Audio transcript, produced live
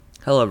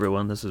Hello,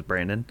 everyone. This is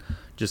Brandon.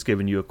 Just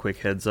giving you a quick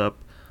heads up.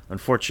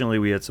 Unfortunately,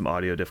 we had some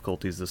audio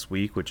difficulties this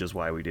week, which is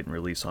why we didn't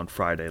release on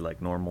Friday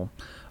like normal.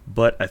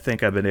 But I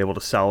think I've been able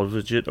to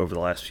salvage it over the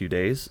last few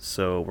days,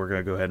 so we're going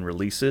to go ahead and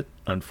release it.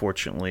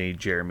 Unfortunately,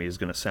 Jeremy is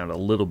going to sound a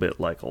little bit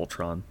like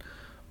Ultron,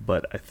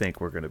 but I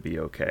think we're going to be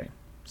okay.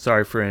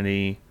 Sorry for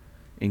any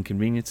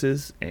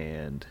inconveniences,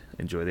 and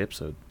enjoy the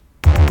episode.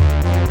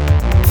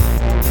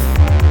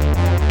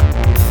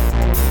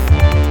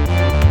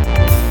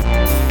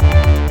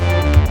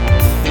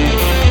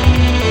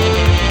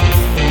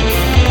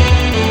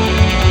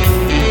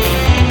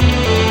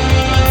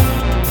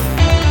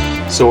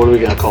 So what are we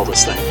going to call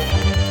this thing?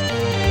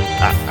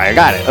 I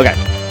got it. Okay.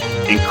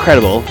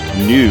 Incredible,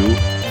 new,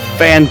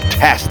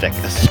 fantastic,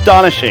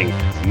 astonishing,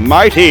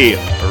 mighty,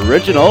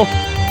 original,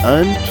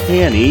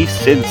 uncanny,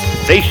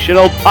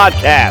 sensational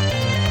podcast.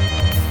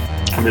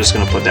 I'm just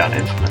going to put down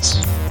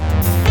Infamous.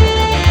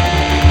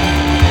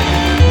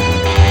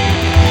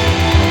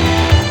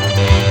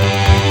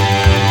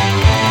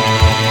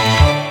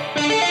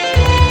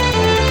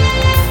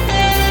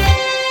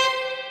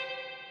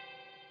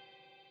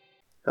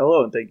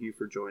 Hello, and thank you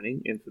for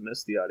joining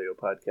Infamous, the audio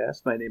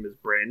podcast. My name is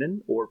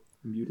Brandon, or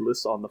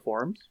Mutilus on the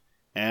forums.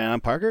 And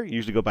I'm Parker.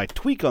 Usually go by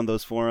Tweak on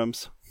those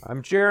forums.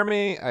 I'm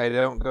Jeremy. I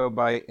don't go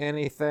by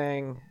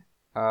anything.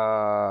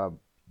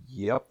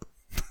 Yep.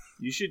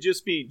 You should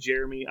just be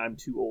Jeremy. I'm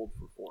too old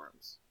for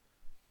forums.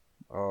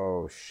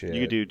 Oh shit.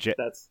 You could do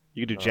jazz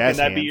Can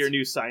that be hands. your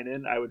new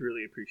sign-in? I would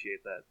really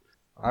appreciate that.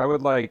 I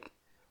would like.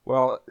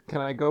 Well, can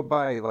I go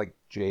by like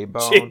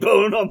J-Bone?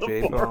 J-Bone on the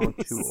J-Bone, forums.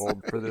 too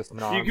old for this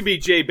nonsense. You can be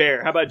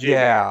J-Bear. How about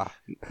J-Bear?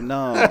 Yeah.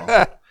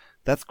 No.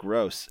 That's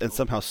gross. And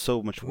somehow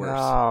so much worse.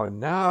 No.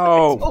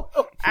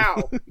 Oh,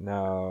 ow.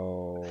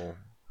 No.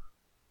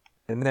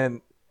 And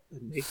then The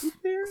naked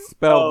bear?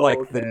 spelled like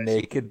okay. the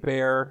naked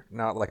bear,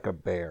 not like a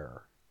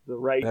bear. The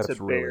right That's to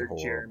bear really horrible.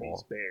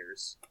 Jeremy's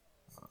bears.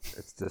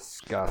 It's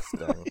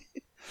disgusting.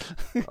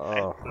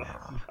 Oh.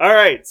 All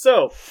right,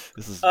 so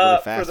This is really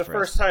fast for the for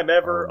first us. time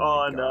ever Oh my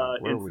on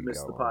God, where are we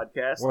Infamous the going?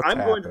 podcast, What's I'm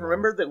going to happening?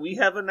 remember that we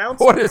have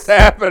announced. What is Are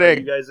happening?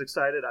 you guys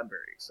excited? I'm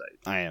very excited.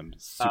 I am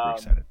super Um,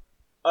 excited.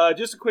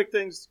 Just a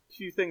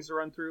few things to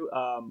run through.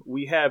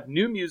 We have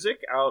new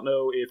music. I don't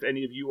know if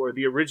any of you are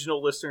the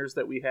original listeners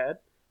that we had,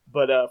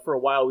 but for a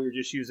while we were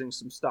just using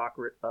some stock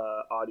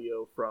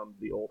audio from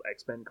the old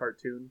X-Men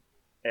cartoon.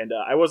 And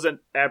I wasn't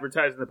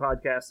advertising the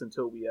podcast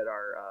until we had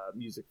our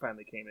music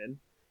finally came in.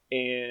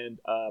 And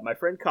my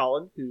friend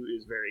Colin, who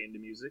is very into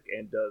music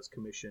and does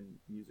commission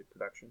music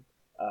production,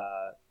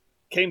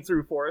 came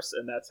through for us,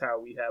 and that's how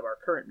we have our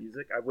current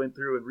music. I went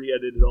through and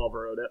re-edited all of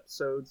our old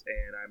episodes,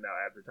 and I'm now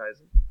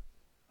advertising.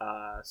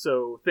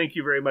 So thank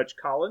you very much,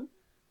 Colin.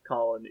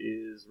 Colin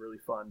is really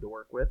fun to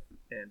work with,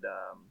 and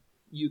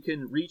you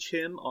can reach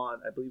him on,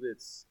 I believe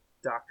it's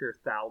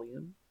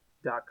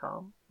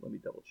drthalium.com. Let me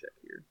double check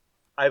here.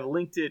 I've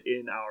linked it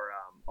in our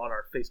on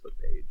our Facebook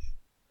page.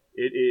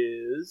 It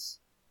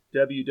is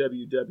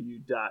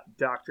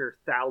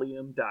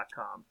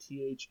www.drthalium.com.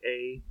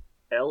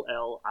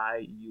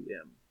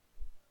 THALLIUM.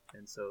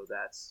 And so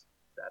that's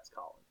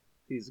Colin.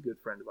 He's a good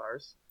friend of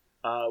ours.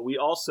 We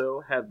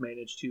also have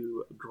managed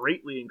to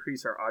greatly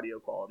increase our audio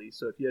quality.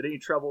 So if you had any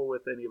trouble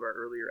with any of our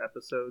earlier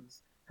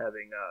episodes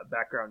having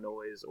background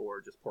noise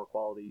or just poor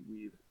quality,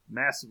 we've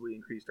massively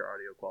increased our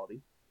audio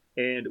quality.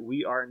 And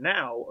we are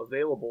now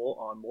available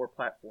on more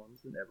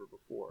platforms than ever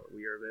before.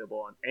 We are available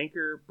on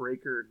Anchor,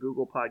 Breaker,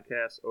 Google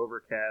Podcasts,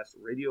 Overcast,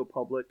 Radio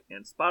Public,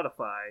 and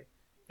Spotify,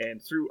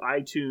 and through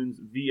iTunes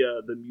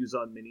via the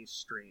Muson Mini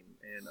stream.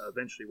 And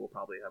eventually we'll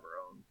probably have our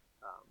own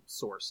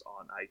source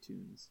on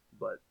iTunes.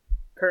 But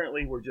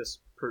currently we're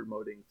just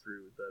promoting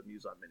through the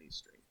Muson Mini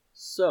stream.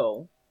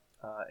 So,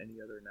 any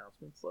other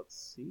announcements? Let's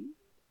see.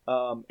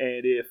 And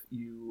if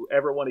you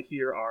ever want to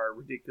hear our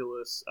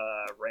ridiculous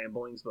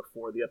ramblings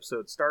before the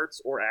episode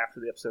starts or after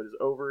the episode is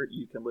over,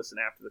 you can listen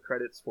after the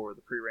credits for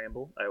the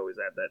pre-ramble. I always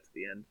add that to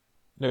the end.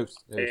 News.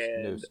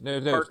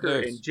 Parker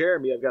and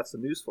Jeremy, I've got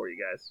some news for you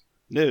guys.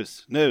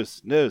 News.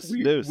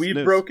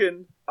 We've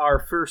broken our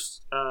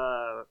first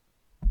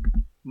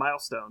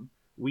milestone.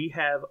 We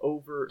have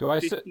over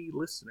 50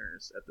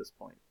 listeners at this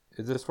point.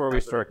 Is this where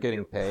we start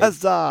getting paid?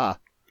 Huzzah!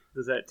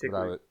 Does that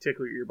tickle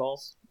your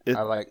earballs?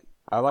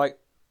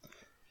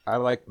 I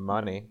like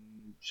money.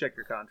 Check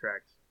your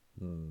contract.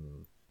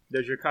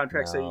 Does your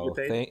contract say you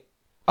get paid?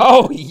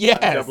 Oh, yes!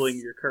 I'm doubling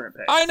your current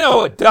pay. I know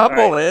what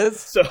double is.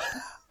 So,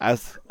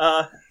 As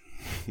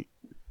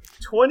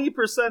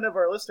 20% of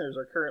our listeners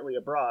are currently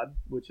abroad,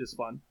 which is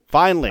fun.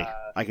 finally,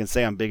 I can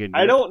say I'm big in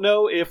Europe. I don't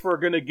know if we're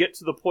going to get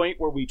to the point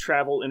where we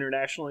travel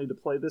internationally to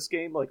play this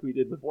game like we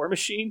did with War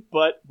Machine,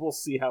 but we'll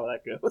see how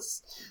that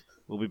goes.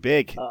 We'll be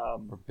big.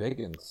 We're big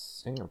in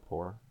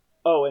Singapore.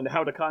 Oh, and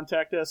how to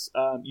contact us?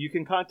 You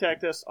can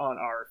contact us on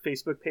our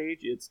Facebook page.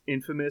 It's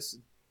Infamous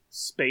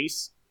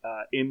Space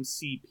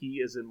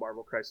MCP, as in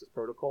Marvel Crisis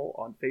Protocol,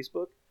 on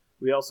Facebook.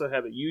 We also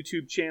have a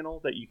YouTube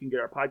channel that you can get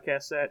our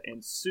podcasts at,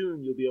 and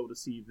soon you'll be able to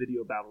see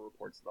video battle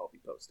reports that I'll be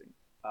posting.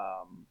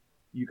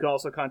 You can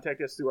also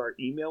contact us through our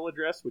email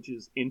address, which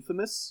is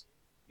infamous,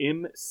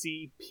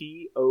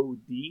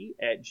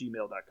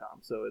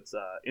 infousemcpod@gmail.com. So it's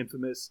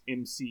infamous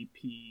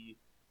MCP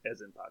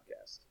as in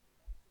podcast.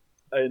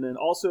 And then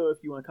also,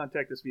 if you want to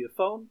contact us via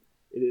phone,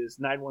 it is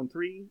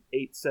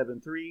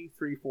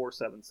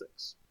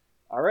 913-873-3476.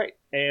 All right,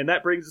 and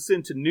that brings us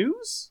into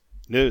news.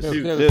 News.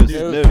 News.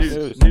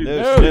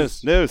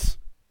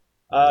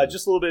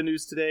 Just a little bit of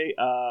news today.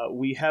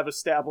 We have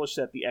established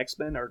that the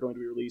X-Men are going to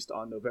be released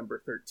on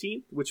November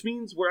 13th, which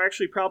means we're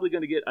actually probably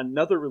going to get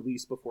another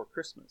release before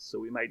Christmas. So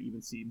we might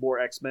even see more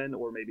X-Men,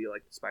 or maybe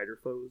like the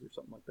Spider-Foes or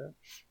something like that.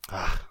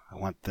 I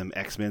want them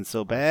X-Men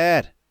so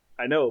bad.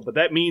 I know, but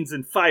that means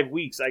in 5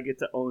 weeks I get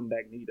to own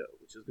Magneto,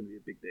 which is going to be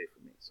a big day for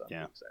me. So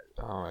I'm excited.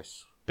 Oh,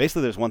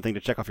 Basically, there's one thing to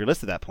check off your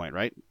list at that point,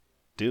 right?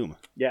 Doom.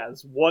 Yeah,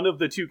 it's one of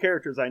the 2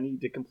 characters I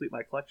need to complete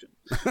my collection.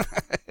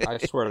 I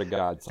swear to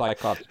God,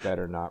 Cyclops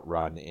better not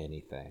run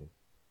anything.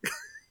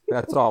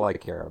 That's all I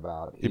care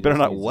about. He better just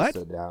not needs to what?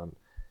 Sit down.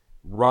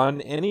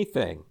 Run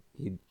anything.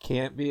 He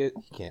can't lead.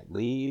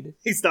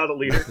 He's not a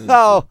leader.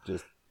 No.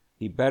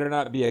 He better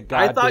not be a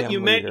goddamn I thought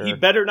you leader. meant he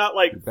better not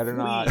like. He better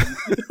flee. not.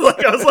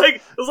 Like I was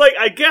like,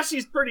 I guess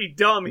he's pretty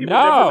dumb. He would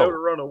never know to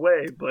run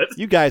away. But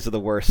You guys are the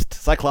worst.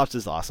 Cyclops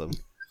is awesome.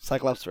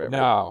 Cyclops forever.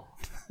 No.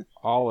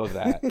 All of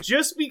that.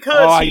 just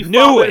because he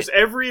follows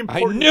every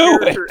important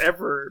character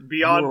ever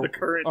beyond the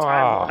current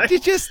timeline.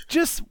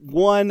 Just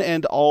one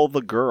and all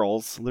the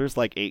girls. There's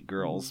like 8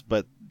 girls,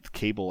 but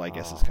Cable, I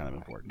guess, is kind of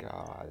important.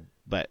 God.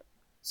 But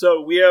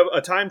So we have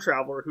a time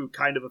traveler who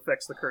kind of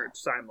affects the current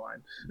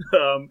timeline,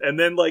 and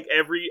then like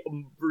every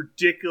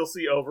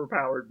ridiculously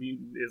overpowered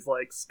mutant is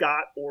like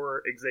Scott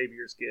or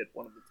Xavier's kid,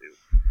 one of the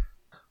 2.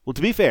 well,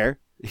 to be fair,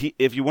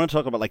 if you want to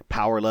talk about like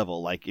power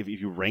level, like if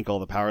you rank all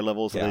the power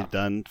levels that they've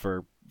done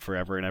for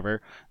forever and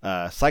ever,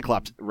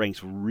 Cyclops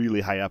ranks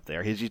really high up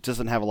there. He just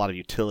doesn't have a lot of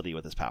utility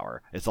with his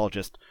power. It's all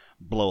just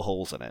blow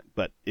holes in it.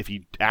 But if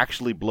he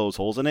actually blows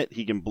holes in it,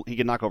 he can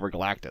knock over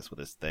Galactus with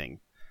his thing,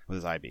 with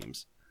his eye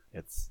beams.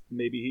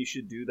 Maybe he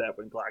should do that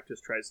when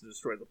Galactus tries to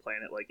destroy the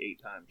planet like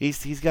 8 times.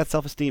 He's got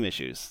self-esteem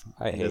issues.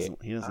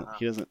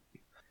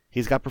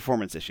 He's got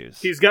performance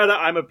issues. He's got a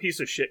I'm a piece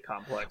of shit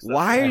complex.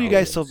 Why are you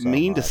guys so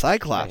mean to much.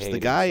 Cyclops? I hate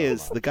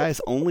The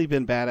guy's only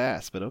been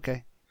badass, but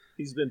okay.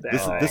 He's been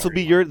bad. This will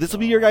be your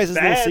guys'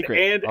 little bad secret.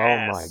 and Oh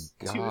ass.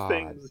 my 2 God.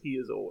 things he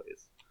is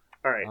always.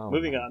 All right,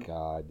 moving on.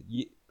 God.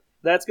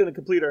 That's going to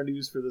complete our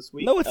news for this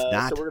week. No, it's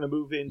not. So we're going to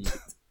move in.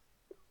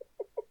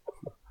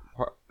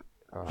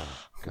 Oh,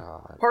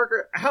 God.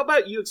 Parker, how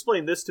about you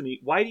explain this to me?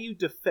 Why do you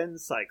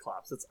defend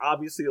Cyclops? It's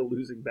obviously a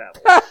losing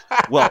battle.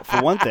 Well,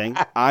 for one thing,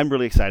 I'm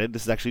really excited.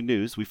 This is actually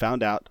news. We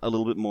found out a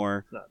little bit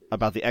more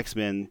about the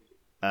X-Men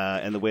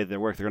and the way they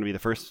work. They're going to be the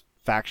first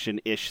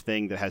faction-ish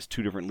thing that has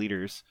 2 different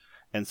leaders.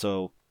 And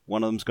so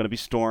one of them's going to be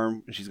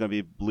Storm, and she's going to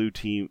be blue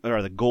team,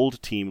 or the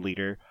gold team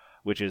leader,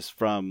 which is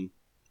from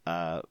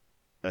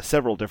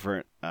several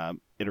different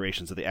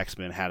iterations of the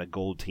X-Men had a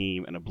gold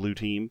team and a blue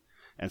team.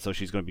 And so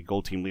she's going to be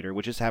gold team leader,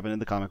 which has happened in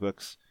the comic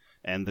books.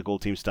 And the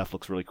gold team stuff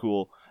looks really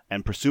cool.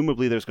 And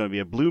presumably there's going to be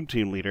a blue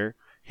team leader.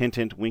 Hint,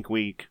 hint, wink,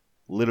 wink.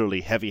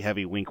 Literally heavy,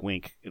 heavy wink,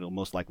 wink. It'll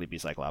most likely be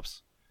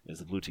Cyclops as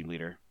the blue team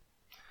leader.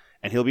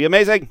 And he'll be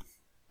amazing.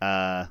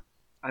 I'm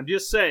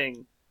just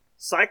saying,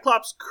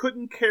 Cyclops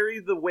couldn't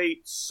carry the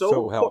weight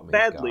so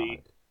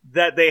badly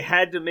that they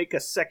had to make a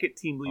second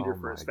team leader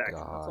for his faction.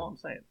 God. That's all I'm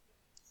saying.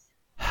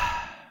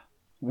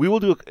 We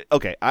will do.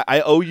 Okay,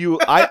 I owe you.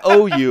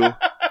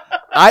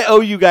 I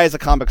owe you guys a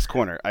comics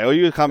corner. I owe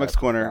you a comics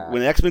corner.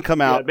 When the X-Men come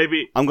out,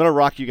 maybe I'm gonna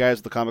rock you guys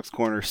with the comics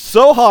corner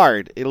so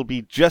hard it'll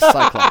be just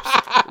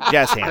Cyclops,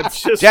 jazz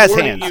hands, jazz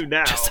hands, you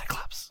now. just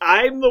Cyclops.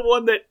 I'm the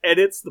one that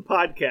edits the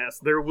podcast.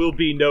 There will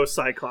be no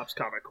Cyclops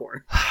comic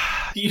corner.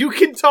 You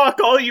can talk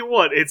all you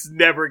want. It's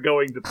never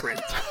going to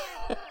print.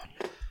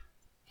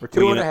 For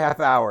 2.5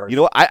 hours. You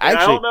know what? I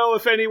don't know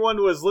if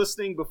anyone was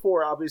listening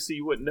before. Obviously,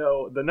 you wouldn't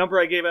know. The number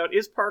I gave out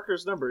is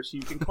Parker's number, so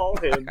you can call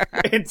him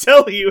and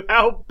tell you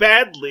how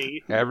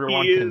badly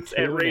Everyone he can is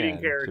at tune rating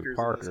in characters.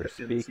 to Parker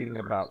speaking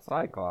about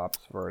Cyclops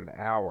for an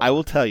hour. I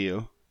will tell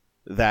you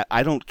that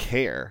I don't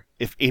care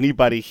if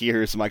anybody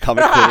hears my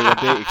comic corner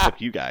update except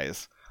you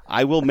guys.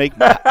 I will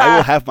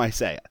have my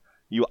say.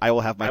 I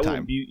will have my time. I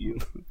will mute you.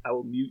 I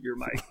will mute your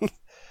mic.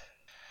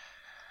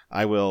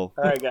 I will.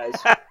 All right, guys.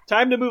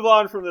 Time to move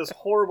on from this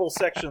horrible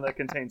section that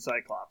contains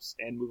Cyclops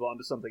and move on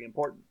to something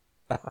important.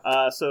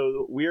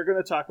 So we are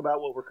going to talk about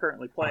what we're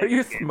currently playing. Are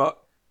you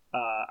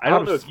I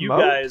don't know if you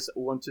guys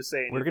want to say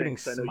anything. We're getting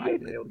I know you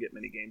haven't been able to get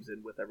many games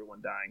in with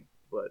everyone dying,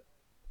 but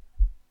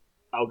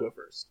I'll go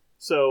first.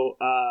 So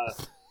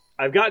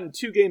I've gotten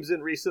 2 games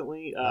in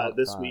recently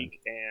this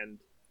week, and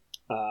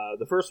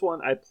the first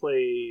one I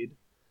played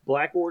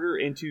Black Order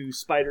into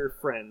Spider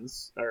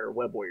Friends, or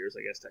Web Warriors,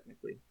 I guess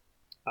technically.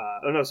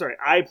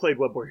 I played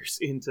Web Warriors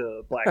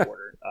into Black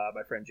Order.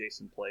 My friend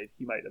Jason played.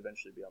 He might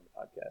eventually be on the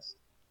podcast.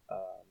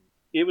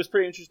 It was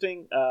pretty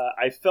interesting.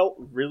 I felt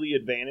really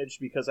advantaged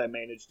because I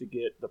managed to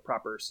get the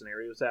proper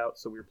scenarios out.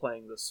 So we were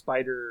playing the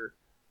Spider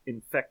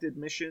Infected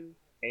mission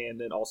and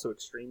then also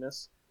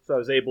Extremis. So I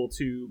was able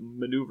to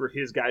maneuver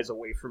his guys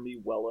away from me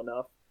well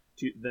enough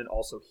to then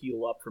also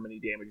heal up from any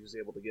damage he was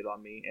able to get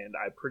on me, and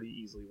I pretty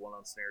easily won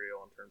on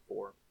Scenario on turn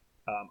 4.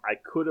 I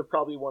could have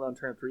probably won on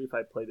turn 3 if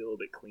I played it a little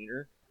bit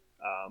cleaner,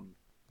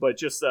 but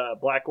just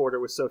Black Order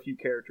with so few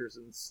characters,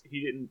 and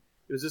he didn't.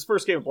 It was his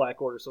first game of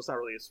Black Order, so it's not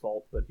really his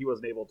fault, but he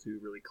wasn't able to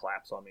really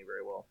collapse on me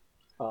very well.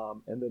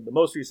 And then the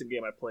most recent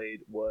game I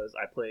played was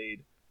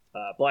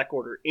Black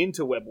Order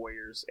into Web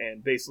Warriors,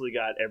 and basically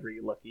got every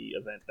lucky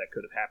event that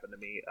could have happened to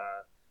me.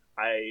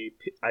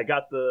 I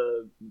got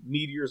the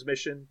Meteors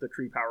mission, the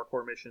Kree Power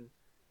Core mission,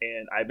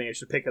 and I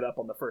managed to pick it up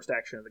on the first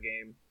action of the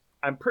game.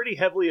 I'm pretty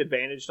heavily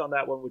advantaged on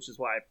that one, which is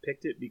why I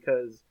picked it,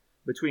 because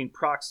between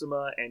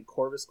Proxima and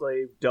Corvus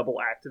Glaive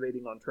double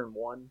activating on turn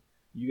 1,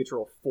 you get to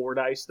roll 4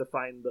 dice to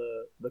find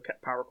the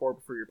Power Core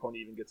before your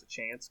opponent even gets a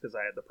chance, because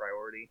I had the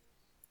priority,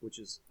 which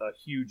is a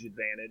huge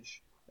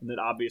advantage. And then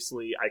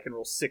obviously I can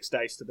roll 6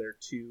 dice to their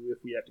 2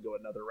 if we have to go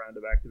another round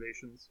of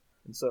activations.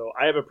 And so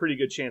I have a pretty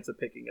good chance of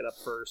picking it up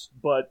first,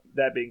 but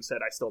that being said,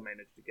 I still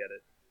managed to get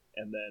it.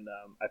 And then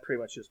I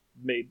pretty much just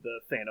made the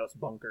Thanos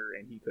bunker,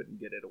 and he couldn't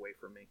get it away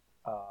from me.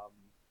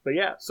 But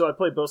yeah, so I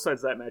played both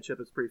sides of that matchup.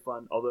 It's pretty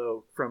fun.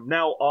 Although from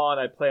now on,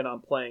 I plan on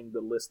playing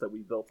the list that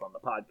we built on the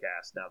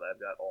podcast now that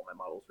I've got all my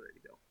models ready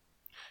to go.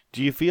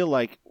 Do you feel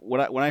like,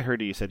 when I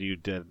heard you said you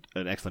did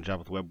an excellent job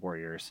with Web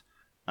Warriors,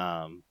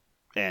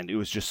 and it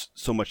was just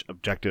so much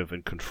objective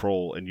and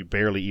control, and you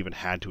barely even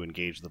had to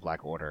engage the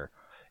Black Order,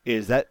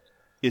 and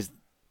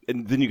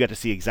then you got to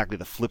see exactly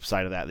the flip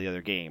side of that in the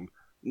other game.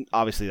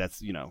 Obviously,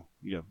 that's, you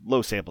have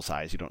low sample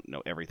size. You don't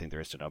know everything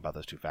there is to know about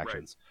those two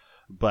factions.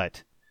 Right.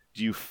 But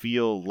do you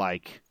feel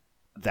like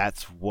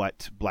that's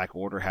what Black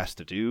Order has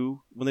to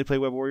do when they play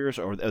Web Warriors,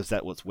 or is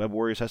that what Web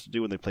Warriors has to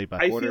do when they play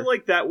Black Order? I feel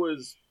like that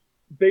was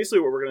basically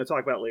what we're going to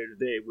talk about later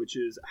today, which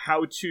is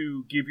how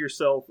to give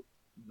yourself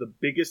the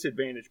biggest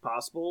advantage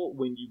possible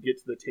when you get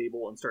to the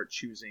table and start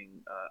choosing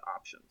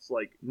options.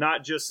 Like,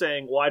 not just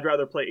saying, well, I'd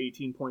rather play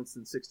 18 points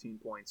than 16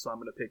 points, so I'm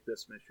going to pick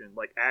this mission.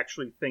 Like,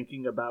 actually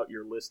thinking about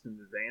your list in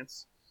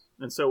advance.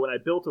 And so when I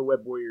built a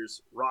Web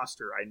Warriors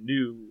roster, I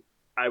knew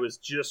I was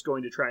just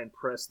going to try and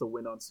press the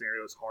win on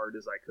scenario as hard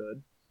as I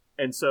could.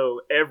 And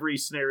so every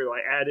scenario I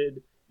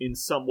added in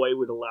some way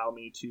would allow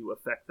me to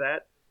affect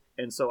that.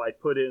 And so I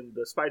put in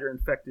the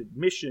Spider-Infected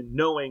mission,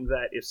 knowing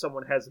that if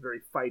someone has a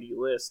very fighty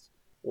list,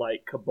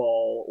 like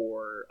Cabal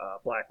or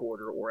Black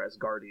Order or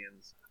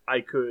Asgardians,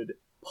 I could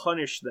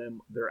punish them,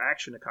 their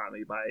action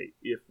economy, by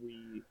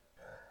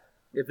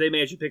if they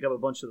manage to pick up a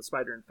bunch of the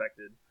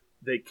Spider-Infected,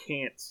 they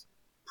can't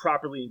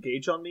properly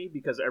engage on me,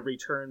 because every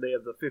turn they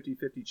have the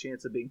 50-50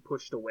 chance of being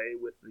pushed away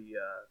with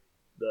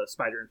the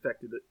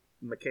Spider-Infected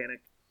mechanic.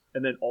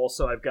 And then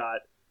also I've got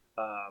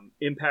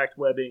impact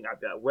webbing,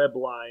 I've got web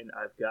line,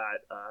 I've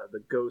got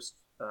the ghost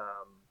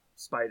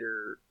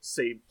spider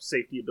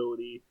safety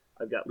ability,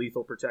 I've got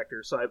lethal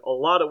protector. So I have a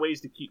lot of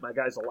ways to keep my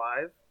guys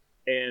alive,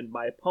 and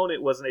my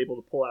opponent wasn't able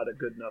to pull out a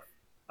good enough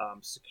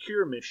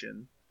secure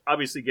mission.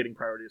 Obviously getting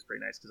priority is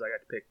pretty nice because I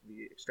got to pick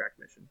the extract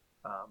mission.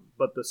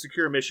 But the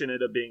secure mission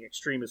ended up being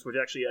Extremis, which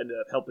actually ended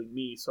up helping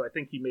me, so I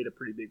think he made a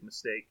pretty big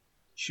mistake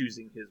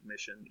choosing his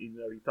mission. Even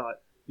though he thought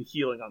the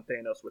healing on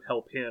Thanos would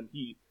help him,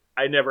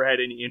 I never had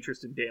any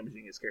interest in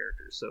damaging his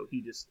characters, so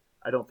he just,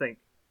 I don't think,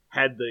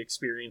 had the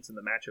experience in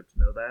the matchup to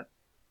know that.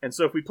 And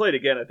so if we played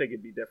again, I think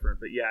it'd be different.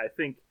 But yeah, I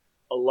think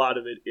a lot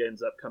of it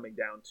ends up coming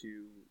down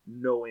to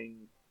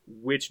knowing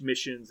which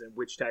missions and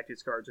which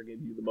tactics cards are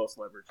giving you the most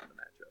leverage in the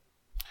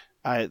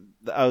matchup.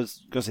 I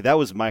was going to say, that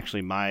was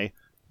my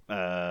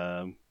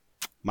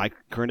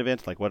current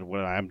event. Like what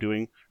I'm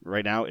doing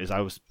right now is I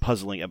was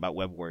puzzling about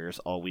Web Warriors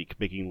all week,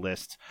 making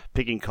lists,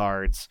 picking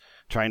cards,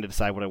 trying to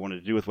decide what I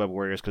wanted to do with Web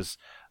Warriors, because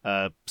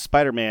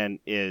Spider-Man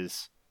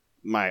is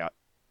my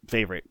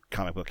favorite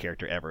comic book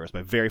character ever. It was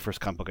my very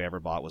first comic book I ever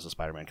bought was a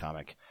Spider-Man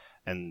comic,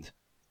 and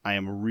I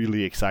am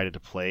really excited to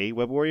play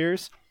Web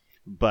Warriors,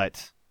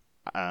 but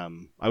I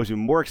was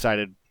even more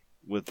excited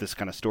with this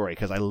kind of story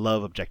because I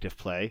love objective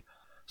play.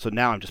 So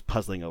now I'm just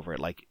puzzling over it.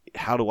 Like,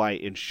 how do I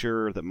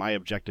ensure that my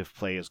objective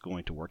play is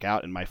going to work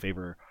out in my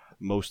favor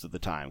most of the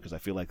time? Because I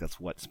feel like that's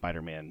what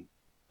Spider-Man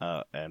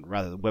and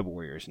rather the Web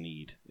Warriors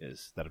need,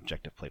 is that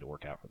objective play to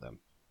work out for them.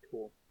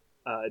 Cool.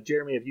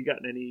 Jeremy, have you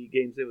gotten any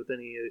games in with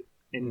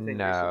anything?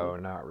 No,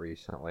 recently? not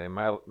recently.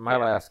 My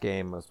last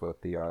game was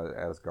with the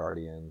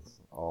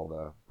Asgardians, all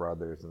the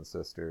brothers and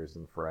sisters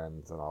and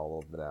friends and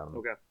all of them.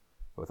 Okay.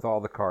 With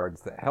all the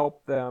cards that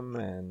help them,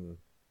 and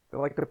they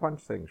like to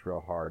punch things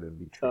real hard and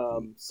be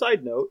tricky.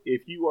 Side note,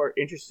 if you are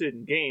interested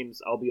in games,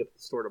 I'll be up at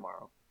the store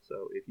tomorrow.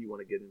 So if you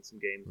want to get in some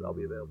games, I'll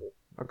be available.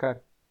 Okay.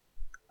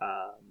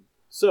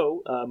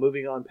 So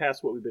moving on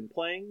past what we've been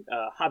playing,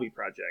 hobby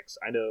projects.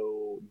 I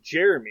know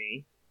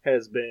Jeremy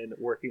has been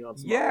working on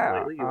some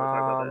lately. You want to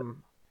talk about that?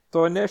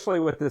 So initially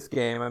with this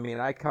game, I mean,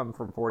 I come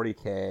from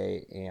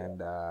 40K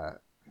and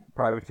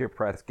Privateer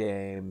Press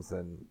games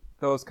and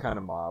those kind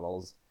of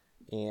models.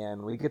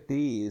 And we get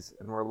these,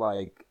 and we're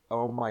like,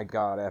 oh my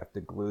god, I have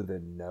to glue the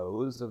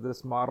nose of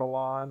this model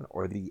on,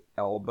 or the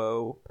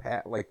elbow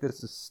pad. Like,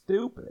 this is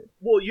stupid.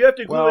 Well, you have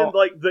to glue in,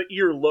 like, the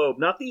earlobe.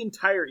 Not the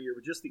entire ear,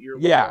 but just the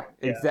earlobe. Yeah,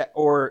 exactly.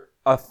 Or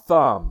a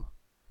thumb.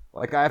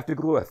 Like, I have to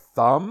glue a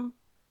thumb?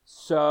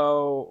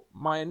 So,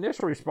 my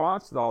initial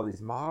response to all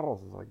these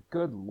models was like,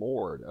 good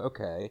lord,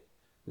 okay,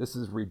 this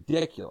is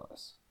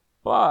ridiculous.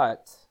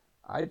 But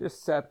I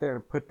just sat there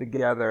and put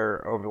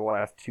together, over the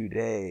last 2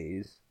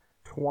 days,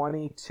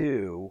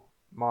 22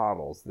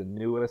 models, the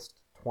newest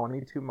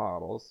 22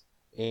 models,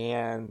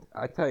 and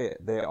I tell you,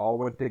 they all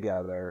went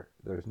together.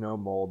 There's no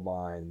mold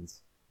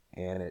lines,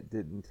 and it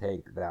didn't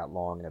take that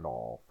long at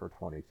all for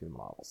 22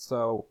 models.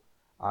 So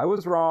I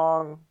was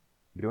wrong,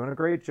 doing a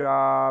great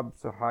job,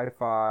 so high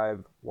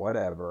five,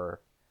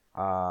 whatever.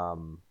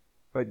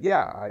 But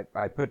yeah,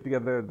 I put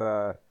together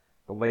the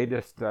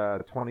latest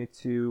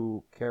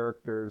 22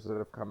 characters that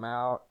have come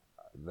out.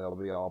 They'll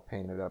be all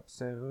painted up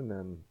soon,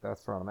 and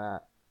that's where I'm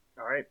at.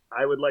 All right,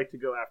 I would like to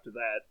go after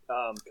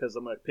that because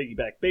I'm going to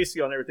piggyback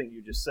basically on everything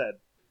you just said.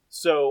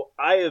 So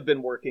I have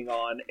been working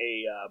on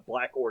a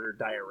Black Order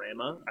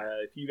diorama.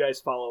 If you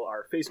guys follow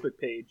our Facebook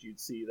page, you'd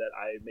see that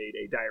I made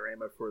a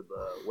diorama for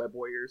the Web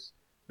Warriors.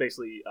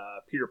 Basically,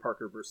 Peter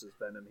Parker versus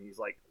Venom. He's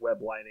like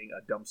web lining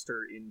a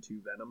dumpster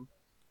into Venom.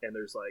 And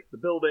there's like the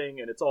building,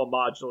 and it's all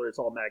modular, it's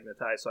all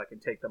magnetized, so I can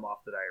take them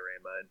off the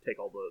diorama and take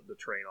all the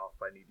terrain off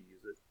if I need to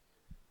use it.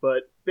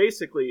 But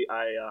basically,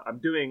 I'm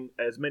doing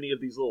as many of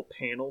these little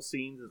panel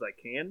scenes as I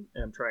can,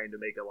 and I'm trying to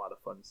make a lot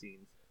of fun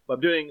scenes. But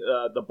I'm doing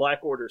the Black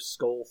Order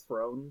Skull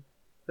Throne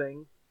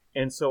thing,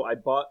 and so I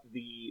bought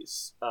the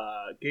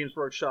Games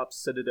Workshop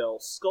Citadel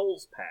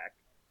Skulls Pack,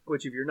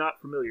 which, if you're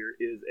not familiar,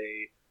 is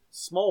a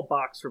small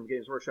box from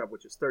Games Workshop,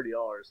 which is $30,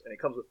 and it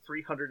comes with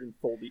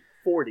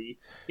 340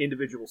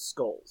 individual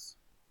skulls.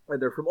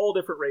 And they're from all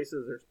different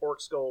races. There's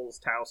Orc skulls,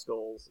 Tau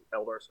skulls,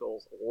 Eldar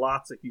skulls,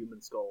 lots of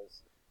human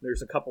skulls.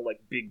 There's a couple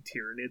like big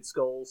Tyranid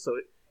skulls, so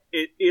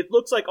it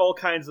looks like all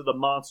kinds of the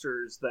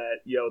monsters that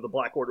the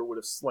Black Order would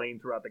have slain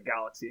throughout the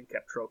galaxy and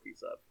kept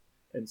trophies of.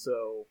 And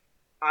so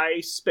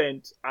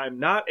I'm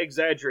not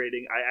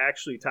exaggerating, I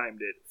actually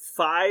timed it,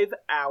 5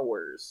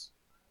 hours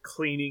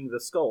cleaning the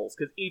skulls,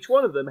 because each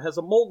one of them has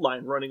a mold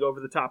line running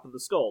over the top of the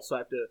skull. So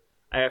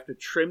I have to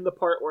trim the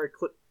part where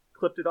I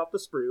clipped it off the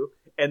sprue,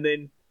 and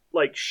then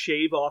like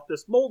shave off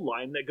this mold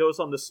line that goes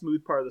on the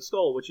smooth part of the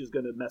skull, which is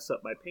going to mess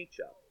up my paint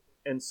job.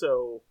 And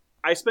so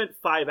I spent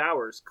 5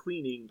 hours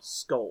cleaning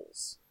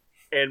skulls,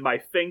 and my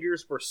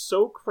fingers were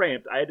so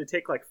cramped I had to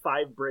take like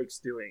 5 breaks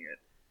doing it,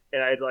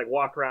 and I had to like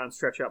walk around,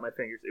 stretch out my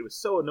fingers. It was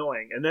so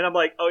annoying. And then I'm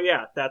like, oh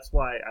yeah, that's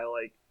why I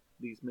like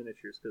these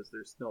miniatures, because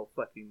there's no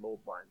fucking mold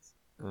lines.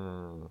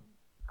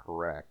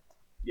 Correct.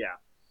 Yeah.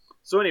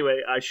 So anyway,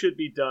 I should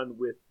be done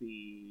with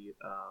the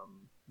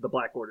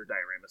Black Order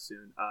diorama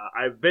soon.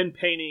 I've been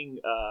painting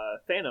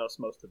Thanos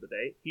most of the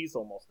day. He's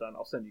almost done.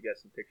 I'll send you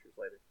guys some pictures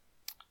later.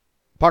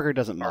 Parker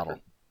doesn't model.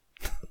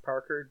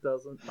 Parker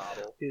doesn't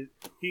model.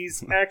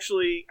 He's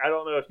actually, I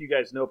don't know if you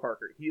guys know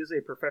Parker. He is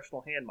a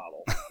professional hand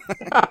model.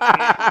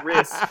 Can't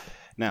risk.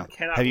 Now,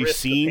 have you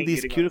seen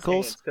these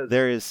cuticles?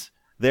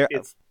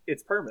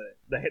 It's permanent.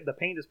 The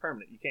paint is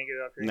permanent. You can't get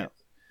it off your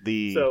hands.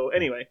 So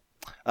anyway,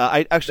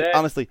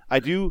 honestly, I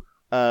do.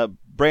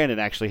 Brandon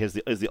actually is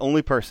the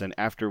only person,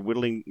 after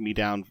whittling me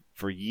down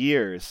for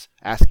years,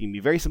 asking me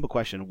a very simple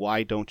question: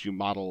 why don't you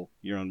model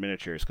your own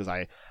miniatures? Because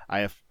I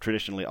have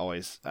traditionally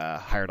always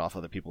hired off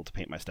other people to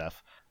paint my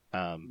stuff.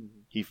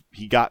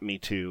 He got me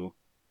to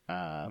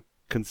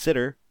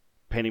consider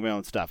painting my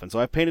own stuff, and so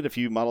I've painted a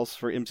few models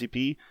for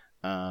MCP,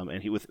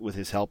 and he with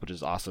his help, which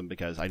is awesome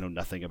because I know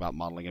nothing about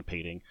modeling and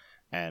painting,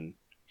 and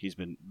he's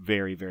been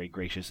very, very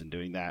gracious in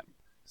doing that.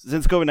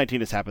 Since COVID-19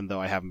 has happened, though,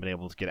 I haven't been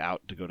able to get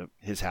out to go to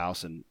his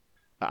house, and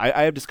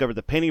I have discovered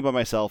that painting by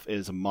myself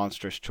is a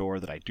monstrous chore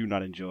that I do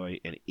not enjoy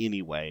in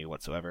any way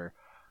whatsoever.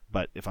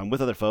 But if I'm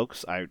with other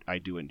folks, I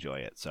do enjoy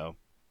it. So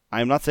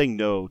I'm not saying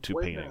no to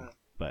painting.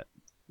 But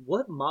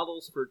what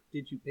models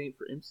did you paint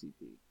for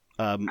MCP?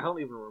 I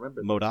don't even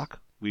remember. MODOK.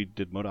 We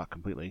did MODOK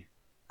completely.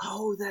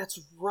 Oh, that's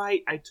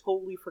right. I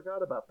totally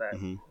forgot about that.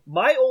 Mm-hmm.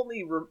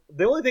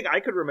 The only thing I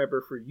could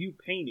remember for you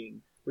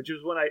painting, which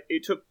was when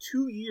it took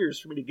 2 years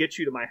for me to get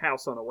you to my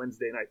house on a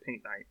Wednesday night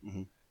paint night.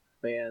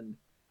 Mm-hmm. And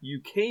you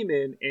came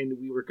in, and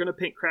we were going to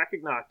paint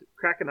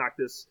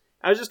Krakenoctus.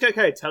 I was just going to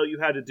kind of tell you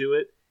how to do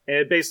it, and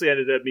it basically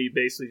ended up me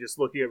just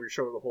looking over your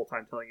shoulder the whole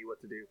time telling you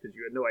what to do, because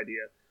you had no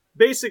idea.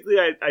 Basically,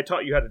 I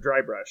taught you how to dry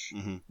brush,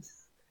 mm-hmm.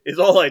 is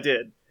all I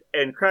did.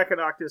 And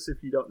Krakenoctus,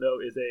 if you don't know,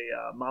 is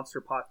a Monster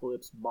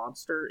Apocalypse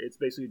monster. It's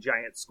basically a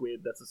giant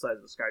squid that's the size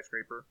of a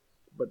skyscraper,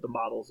 but the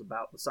model's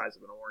about the size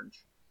of an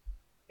orange.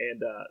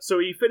 And so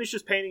he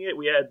finishes painting it.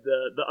 We had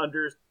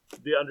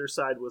the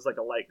underside was like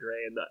a light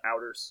gray, and the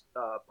outer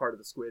part of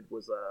the squid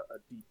was a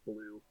deep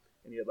blue.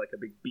 And he had like a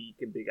big beak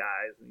and big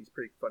eyes, and he's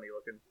pretty funny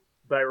looking.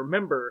 But I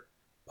remember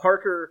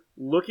Parker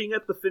looking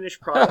at the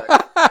finished product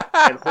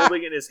and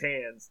holding it in his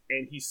hands,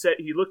 and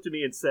he looked at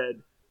me and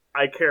said,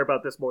 "I care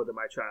about this more than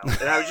my child."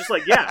 And I was just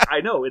like, "Yeah,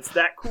 I know, it's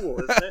that cool,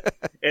 isn't it?"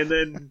 And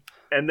then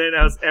And then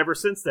ever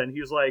since then, he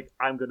was like,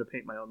 I'm going to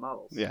paint my own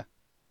models. Yeah.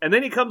 And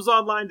then he comes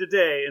online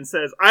today and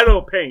says, I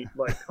don't paint.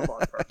 Like, come on,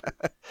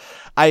 Parker.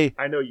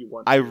 I know you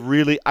want to. I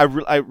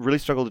really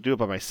struggle to do it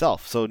by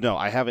myself. So no,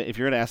 I haven't. If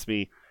you're going to ask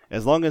me,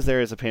 as long as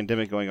there is a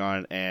pandemic going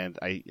on and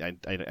I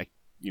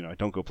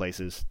don't go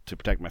places to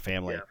protect my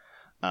family,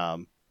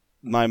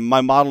 my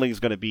modeling is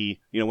going to be,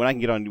 when I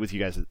can get on with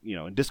you guys,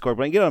 in Discord,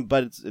 when I can get on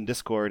buds in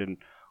Discord and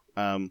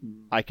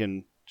I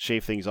can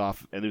shave things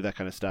off and do that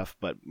kind of stuff.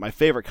 But my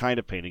favorite kind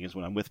of painting is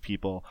when I'm with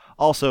people.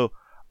 Also,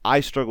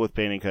 I struggle with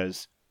painting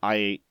because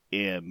I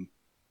am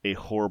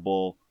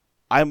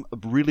I'm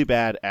really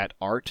bad at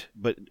art,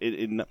 but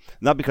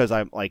not because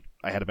I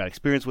had a bad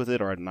experience with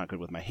it or I'm not good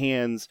with my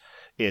hands.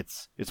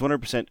 It's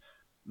 100%.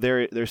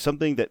 There's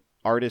something that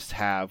artists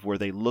have where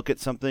they look at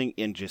something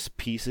in just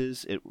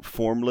pieces,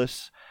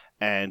 formless,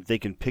 and they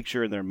can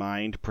picture in their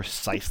mind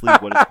precisely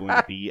what it's going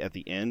to be at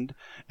the end,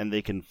 and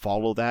they can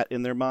follow that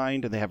in their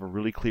mind, and they have a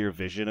really clear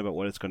vision about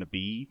what it's going to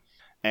be.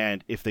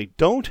 And if they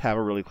don't have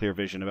a really clear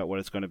vision about what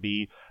it's going to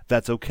be,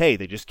 that's okay.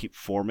 They just keep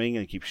forming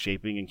and keep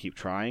shaping and keep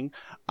trying.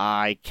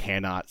 I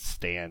cannot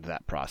stand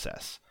that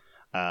process.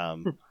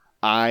 I'm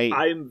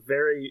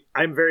very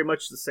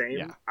much the same.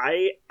 Yeah.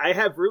 I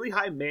have really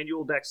high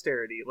manual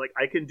dexterity. Like,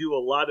 I can do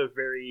a lot of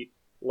very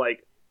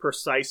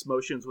precise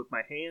motions with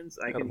my hands.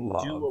 I can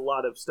do a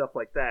lot of stuff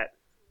like that.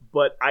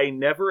 But I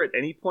never at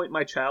any point in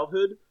my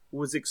childhood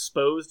was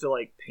exposed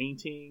to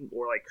painting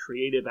or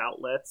creative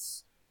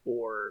outlets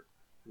or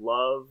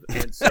love,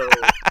 and so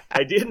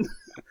I didn't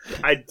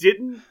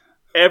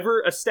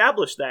ever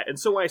establish that. And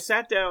so I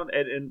sat down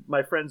and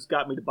my friends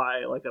got me to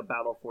buy a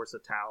Battle Force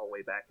towel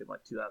way back in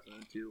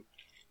 2002,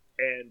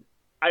 and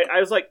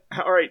I was like,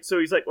 all right. So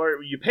he's like, all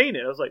right, you paint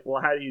it. I was like,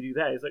 well, how do you do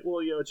that? He's like,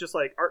 well, it's just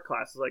art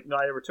class. I was like, no,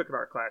 I never took an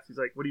art class. He's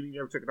like, what do you mean you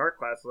never took an art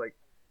class? I was like,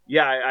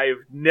 yeah,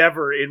 I've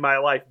never in my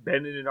life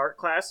been in an art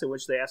class in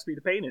which they asked me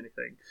to paint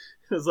anything.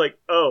 I was like,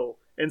 oh.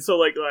 And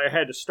so I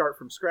had to start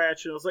from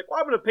scratch, and I was like,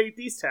 well, I'm going to paint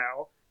these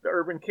towel, the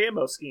urban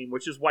camo scheme,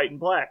 which is white and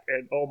black.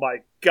 And oh my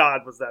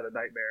God, was that a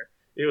nightmare.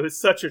 It was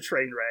such a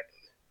train wreck.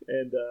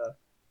 And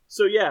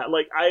so yeah,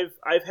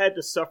 I've had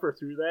to suffer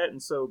through that.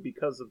 And so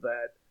because of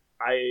that,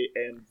 I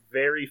am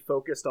very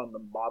focused on the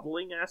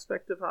modeling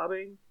aspect of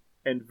hobbying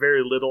and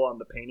very little on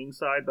the painting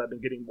side, but I've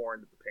been getting more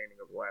into the painting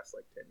over the last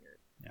 10 years.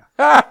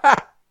 Yeah.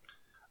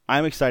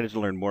 I'm excited to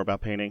learn more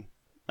about painting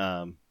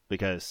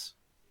because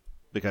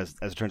as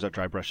it turns out,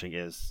 dry brushing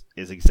is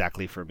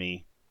exactly for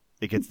me.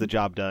 It gets the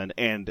job done.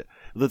 And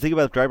the thing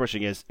about dry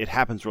brushing is it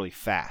happens really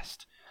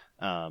fast.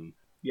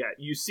 Yeah,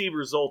 you see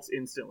results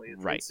instantly.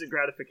 It's instant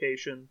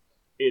gratification.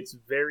 It's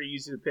very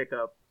easy to pick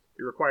up.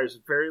 It requires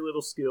very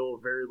little skill,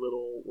 very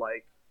little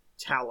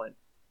talent.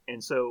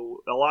 And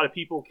so a lot of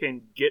people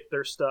can get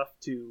their stuff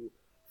to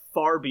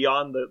far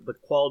beyond the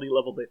quality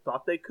level they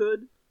thought they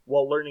could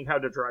while learning how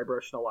to dry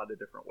brush in a lot of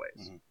different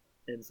ways. Mm-hmm.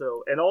 And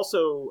so, and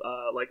also,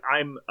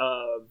 I'm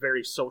a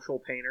very social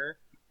painter.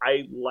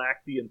 I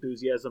lack the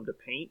enthusiasm to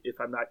paint if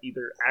I'm not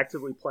either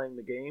actively playing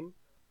the game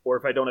or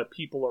if I don't have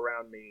people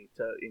around me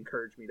to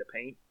encourage me to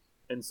paint.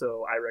 And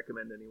so I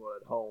recommend anyone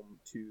at home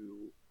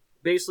to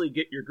basically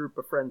get your group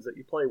of friends that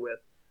you play with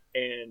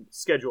and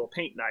schedule a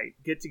paint night.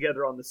 Get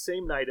together on the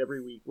same night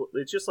every week.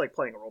 It's just like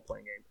playing a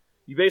role-playing game.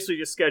 You basically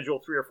just schedule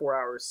 3 or 4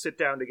 hours, sit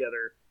down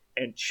together,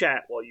 and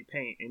chat while you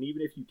paint. And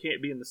even if you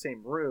can't be in the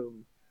same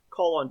room,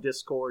 call on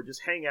Discord,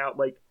 just hang out.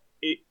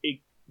 It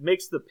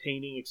makes the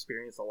painting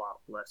experience a lot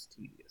less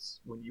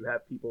tedious when you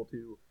have people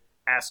to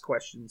ask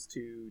questions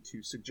to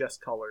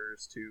suggest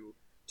colors, to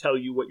tell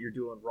you what you're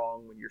doing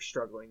wrong when you're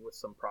struggling with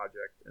some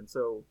project. And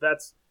so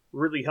that's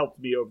really helped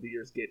me over the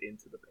years get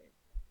into the paint.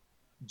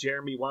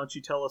 Jeremy, why don't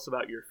you tell us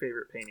about your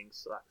favorite painting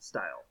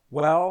style?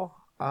 Well,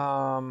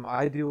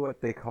 I do what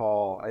they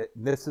call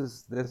this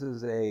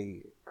is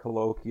a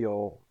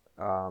colloquial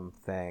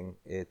thing.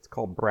 It's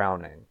called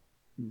browning.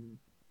 Mm-hmm.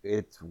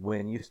 It's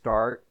when you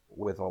start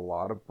with a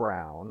lot of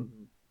brown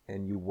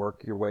and you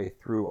work your way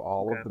through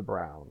all of the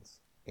browns.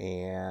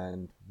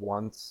 And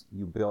once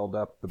you build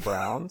up the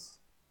browns,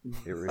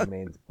 it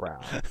remains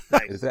brown.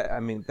 Nice.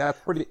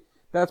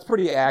 That's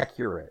pretty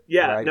accurate.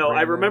 Yeah, right, no, Brandon?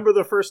 I remember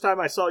the first time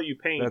I saw you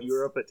paint, you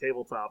were up at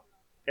Tabletop.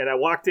 And I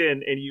walked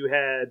in and you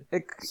had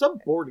some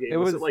board game.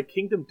 Was it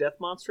Kingdom Death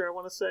Monster, I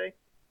want to say?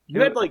 You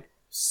had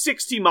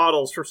 60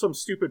 models for some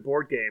stupid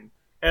board game.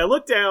 And I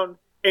looked down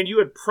and you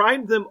had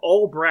primed them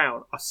all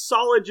brown, a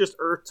solid just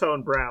earth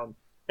tone brown.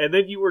 And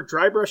then you were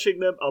dry brushing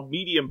them a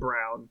medium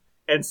brown.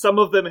 And some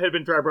of them had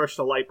been dry brushed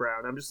a light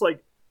brown. I'm just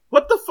like,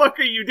 what the fuck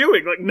are you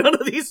doing? None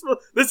of these...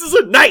 This is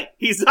a knight!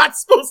 He's not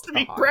supposed to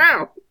be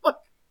brown!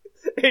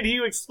 And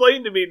you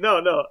explained to me,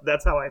 no,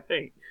 that's how I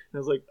paint. And I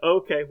was like,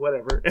 okay,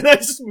 whatever. And I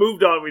just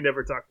moved on. We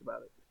never talked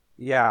about it.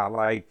 Yeah,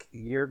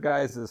 your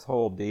guys'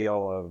 whole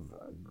deal of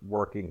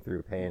working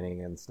through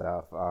painting and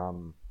stuff.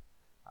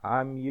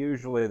 I'm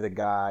usually the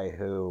guy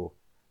who,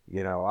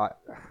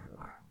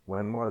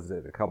 when was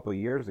it? A couple of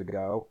years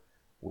ago,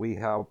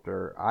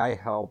 I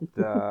helped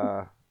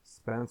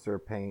Spencer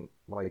paint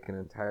an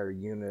entire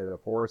unit of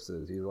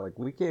horses. He's like,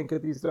 we can't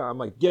get these done. I'm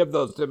like, give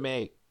those to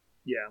me.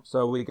 Yeah.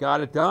 So we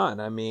got it done.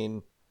 I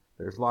mean,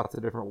 there's lots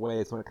of different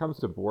ways. When it comes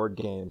to board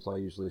games, I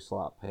usually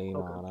slot paint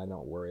on. I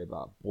don't worry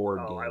about board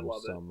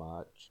games so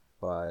much.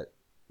 But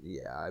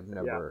yeah, I've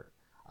never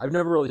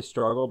really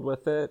struggled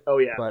with it. Oh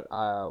yeah. But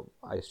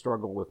I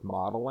struggle with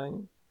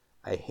modeling.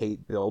 I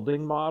hate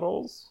building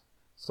models.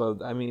 So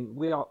I mean,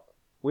 we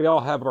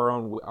all have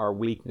our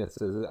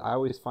weaknesses. I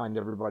always find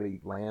everybody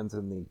lands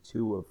in the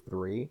 2 of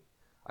 3.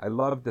 I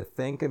love to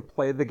think and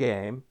play the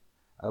game.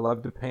 I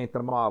love to paint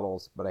the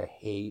models, but I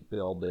hate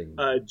building.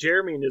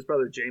 Jeremy and his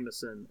brother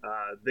Jameson,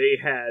 they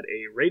had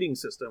a rating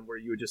system where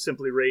you would just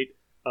simply rate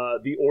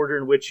the order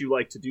in which you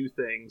like to do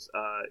things,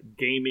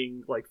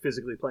 gaming, like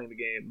physically playing the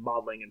game,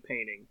 modeling, and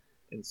painting.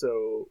 And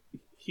so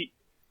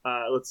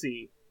let's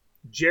see,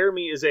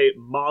 Jeremy is a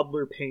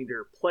modeler,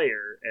 painter,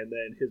 player, and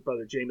then his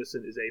brother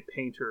Jameson is a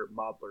painter,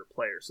 modeler,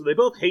 player. So they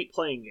both hate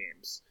playing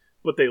games,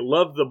 but they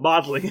love the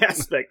modeling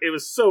aspect. It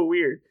was so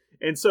weird.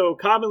 And so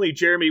commonly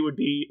Jeremy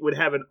would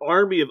have an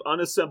army of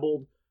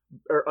unassembled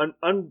or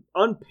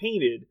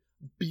unpainted,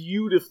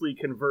 beautifully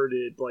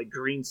converted like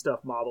green stuff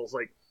models.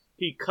 Like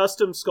he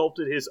custom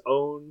sculpted his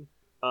own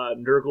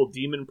Nurgle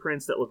demon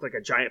prince that looked like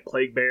a giant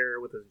plague bear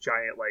with his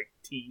giant like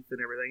teeth and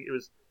everything. It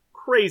was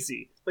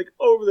crazy, like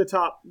over the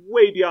top,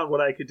 way beyond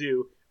what I could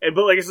do.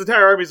 But like his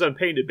entire army's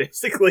unpainted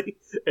basically.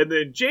 And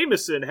then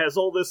Jameson has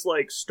all this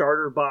like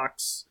starter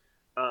box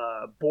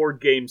board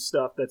game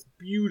stuff that's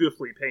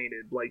beautifully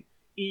painted, like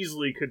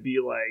easily could be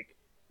like,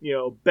 you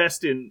know,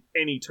 best in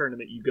any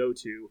tournament you go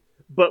to.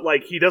 But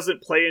like he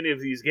doesn't play any of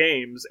these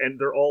games, and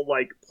they're all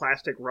like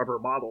plastic rubber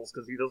models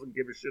because he doesn't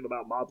give a shit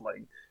about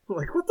modeling. I'm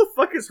like, what the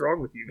fuck is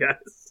wrong with you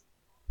guys?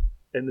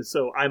 And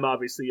so I'm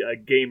obviously a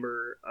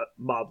gamer,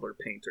 modeler,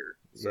 painter.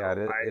 So yeah,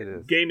 it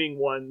is. Gaming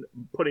 1,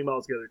 putting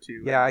models together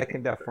 2. Yeah, I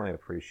can definitely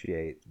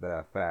appreciate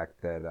the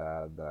fact that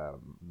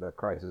the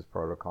Crisis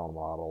Protocol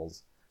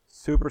models,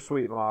 super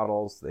sweet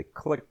models, they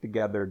click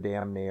together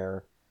damn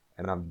near,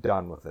 and I'm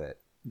done with it.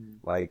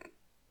 Like,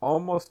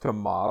 almost to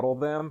model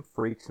them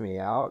freaks me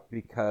out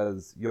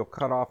because you'll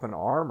cut off an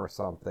arm or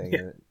something,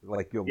 and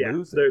like you'll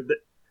lose it.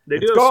 They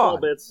do have small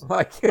bits.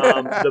 Like,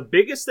 the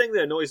biggest thing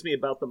that annoys me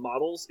about the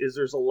models is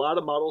there's a lot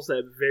of models that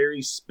have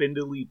very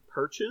spindly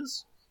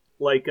perches,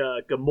 like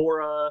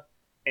Gamora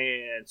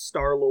and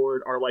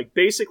Star-Lord are like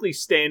basically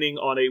standing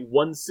on a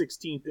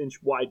 1/16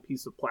 inch wide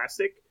piece of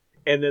plastic,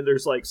 and then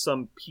there's like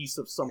some piece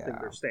of something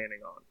they're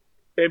standing on.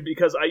 And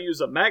because I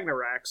use a Magna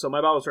rack, so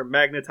my models are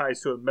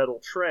magnetized to a metal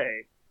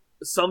tray,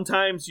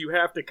 sometimes you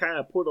have to kind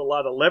of put a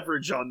lot of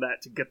leverage on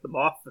that to get them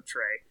off the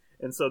tray.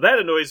 And so that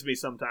annoys me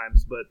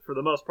sometimes, but for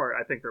the most part,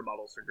 I think their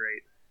models are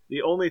great.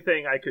 The only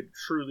thing I could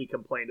truly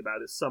complain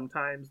about is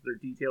sometimes their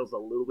detail's a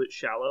little bit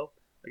shallow.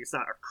 Like, it's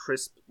not a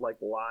crisp,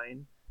 like,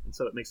 line, and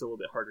so it makes it a little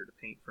bit harder to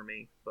paint for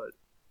me. But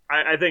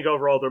I think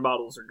overall their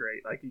models are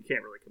great. Like, you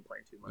can't really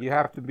complain too much. You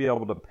have to be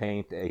able to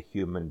paint a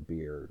human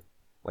beard.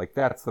 Like,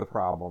 that's the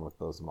problem with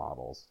those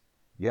models.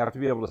 You have to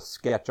be able to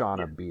sketch on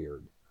a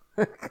beard.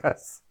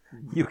 Because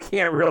you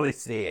can't really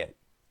see it.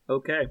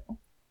 Okay.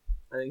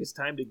 I think it's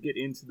time to get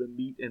into the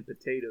meat and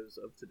potatoes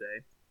of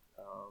today.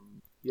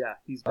 Yeah,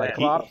 he's back.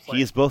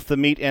 He's both the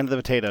meat and the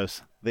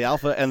potatoes. The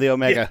alpha and the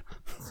omega.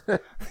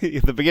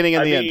 The beginning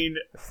and the end.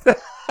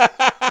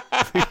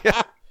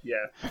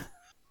 Yeah.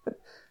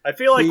 I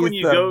feel like when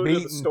you go to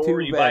the store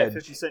and you buy a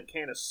 50-cent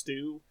can of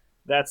stew,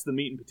 that's the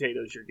meat and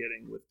potatoes you're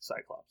getting with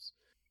Cyclops.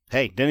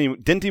 Hey,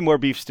 Dinty Moore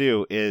beef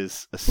stew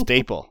is a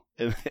staple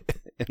in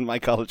my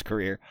college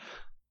career.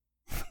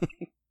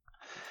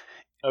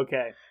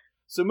 Okay.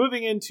 So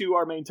moving into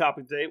our main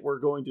topic today, we're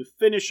going to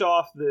finish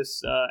off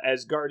this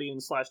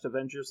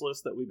Asgardian/Avengers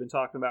list that we've been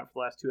talking about for the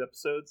last 2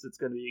 episodes. It's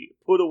going to be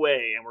put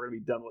away, and we're going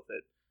to be done with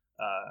it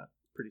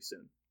pretty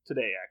soon.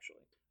 Today,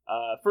 actually.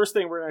 First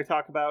thing we're going to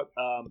talk about,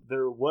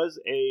 there was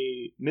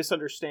a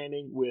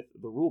misunderstanding with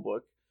the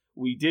rulebook.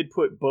 We did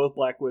put both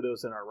Black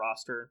Widows in our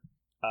roster,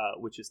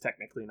 which is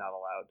technically not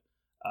allowed.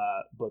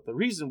 But the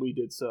reason we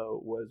did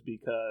so was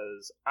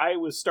because I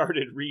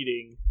started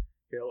reading...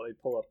 Here, let me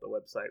pull up the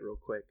website real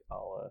quick.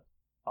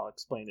 I'll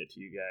explain it to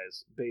you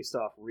guys based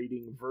off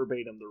reading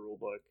verbatim the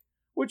rulebook,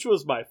 which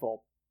was my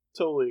fault.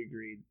 Totally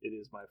agreed. It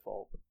is my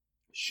fault.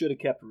 Should have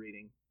kept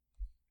reading.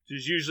 Which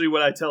is usually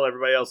what I tell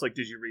everybody else, like,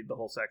 did you read the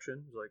whole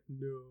section? Like,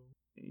 no.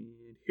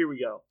 And here we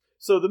go.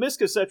 So the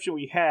misconception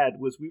we had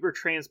was we were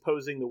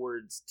transposing the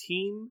words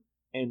team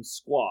and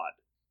squad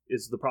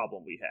is the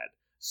problem we had.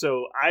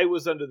 So I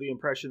was under the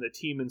impression that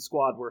team and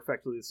squad were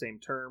effectively the same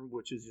term,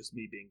 which is just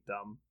me being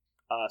dumb.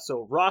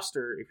 So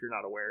roster, if you're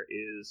not aware,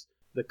 is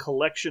the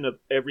collection of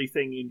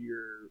everything in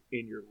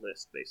your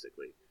list,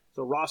 basically.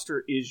 So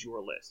roster is your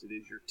list. It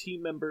is your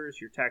team members,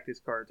 your tactics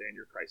cards, and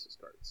your crisis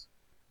cards.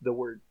 The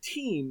word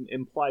team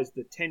implies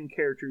the 10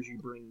 characters you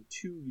bring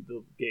to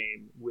the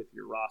game with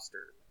your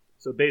roster.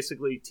 So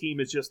basically,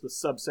 team is just the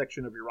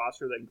subsection of your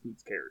roster that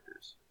includes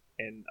characters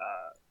and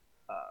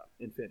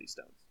Infinity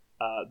Stones.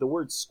 The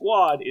word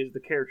squad is the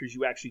characters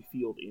you actually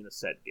field in a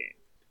set game.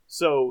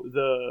 So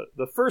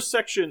the first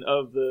section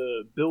of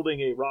the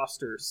building a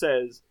roster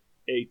says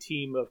a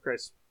team of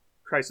Crisis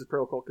Crisis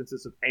Protocol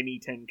consists of any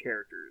 10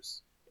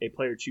 characters a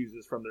player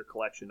chooses from their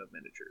collection of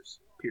miniatures,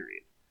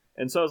 period.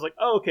 And so I was like,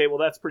 oh, okay, well,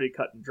 that's pretty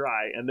cut and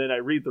dry. And then I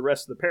read the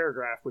rest of the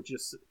paragraph, which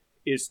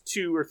is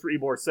 2 or 3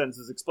 more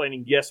sentences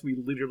explaining, yes, we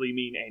literally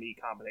mean any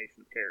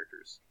combination of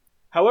characters.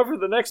 However,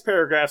 the next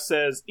paragraph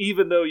says,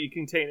 even though you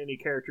contain any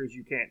characters,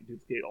 you can't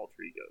duplicate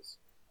alter egos.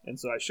 And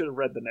so I should have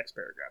read the next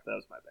paragraph. That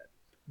was my bad.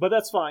 But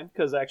that's fine,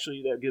 because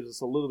actually that gives us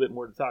a little bit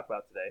more to talk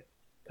about today.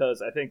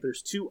 Because I think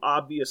there's 2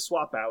 obvious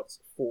swap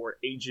outs for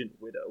Agent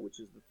Widow, which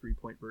is the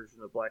 3-point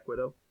version of Black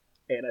Widow.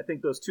 And I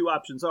think those 2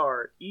 options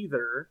are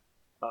either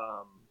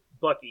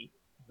Bucky,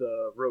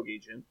 the rogue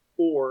agent,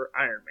 or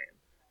Iron Man.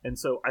 And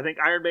so I think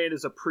Iron Man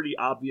is a pretty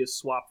obvious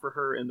swap for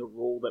her in the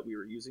role that we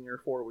were using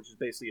her for, which is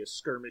basically a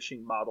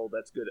skirmishing model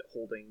that's good at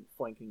holding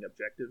flanking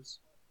objectives.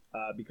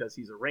 Because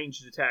he's a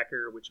ranged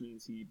attacker, which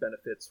means he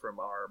benefits from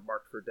our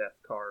Marked for Death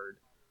card.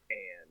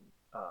 And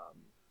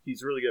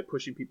he's really good at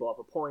pushing people off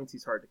of points.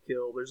 He's hard to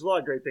kill. There's a lot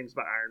of great things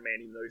about Iron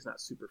Man, even though he's not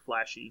super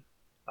flashy.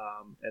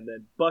 And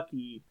then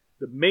Bucky,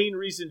 the main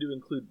reason to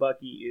include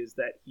Bucky is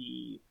that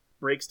he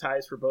breaks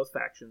ties for both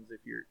factions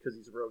because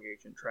he's a rogue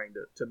agent trying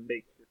to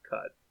make your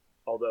cut.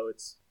 Although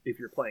if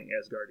you're playing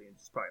Asgardians,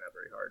 it's probably not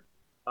very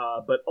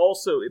hard. But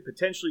also, it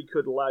potentially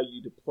could allow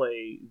you to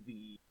play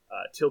the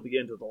Till the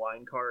End of the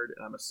Line card,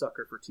 and I'm a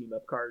sucker for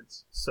team-up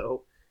cards.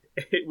 So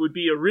it would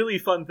be a really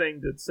fun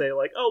thing to say,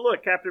 like, oh,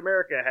 look, Captain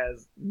America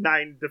has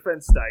 9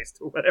 defense dice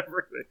to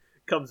whatever that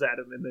comes at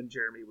him, and then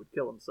Jeremy would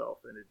kill himself,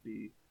 and it'd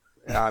be...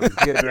 I'm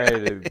getting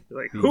ready to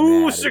like,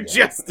 who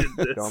suggested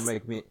this?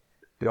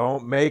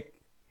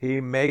 He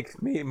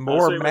makes me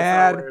more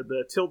mad.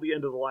 The Till the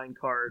End of the Line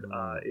card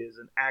is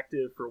an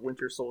active for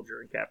Winter Soldier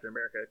and Captain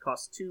America. It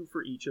costs 2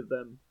 for each of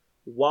them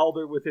while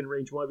they're within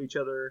range 1 of each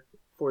other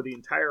for the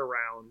entire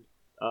round.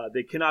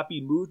 They cannot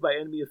be moved by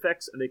enemy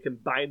effects, and they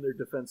combine their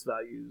defense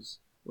values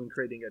when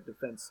creating a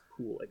defense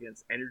pool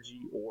against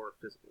energy or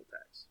physical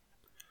attacks.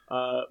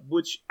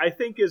 Which I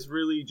think is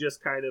really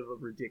just kind of a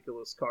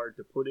ridiculous card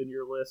to put in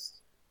your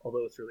list,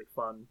 although it's really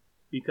fun.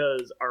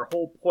 Because our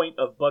whole point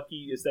of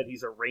Bucky is that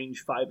he's a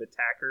range 5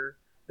 attacker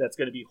that's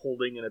going to be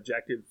holding an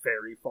objective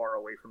very far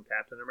away from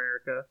Captain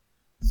America.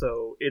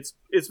 So it's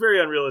very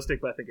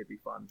unrealistic, but I think it'd be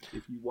fun.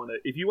 If you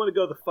want to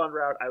go the fun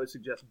route, I would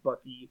suggest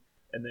Bucky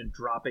and then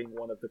dropping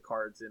one of the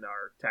cards in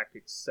our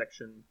tactics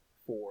section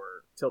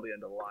for Till the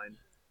End of the Line.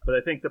 But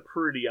I think the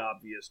pretty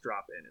obvious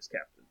drop in is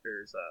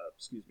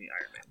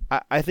Iron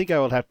Man. I think I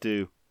would have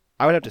to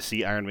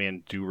see Iron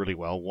Man do really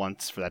well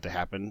once for that to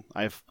happen.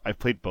 I've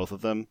played both of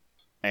them.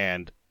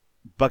 And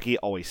Bucky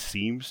always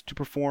seems to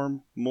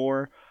perform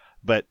more,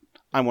 but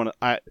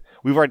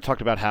we've already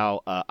talked about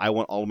how I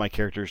want all of my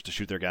characters to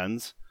shoot their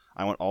guns.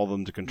 I want all of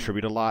them to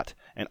contribute a lot,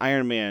 and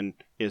Iron Man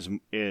is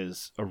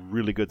a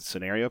really good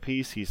scenario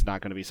piece. He's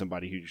not going to be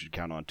somebody who you should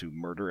count on to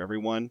murder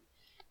everyone,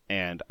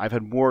 and I've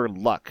had more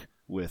luck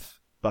with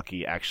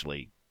Bucky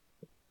actually,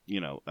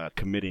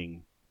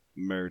 committing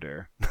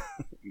murder.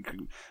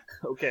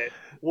 Okay,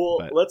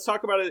 well, let's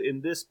talk about it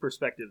in this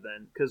perspective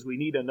then, because we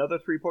need another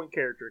 3-point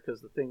character,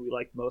 because the thing we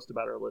liked most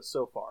about our list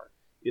so far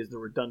is the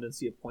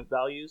redundancy of point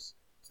values.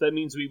 So that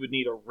means we would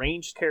need a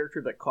ranged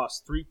character that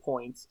costs 3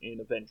 points in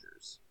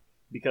Avengers,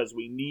 because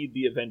we need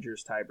the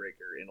Avengers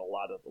tiebreaker in a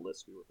lot of the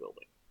lists we were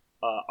building.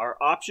 Our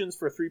options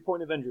for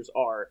 3-point Avengers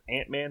are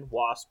Ant-Man,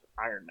 Wasp,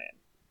 Iron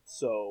Man.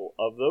 So,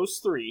 of those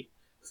 3,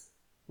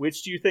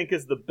 which do you think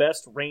is the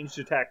best ranged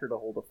attacker to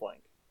hold a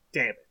flank?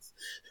 Damn it.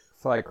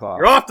 Cyclops.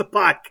 You're off the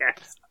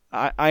podcast.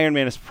 Iron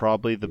Man is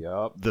probably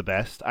the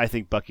best. I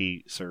think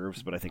Bucky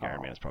serves, but I think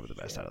Iron Man is probably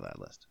the best out of that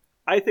list.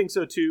 I think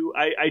so too.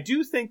 I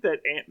do think that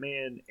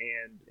Ant-Man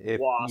and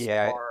Wasp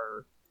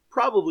are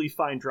probably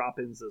fine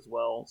drop-ins as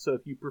well. So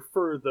if you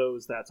prefer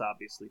those, that's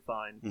obviously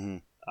fine.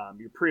 Mm-hmm.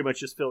 You're pretty much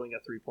just filling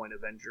a 3-point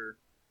Avenger.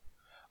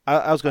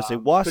 I was going to say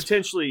Wasp.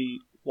 Potentially,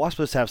 Wasp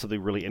does have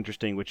something really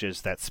interesting, which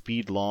is that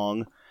speed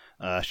long.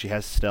 She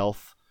has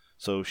stealth,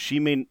 so she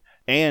may.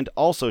 And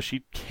also,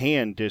 she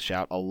can dish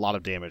out a lot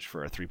of damage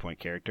for a 3-point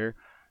character.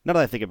 Now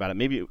that I think about it,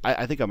 maybe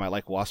I think I might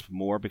like Wasp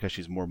more because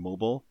she's more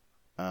mobile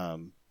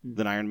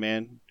than Iron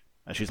Man.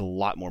 She's a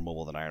lot more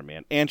mobile than Iron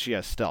Man. And she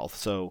has stealth.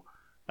 So,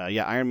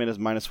 Iron Man is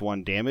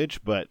 -1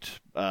 damage,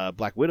 but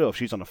Black Widow, if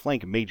she's on a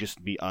flank, may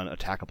just be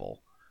unattackable.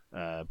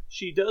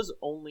 She does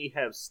only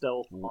have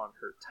stealth on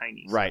her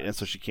tiny side. Right, and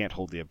so she can't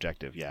hold the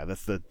objective. Yeah,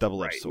 that's the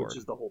double-edged sword. Which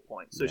is the whole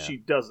point. So she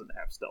doesn't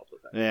have stealth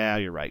with that. Yeah,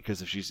 you're right,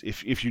 because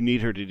if you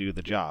need her to do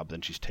the job,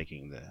 then she's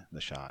taking the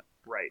shot.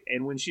 Right,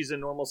 and when she's in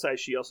normal size,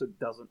 she also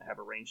doesn't have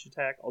a ranged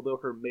attack, although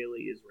her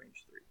melee is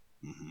range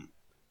 3. Mm-hmm.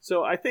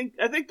 So I think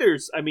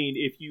there's,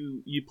 if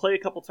you play a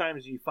couple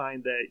times and you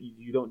find that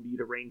you don't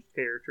need a ranged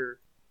character,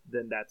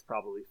 then that's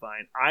probably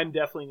fine. I'm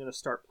definitely going to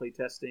start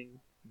playtesting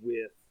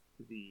with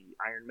the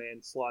Iron Man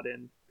slot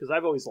in, because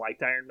I've always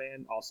liked Iron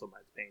Man. Also,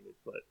 mine's painted,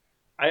 but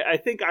I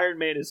think Iron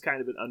Man is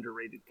kind of an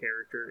underrated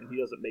character, and he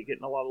doesn't make it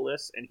in a lot of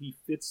lists, and he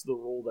fits the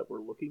role that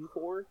we're looking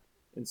for,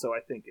 and so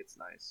I think it's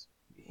nice.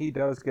 He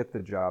does get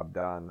the job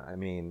done.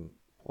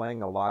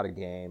 Playing a lot of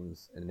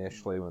games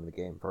initially when the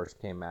game first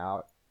came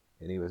out,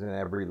 and he was in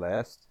every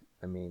list,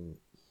 I mean,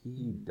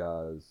 he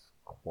does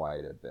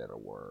quite a bit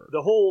of work.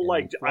 The whole,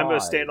 And he I'm going to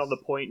tries. stand on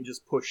the point and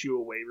just push you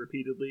away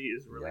repeatedly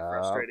is really Yep.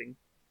 frustrating.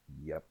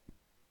 Yep.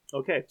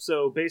 Okay,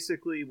 so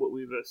basically what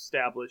we've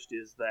established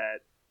is that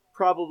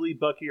probably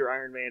Bucky or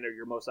Iron Man are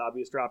your most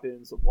obvious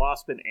drop-ins.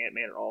 Wasp and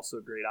Ant-Man are also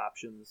great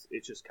options.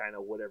 It's just kind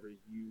of whatever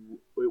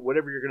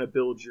you're going to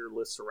build your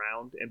lists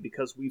around. And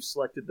because we've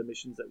selected the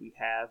missions that we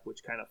have,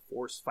 which kind of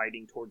force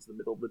fighting towards the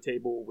middle of the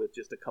table with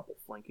just a couple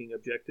flanking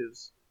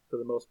objectives for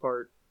the most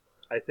part,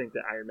 I think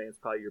that Iron Man's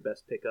probably your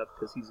best pickup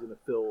because he's going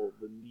to fill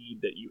the need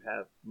that you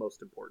have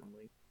most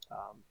importantly.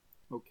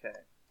 Okay.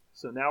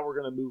 So now we're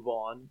going to move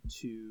on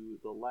to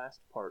the last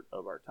part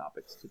of our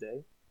topics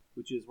today,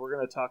 which is we're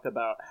going to talk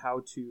about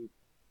how to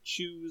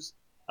choose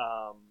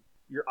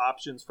your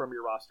options from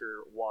your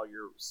roster while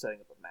you're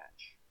setting up a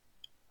match.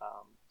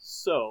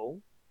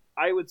 So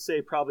I would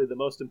say probably the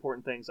most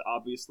important things,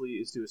 obviously,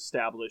 is to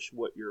establish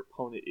what your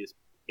opponent is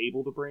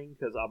able to bring,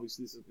 because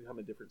obviously this is become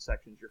in different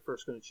sections. You're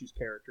first going to choose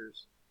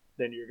characters,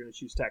 then you're going to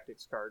choose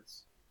tactics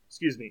cards.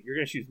 Excuse me, you're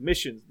going to choose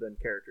missions, then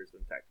characters,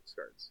 then tactics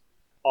cards.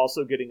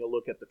 Also, getting a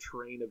look at the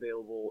terrain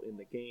available in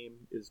the game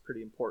is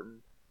pretty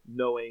important.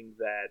 Knowing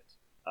that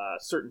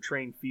certain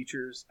terrain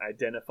features,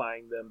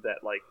 identifying them, that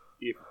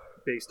if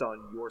based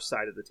on your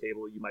side of the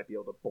table, you might be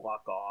able to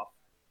block off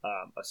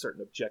a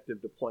certain objective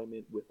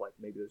deployment with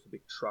maybe there's a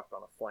big truck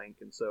on a flank,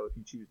 and so if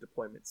you choose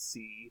deployment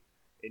C,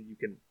 and you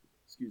can,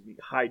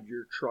 hide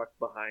your truck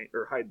behind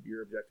or hide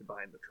your objective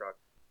behind the truck,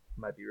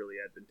 might be really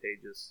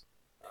advantageous.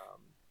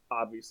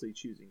 Obviously,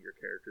 choosing your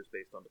characters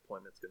based on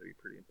deployment is going to be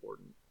pretty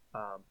important.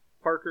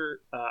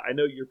 Parker, I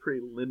know you're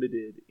pretty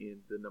limited in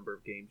the number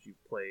of games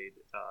you've played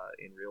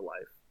in real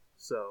life.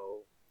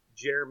 So,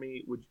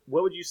 Jeremy,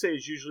 what would you say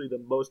is usually the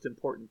most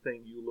important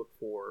thing you look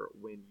for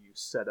when you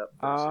set up?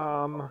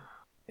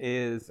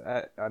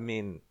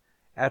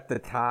 At the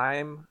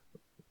time,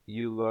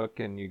 you look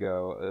and you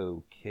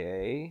go,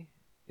 okay,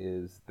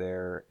 is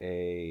there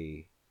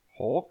a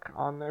Hulk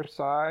on their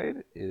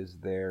side? Is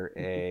there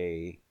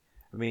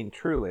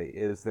truly,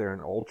 is there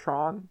an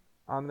Ultron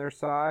on their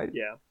side?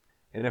 Yeah.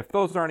 And if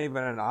those aren't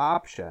even an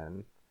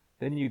option,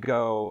 then you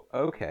go,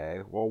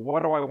 okay, well,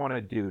 what do I want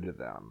to do to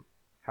them?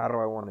 How do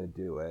I want to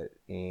do it?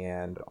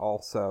 And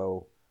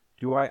also,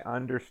 do I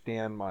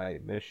understand my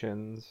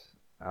missions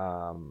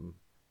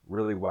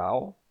really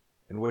well?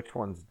 And which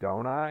ones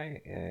don't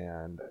I?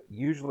 And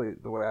usually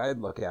the way I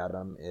look at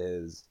them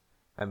is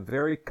I'm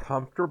very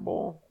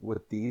comfortable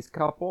with these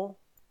couple,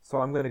 so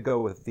I'm going to go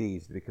with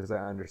these because I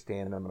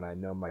understand them and I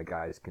know my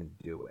guys can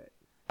do it.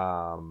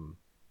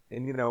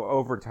 And,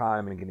 over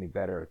time and getting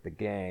better at the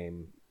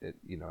game,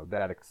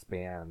 that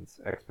expands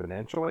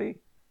exponentially.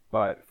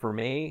 But for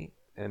me,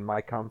 in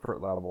my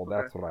comfort level,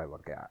 that's what I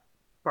look at.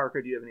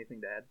 Parker, do you have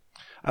anything to add?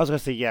 I was going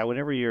to say, yeah,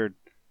 whenever you're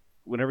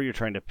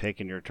trying to pick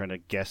and you're trying to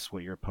guess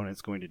what your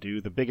opponent's going to do,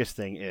 the biggest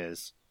thing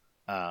is,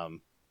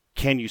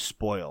 can you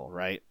spoil,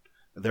 right?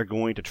 They're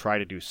going to try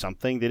to do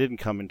something. They didn't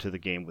come into the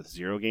game with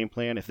zero game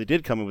plan. If they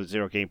did come in with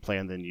zero game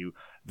plan, then you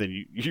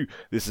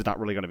this is not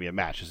really going to be a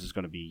match. This is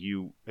going to be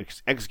you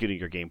executing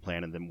your game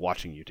plan and then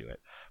watching you do it.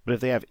 But if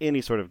they have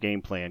any sort of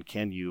game plan,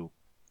 can you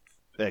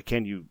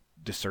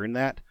discern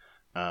that?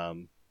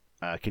 Can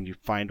you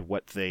find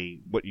what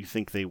you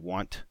think they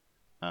want?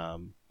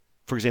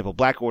 For example,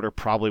 Black Order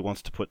probably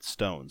wants to put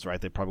stones, right?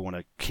 They probably want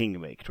a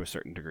king make to a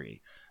certain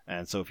degree.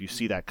 And so if you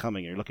see that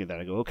coming and you're looking at that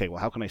and go, okay, well,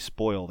 how can I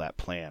spoil that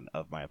plan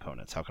of my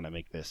opponents? How can I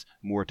make this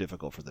more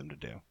difficult for them to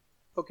do?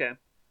 Okay.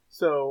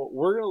 So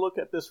we're going to look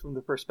at this from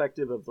the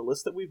perspective of the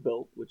list that we've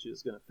built, which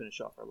is going to finish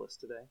off our list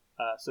today.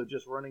 So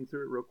just running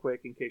through it real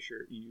quick in case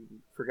you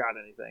forgot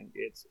anything.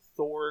 It's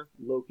Thor,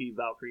 Loki,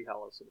 Valkyrie,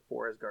 Hela, so the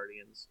 4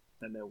 Asgardians.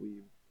 And then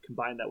we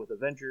combine that with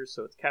Avengers,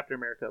 so it's Captain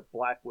America,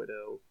 Black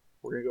Widow.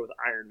 We're going to go with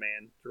Iron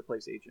Man to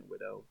replace Agent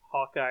Widow,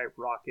 Hawkeye,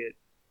 Rocket,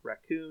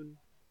 Raccoon,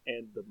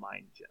 and the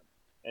Mind Gem.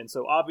 And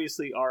so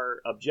obviously our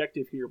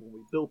objective here when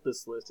we built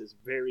this list is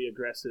very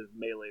aggressive,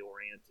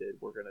 melee-oriented.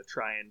 We're going to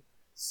try and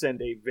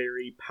send a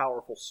very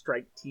powerful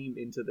strike team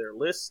into their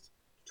list,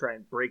 try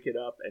and break it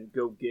up and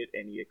go get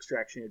any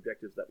extraction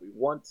objectives that we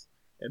want,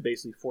 and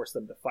basically force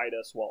them to fight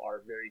us while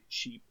our very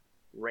cheap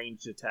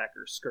ranged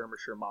attacker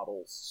skirmisher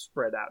models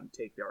spread out and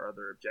take our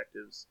other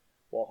objectives,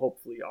 while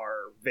hopefully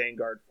our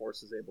vanguard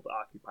force is able to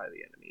occupy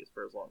the enemy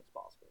for as long as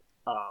possible.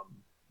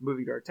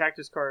 Moving to our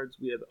tactics cards,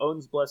 we have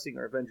Odin's Blessing,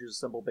 our Avengers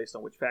assemble based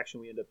on which faction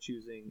we end up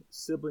choosing,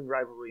 Sibling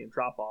Rivalry and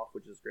Drop Off,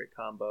 which is a great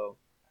combo,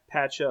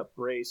 Patch Up,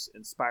 Brace,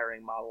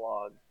 Inspiring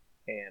Monologue,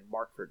 and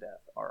Mark for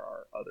Death are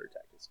our other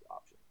tactics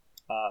options.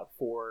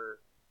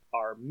 For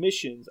our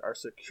missions, our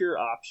secure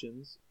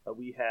options,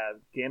 we have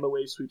Gamma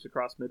Wave Sweeps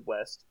Across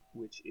Midwest,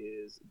 which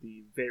is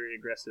the very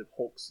aggressive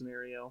Hulk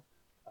scenario.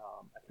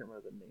 I can't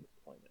remember the name of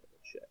deployment.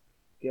 I'll check.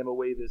 Gamma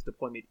Wave is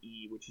deployment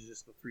E, which is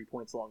just the 3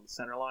 points along the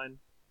center line.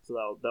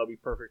 So that'll be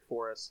perfect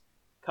for us.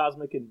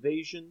 Cosmic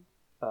Invasion,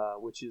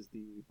 which is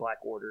the Black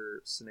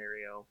Order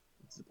scenario.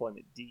 It's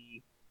deployment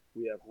D.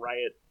 We have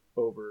Riot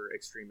over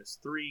Extremis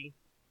 3,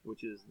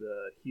 which is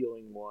the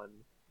healing one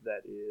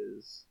that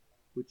is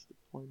which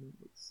deployment?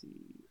 Let's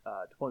see.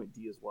 Deployment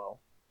D as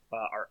well.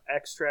 Our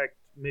extract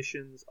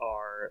missions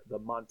are the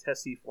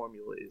Montesi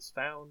formula is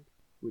found,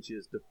 which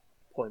is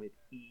deployment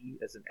E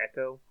as an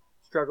echo.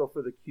 Struggle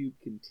for the cube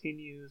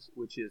continues,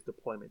 which is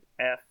deployment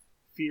F.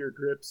 Fear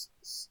grips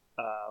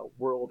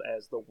world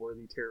as the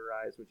worthy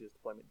terrorize, which is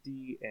deployment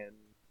D, and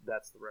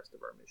that's the rest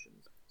of our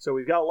missions. So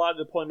we've got a lot of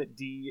deployment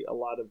D, a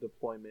lot of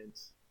deployment,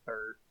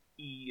 or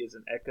E as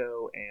an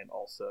echo, and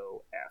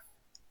also F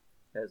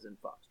as in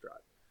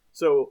Foxtrot.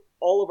 So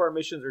all of our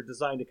missions are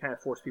designed to kind of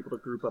force people to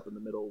group up in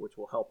the middle, which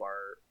will help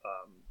our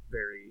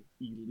very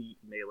elite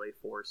melee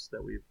force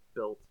that we've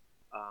built.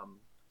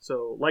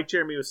 So like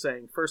Jeremy was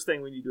saying, first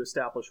thing we need to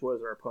establish what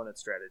is our opponent's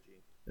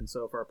strategy. And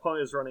so if our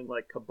opponent is running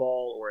like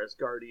Cabal or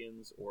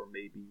Asgardians or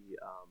maybe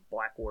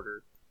Black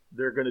Order,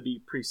 they're going to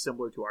be pretty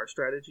similar to our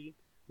strategy,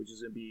 which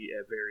is going to be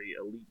a very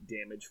elite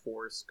damage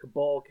force.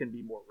 Cabal can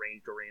be more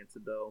range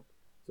oriented though,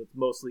 so it's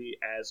mostly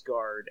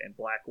Asgard, and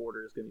Black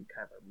Order is going to be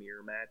kind of a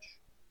mirror match.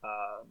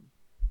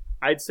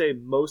 I'd say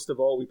most of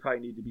all, we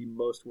probably need to be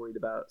most worried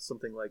about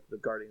something like the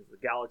Guardians of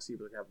the Galaxy,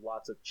 where they have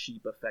lots of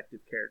cheap, effective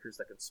characters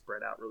that can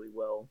spread out really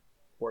well.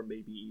 Or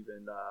maybe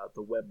even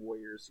the Web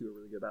Warriors, who are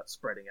really good about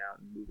spreading out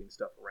and moving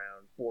stuff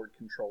around, board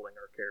controlling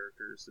our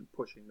characters and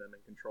pushing them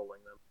and controlling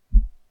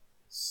them.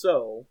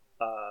 So,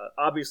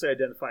 obviously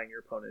identifying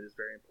your opponent is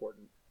very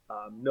important.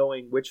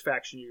 Knowing which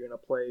faction you're going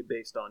to play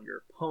based on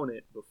your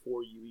opponent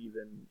before you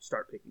even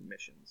start picking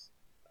missions.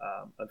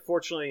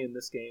 Unfortunately, in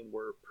this game,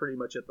 we're pretty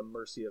much at the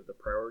mercy of the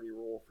priority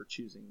rule for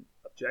choosing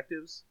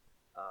objectives.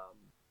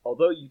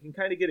 Although you can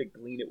kind of get a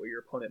glean at what your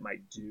opponent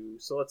might do.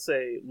 So let's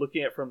say,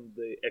 looking at from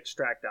the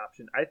extract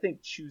option, I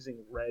think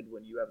choosing red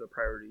when you have the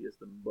priority is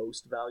the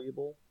most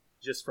valuable,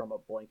 just from a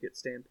blanket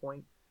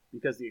standpoint,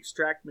 because the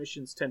extract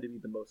missions tend to be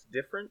the most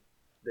different.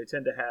 They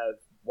tend to have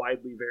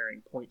widely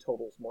varying point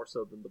totals more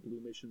so than the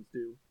blue missions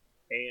do.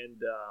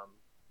 And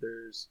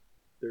there's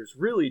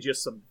really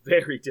just some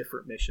very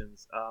different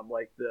missions.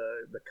 Like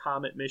the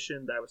Comet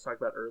mission that I was talking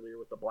about earlier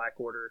with the Black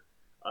Order.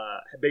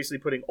 Basically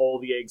putting all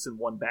the eggs in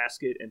one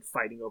basket and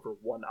fighting over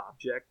one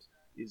object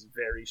is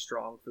very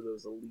strong for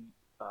those elite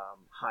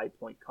high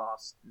point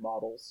cost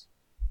models.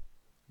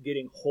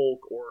 Getting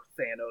Hulk or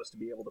Thanos to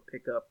be able to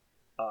pick up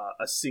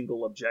a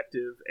single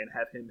objective and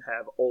have him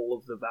have all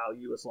of the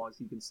value as long as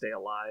he can stay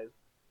alive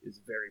is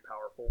very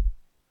powerful.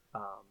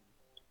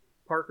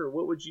 Parker,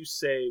 what would you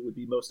say would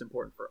be most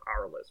important for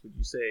our list? Would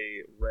you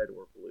say red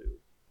or blue?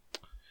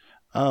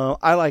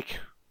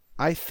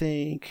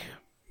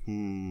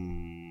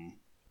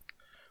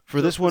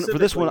 For this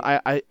one,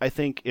 I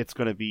think it's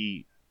going to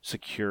be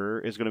secure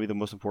is going to be the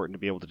most important to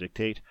be able to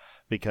dictate,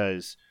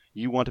 because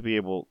you want to be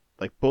able,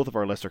 like, both of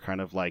our lists are kind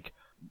of like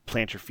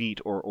plant your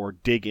feet or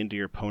dig into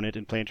your opponent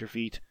and plant your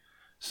feet.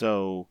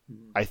 So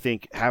I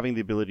think having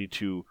the ability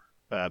to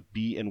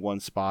be in one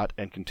spot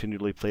and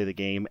continually play the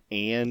game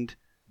and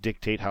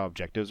dictate how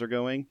objectives are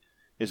going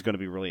is going to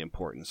be really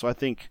important. So I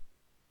think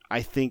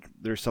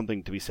there's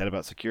something to be said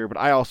about secure, but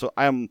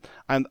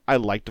I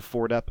like to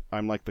forward up.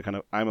 I'm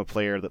a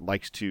player that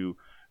likes to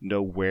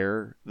know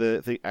where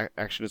the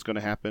action is going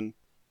to happen.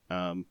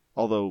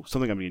 Although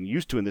something I'm getting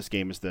used to in this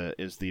game is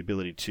the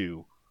ability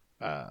to,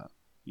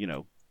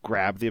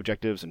 grab the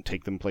objectives and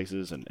take them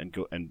places and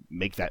go and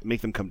make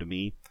them come to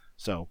me.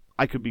 So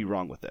I could be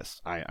wrong with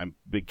this. I'm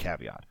big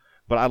caveat,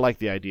 but I like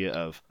the idea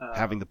of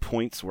having the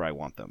points where I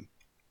want them.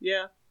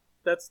 Yeah,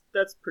 that's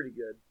pretty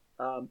good.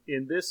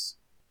 In this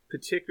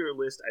particular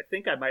list, I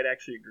think I might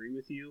actually agree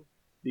with you,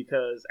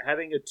 because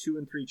having a 2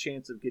 in 3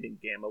 chance of getting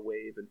Gamma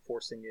Wave and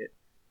forcing it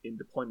in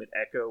Deployment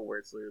Echo, where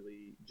it's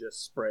literally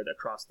just spread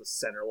across the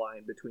center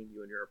line between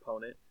you and your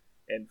opponent,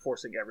 and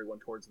forcing everyone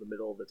towards the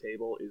middle of the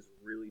table is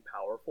really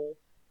powerful.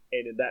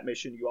 And in that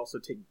mission, you also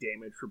take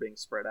damage for being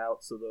spread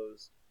out, so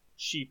those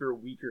cheaper,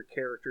 weaker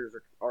characters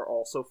are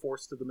also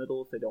forced to the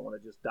middle if they don't want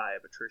to just die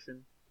of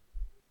attrition.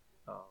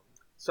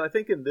 So I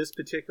think in this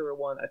particular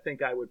one, I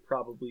think I would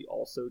probably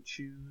also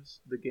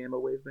choose the Gamma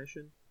Wave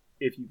mission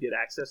if you get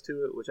access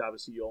to it, which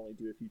obviously you only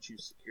do if you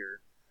choose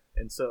secure.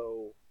 And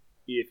so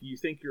if you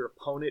think your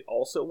opponent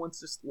also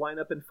wants to line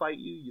up and fight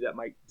you, that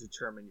might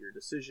determine your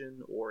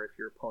decision. Or if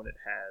your opponent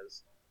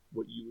has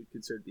what you would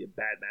consider to be a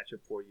bad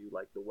matchup for you,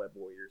 like the Web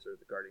Warriors or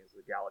the Guardians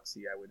of the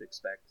Galaxy, I would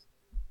expect.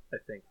 I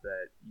think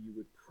that you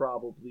would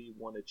probably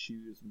want to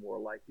choose more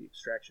like the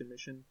Extraction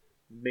mission,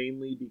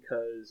 mainly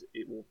because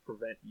it will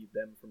prevent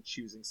them from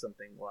choosing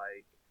something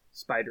like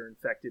Spider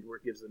Infected, where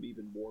it gives them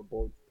even more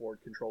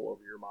board control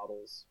over your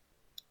models,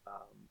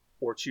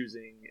 or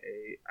choosing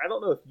I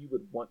don't know if you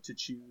would want to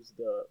choose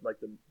the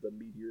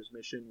Meteors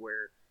mission,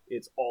 where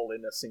it's all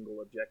in a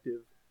single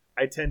objective.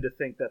 I tend to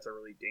think that's a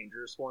really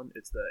dangerous one.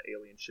 It's the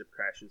alien ship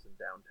crashes in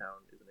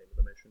downtown is the name of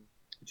the mission.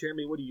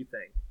 Jeremy, what do you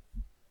think?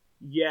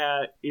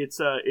 Yeah,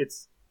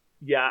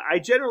 I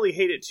generally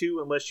hate it too,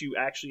 unless you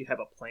actually have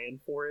a plan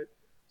for it.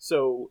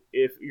 So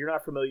if you're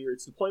not familiar,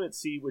 it's Deployment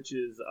C, which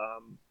is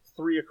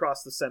 3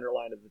 across the center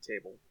line of the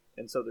table.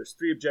 And so there's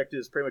 3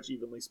 objectives pretty much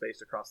evenly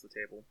spaced across the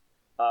table.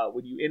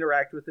 When you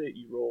interact with it,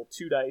 you roll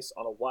 2 dice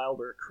on a wild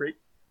or a crit.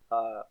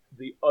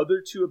 The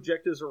other two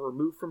objectives are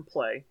removed from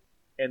play,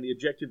 and the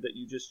objective that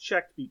you just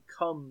checked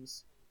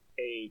becomes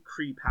a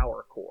Kree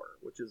power core,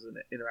 which is an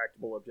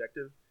interactable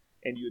objective,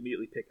 and you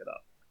immediately pick it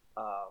up.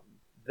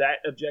 That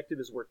objective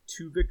is worth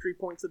 2 victory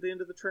points at the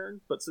end of the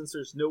turn, but since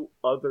there's no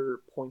other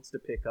points to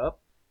pick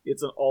up,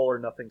 it's an all or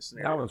nothing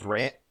scenario.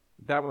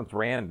 That one's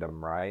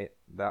random, right?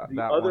 That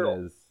other,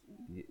 one is.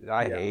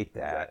 I hate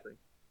that. Exactly.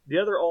 The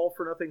other all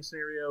for nothing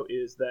scenario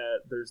is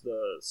that there's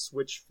the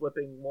switch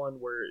flipping one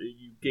where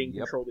you gain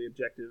control of the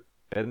objective.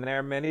 Been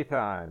there many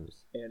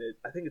times. And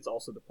I think it's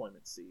also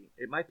deployment C.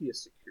 It might be a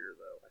secure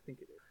though. I think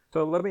it is.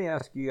 So let me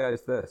ask you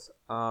guys this: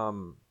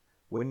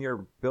 when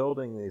you're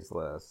building these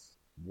lists,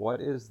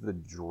 what is the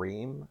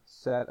dream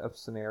set of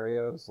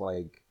scenarios?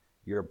 Like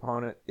your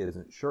opponent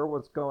isn't sure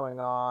what's going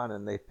on,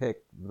 and they pick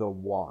the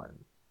one,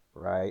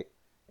 right?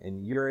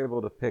 And you're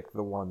able to pick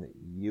the one that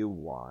you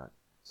want.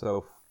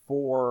 So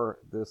for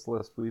this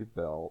list we've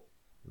built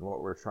and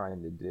what we're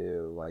trying to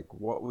do, like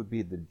what would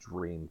be the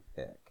dream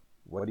pick?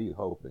 What are you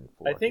hoping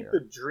for? I think the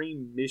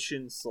dream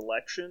mission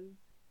selection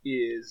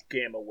is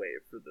Gamma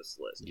Wave for this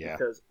list. Yeah.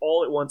 Because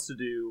all it wants to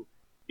do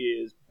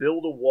is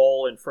build a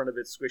wall in front of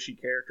its squishy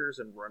characters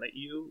and run at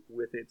you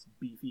with its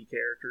beefy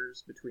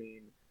characters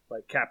between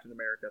like Captain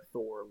America,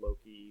 Thor,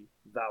 Loki,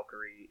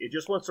 Valkyrie. It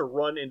just wants to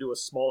run into a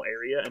small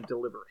area and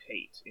deliver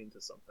hate into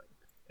something.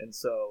 And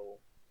so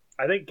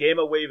I think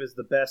Gamma Wave is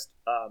the best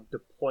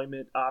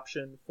deployment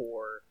option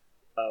for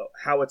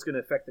how it's going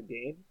to affect the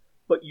game.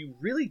 But you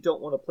really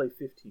don't want to play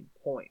 15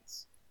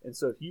 points. And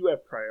so if you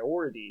have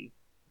priority,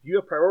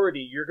 you're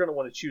going to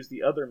want to choose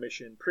the other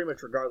mission pretty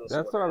much regardless.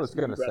 That's what I was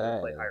going to say.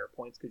 Play higher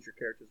points because your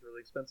character is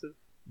really expensive.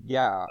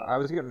 Yeah, I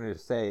was going to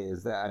say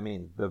is that, I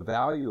mean, the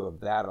value of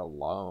that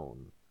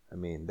alone, I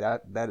mean,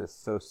 that is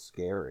so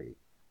scary.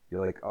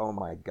 You're like, oh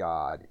my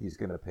god, he's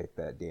going to pick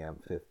that damn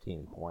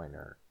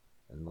 15-pointer.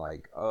 And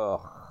like,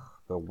 ugh,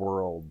 the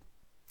world.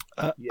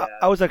 Yeah.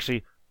 I was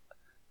actually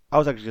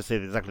going to say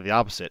exactly the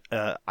opposite.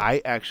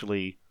 I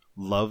actually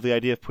love the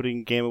idea of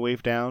putting Gamma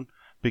Wave down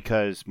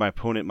because my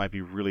opponent might be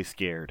really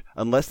scared.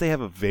 Unless they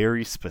have a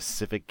very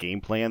specific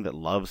game plan that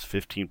loves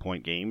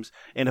 15-point games.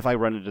 And if I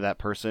run into that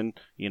person,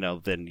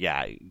 then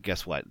yeah,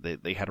 guess what?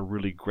 They had a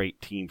really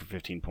great team for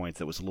 15 points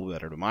that was a little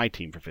better than my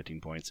team for 15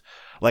 points.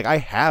 Like, I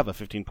have a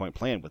 15-point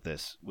plan with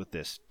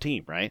this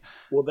team, right?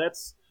 Well,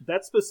 that's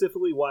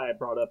specifically why I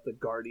brought up the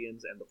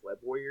Guardians and the Web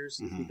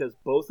Warriors, because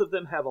both of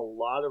them have a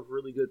lot of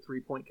really good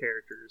 3-point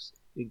characters,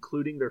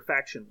 including their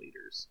faction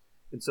leaders.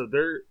 And so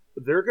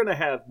they're going to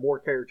have more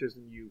characters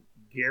than you,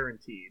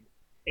 guaranteed.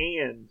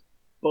 And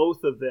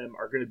both of them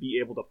are going to be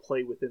able to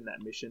play within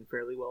that mission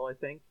fairly well, I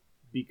think,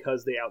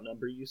 because they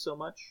outnumber you so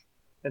much.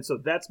 And so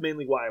that's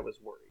mainly why I was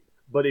worried.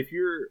 But if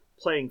you're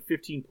playing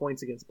 15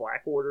 points against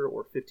Black Order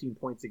or 15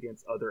 points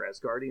against other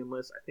Asgardian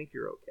lists, I think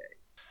you're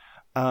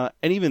okay.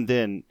 And even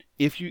then,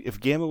 if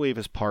Gamma Wave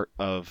is part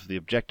of the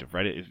objective,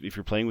 right? If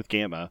you're playing with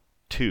Gamma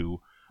 2,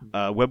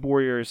 Web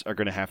Warriors are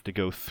going to have to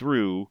go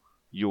through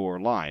your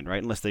line,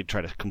 right? Unless they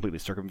try to completely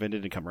circumvent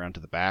it and come around to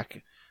the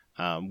back.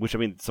 Which, I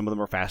mean, some of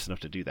them are fast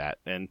enough to do that.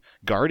 And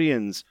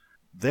Guardians,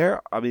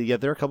 there are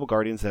a couple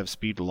Guardians that have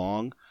speed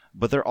long,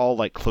 but they're all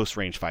like close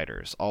range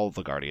fighters. All of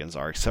the Guardians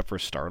are, except for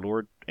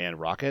Star-Lord and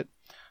Rocket.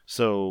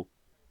 So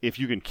if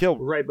you can kill...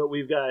 Right, but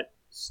we've got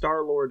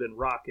Star-Lord and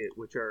Rocket,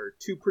 which are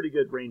two pretty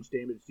good range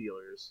damage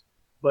dealers,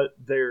 but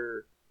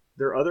their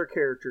other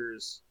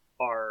characters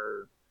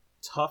are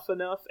tough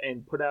enough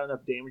and put out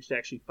enough damage to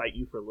actually fight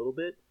you for a little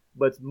bit,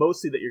 but it's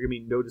mostly that you're going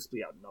to be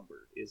noticeably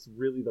outnumbered is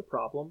really the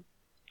problem.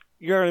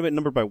 You're already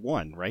numbered by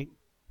 1, right?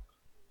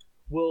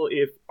 Well,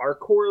 if our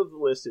core of the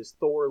list is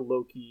Thor,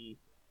 Loki,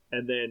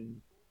 and then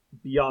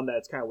beyond that,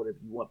 it's kind of whatever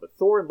you want. But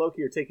Thor and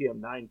Loki are taking up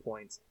 9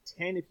 points,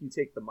 10 if you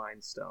take the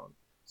Mind Stone.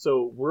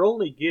 So we're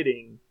only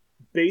getting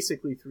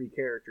basically 3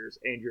 characters,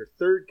 and your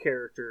third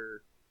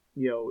character,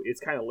 it's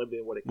kind of limited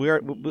in what it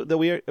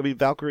can be.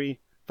 Valkyrie,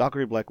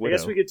 Black Widow. I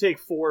guess we could take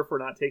 4 for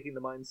not taking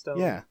the Mind Stone.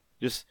 Yeah.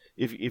 Just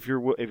if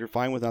you're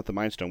fine without the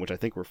Mind Stone, which I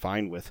think we're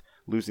fine with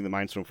losing the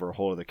Mind Stone for a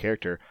whole other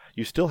character,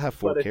 you still have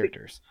 4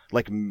 characters.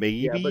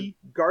 Yeah, but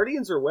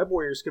Guardians or Web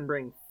Warriors can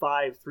bring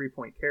 5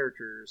 3-point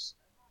characters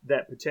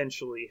that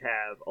potentially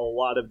have a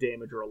lot of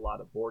damage or a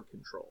lot of board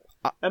control.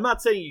 I'm not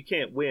saying you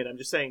can't win. I'm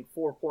just saying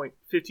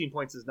 15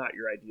 points is not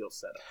your ideal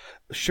setup.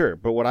 Sure,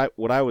 but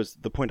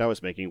the point I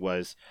was making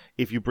was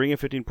if you bring a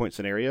 15-point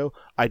scenario,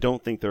 I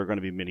don't think there are going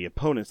to be many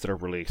opponents that are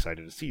really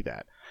excited to see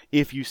that.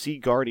 If you see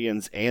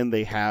Guardians and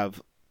they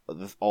have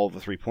all the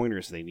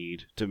 3-pointers they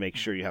need to make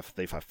sure they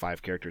have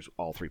 5 characters,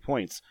 all 3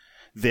 points,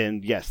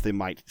 then yes, they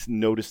might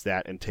notice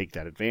that and take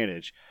that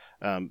advantage.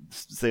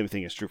 Same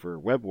thing is true for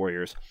Web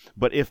Warriors.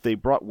 But if they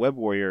brought Web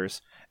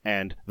Warriors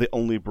and they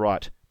only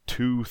brought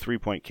 2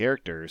 3-point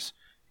characters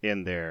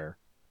in their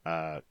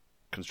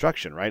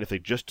construction, right? If they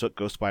just took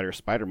Ghost Spider,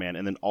 Spider-Man,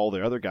 and then all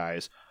their other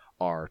guys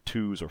are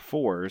 2s or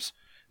 4s,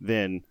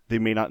 then they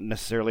may not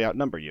necessarily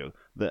outnumber you.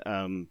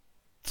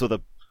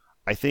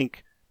 I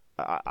think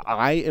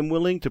I am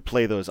willing to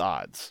play those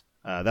odds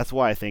That's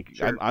why I think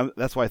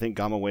that's why I think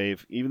Gamma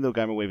Wave, even though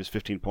Gamma Wave is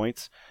 15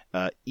 points,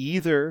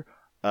 either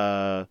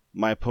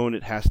my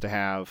opponent has to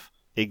have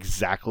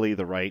exactly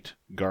the right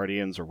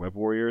Guardians or Web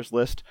Warriors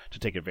list to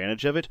take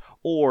advantage of it,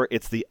 or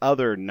it's the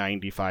other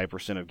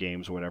 95% of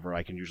games or whatever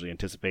I can usually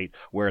anticipate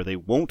where they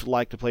won't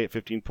like to play at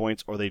 15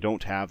 points, or they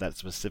don't have that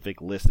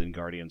specific list in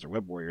Guardians or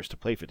Web Warriors to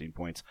play 15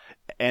 points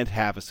and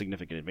have a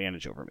significant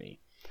advantage over me.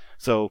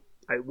 So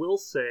I will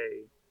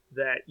say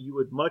that you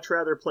would much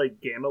rather play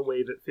Gamma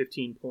Wave at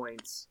 15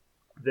 points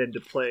than to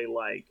play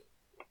like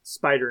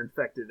Spider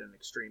Infected and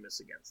Extremis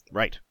against them.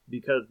 Right.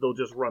 Because they'll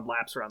just run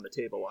laps around the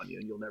table on you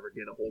and you'll never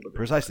get a hold of it.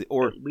 Precisely.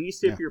 Or at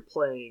least if you're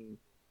playing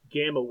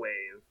Gamma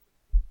Wave,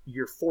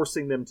 you're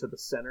forcing them to the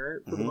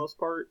center for the most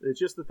part. It's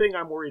just the thing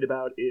I'm worried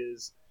about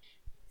is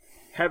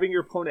having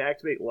your opponent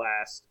activate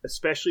last,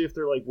 especially if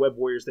they're like Web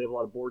Warriors, they have a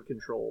lot of board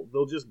control.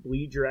 They'll just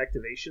bleed your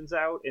activations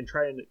out and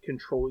try and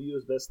control you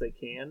as best they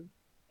can.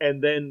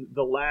 And then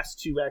the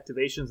last two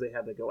activations they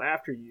have that go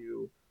after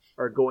you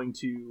are going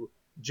to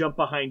jump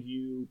behind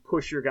you,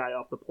 push your guy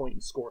off the point,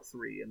 and score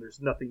 3, and there's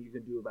nothing you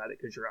can do about it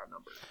because you're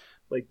outnumbered.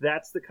 Like,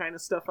 that's the kind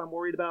of stuff I'm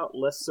worried about,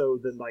 less so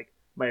than, like,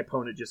 my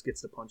opponent just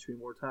gets to punch me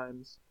more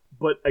times.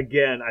 But,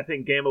 again, I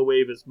think Gamma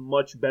Wave is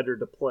much better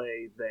to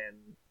play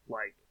than,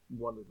 like,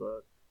 one of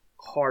the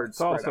hard It's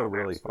also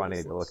really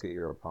funny to look at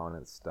your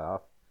opponent's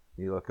stuff.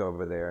 You look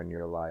over there and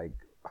you're like,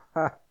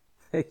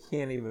 they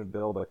can't even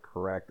build a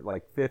correct,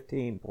 like,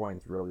 15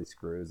 points really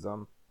screws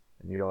them.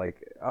 And you're like,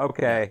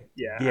 okay.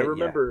 Yeah, I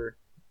remember...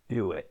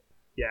 Do it.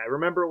 Yeah, I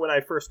remember when I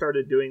first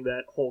started doing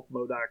that Hulk,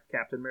 MODOK,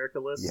 Captain America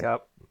list.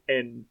 Yep.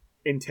 And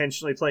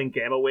intentionally playing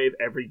Gamma Wave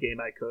every game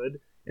I could.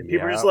 And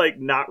people were just,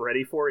 like, not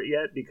ready for it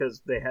yet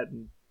because they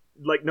hadn't...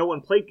 Like, no one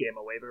played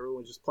Gamma Wave. Everyone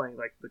was just playing,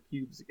 like, the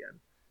cubes again.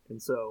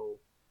 And so,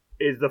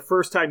 the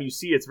first time you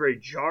see it's very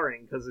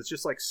jarring because it's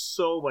just, like,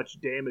 so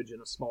much damage in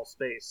a small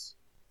space.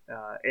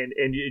 And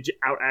it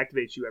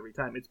out-activates you every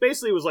time. It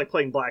basically was like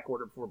playing Black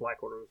Order before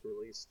Black Order was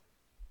released.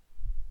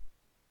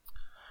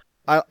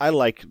 I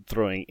like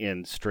throwing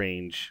in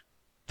strange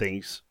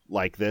things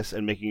like this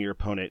and making your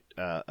opponent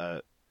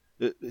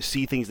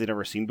see things they've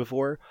never seen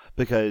before,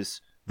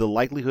 because the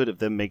likelihood of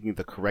them making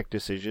the correct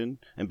decision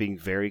and being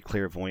very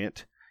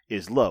clairvoyant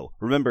is low.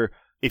 Remember,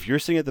 if you're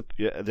sitting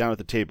at down at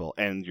the table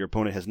and your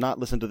opponent has not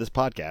listened to this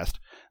podcast,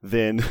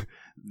 then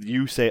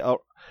you say, "Oh,"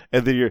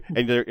 and then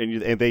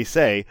and they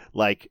say,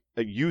 like,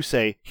 you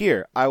say,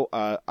 "Here, I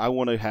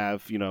want to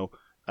have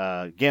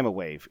Gamma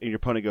Wave," and your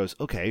opponent goes,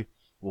 "Okay.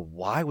 Well,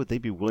 why would they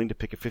be willing to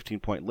pick a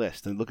 15-point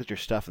list?" And look at your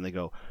stuff and they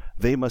go,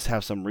 they must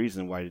have some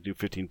reason why to do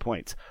 15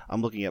 points.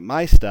 I'm looking at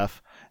my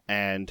stuff,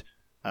 and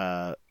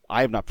I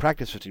have not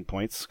practiced 15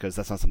 points because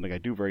that's not something I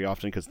do very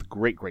often, because the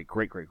great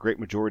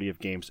majority of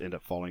games end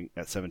up falling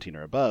at 17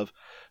 or above.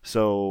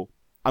 So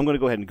I'm going to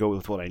go ahead and go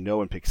with what I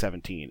know and pick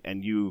 17.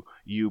 And you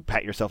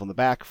pat yourself on the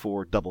back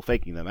for double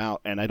faking them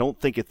out, and I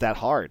don't think it's that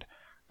hard.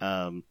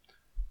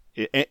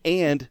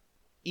 And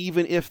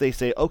even if they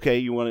say,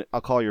 okay, I'll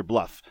call your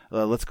bluff.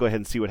 Let's go ahead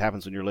and see what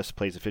happens when your list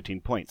plays at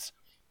 15 points.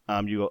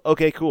 You go,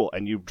 okay, cool,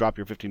 and you drop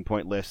your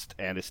 15-point list,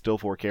 and it's still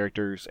 4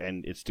 characters,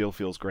 and it still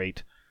feels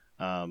great.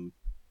 And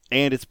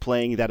it's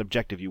playing that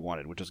objective you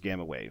wanted, which was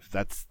Gamma Wave.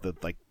 That's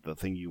the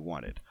thing you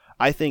wanted.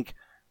 I think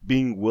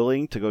being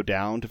willing to go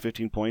down to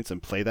 15 points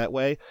and play that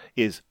way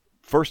is,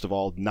 first of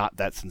all, not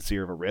that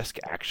sincere of a risk,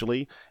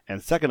 actually,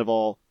 and second of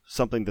all,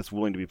 something that's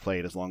willing to be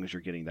played as long as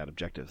you're getting that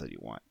objective that you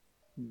want.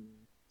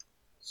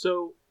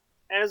 So,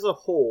 as a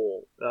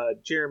whole,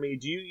 Jeremy,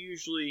 do you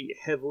usually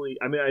heavily...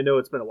 I mean, I know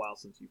it's been a while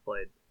since you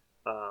played.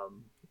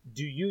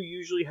 Do you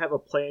usually have a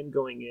plan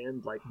going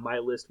in, like, my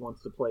list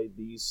wants to play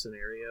these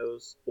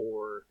scenarios,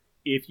 or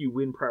if you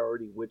win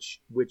priority,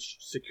 which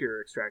secure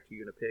extractor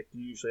you're going to pick? Do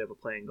you usually have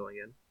a plan going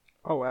in?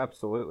 Oh,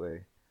 absolutely.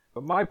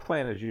 But my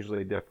plan is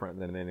usually different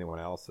than anyone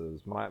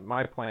else's.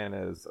 My plan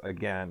is,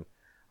 again,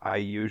 I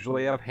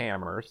usually have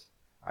hammers.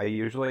 I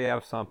usually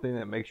have something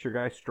that makes your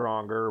guy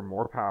stronger,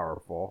 more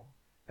powerful.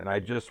 And I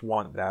just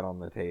want that on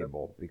the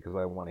table because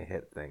I want to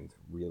hit things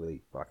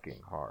really fucking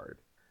hard.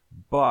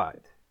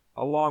 But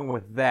along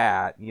with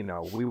that,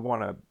 we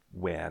want to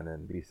win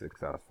and be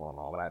successful and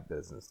all that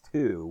business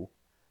too.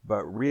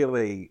 But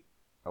really,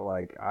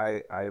 like,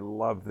 I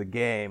love the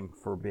game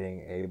for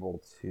being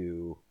able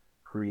to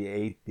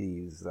create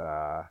these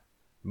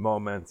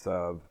moments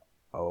of,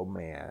 oh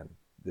man,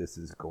 this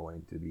is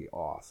going to be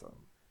awesome.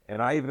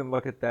 And I even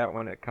look at that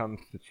when it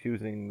comes to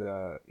choosing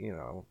the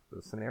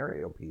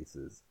scenario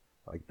pieces.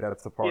 Like,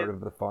 that's a part of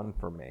the fun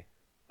for me.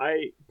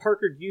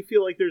 Parker, do you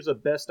feel like there's a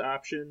best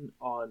option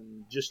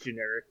on just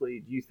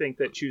generically? Do you think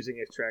that choosing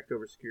extract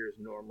over secure is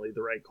normally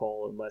the right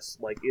call, unless,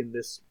 like, in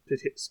this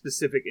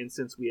specific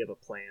instance, we have a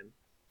plan?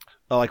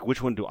 Like,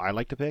 which one do I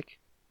like to pick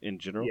in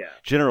general? Yeah.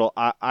 General,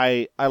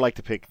 I like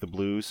to pick the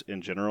blues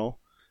in general,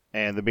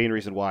 and the main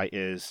reason why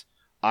is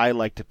I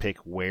like to pick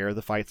where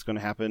the fight's going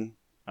to happen,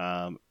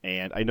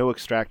 and I know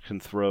extract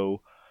can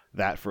throw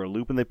that for a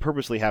loop, and they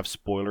purposely have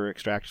spoiler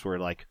extracts where,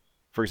 like,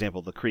 for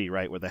example, the Kree,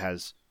 right, where that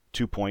has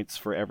 2 points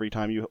for every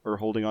time you are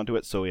holding onto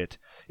it, so it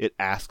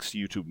asks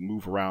you to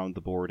move around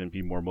the board and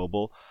be more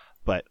mobile.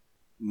 But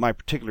my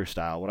particular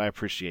style, what I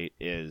appreciate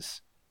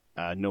is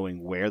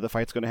knowing where the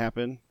fight's going to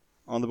happen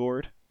on the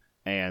board,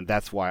 and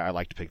that's why I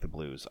like to pick the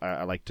blues.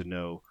 I like to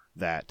know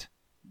that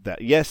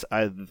yes,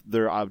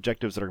 there are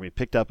objectives that are going to be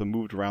picked up and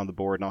moved around the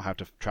board, and I'll have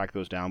to track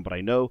those down, but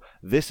I know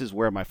this is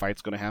where my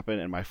fight's going to happen,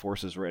 and my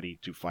force is ready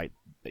to fight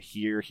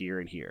here, here,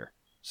 and here.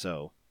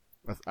 So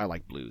I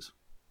like blues.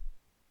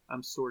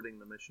 I'm sorting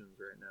the missions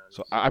right now.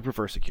 So I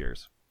prefer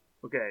secures.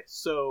 Okay,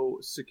 so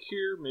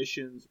secure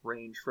missions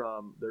range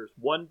from, there's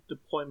 1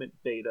 deployment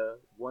beta,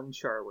 1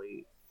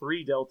 Charlie,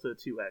 3 Delta,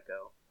 2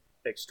 Echo.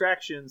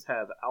 Extractions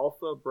have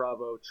Alpha,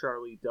 Bravo,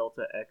 Charlie,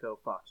 Delta, Echo,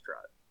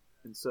 Foxtrot.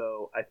 And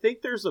so I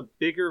think there's a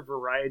bigger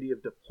variety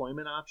of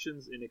deployment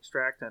options in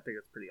Extract, and I think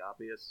it's pretty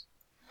obvious.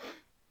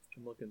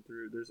 I'm looking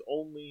through. There's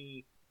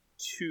only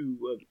 2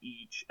 of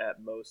each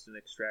at most in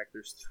Extract.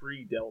 There's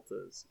 3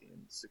 Deltas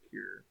in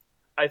Secure.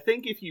 I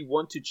think if you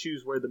want to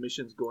choose where the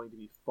mission's going to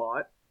be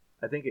fought,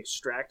 I think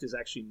Extract is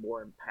actually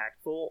more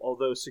impactful,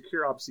 although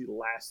Secure obviously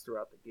lasts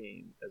throughout the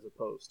game, as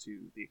opposed to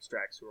the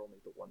Extracts who are only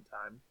the one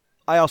time.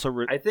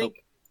 I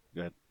think...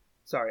 Go ahead.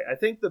 Sorry, I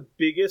think the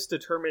biggest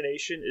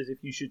determination is if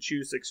you should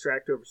choose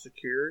Extract over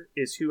Secure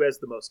is who has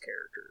the most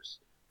characters,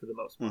 for the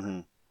most part. Mm-hmm.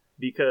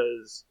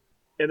 Because,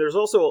 and there's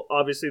also,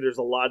 obviously there's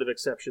a lot of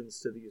exceptions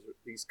to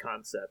these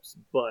concepts,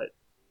 but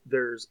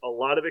there's a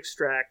lot of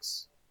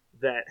Extracts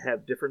that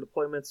have different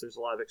deployments. There's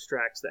a lot of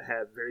Extracts that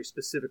have very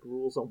specific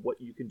rules on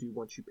what you can do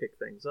once you pick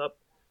things up.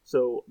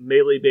 So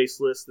melee-based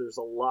lists, there's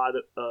a lot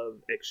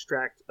of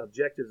Extract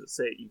objectives that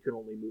say you can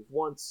only move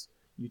once,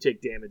 you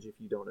take damage if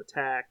you don't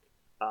attack,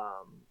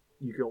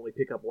 you can only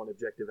pick up 1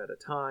 objective at a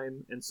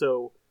time. And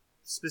so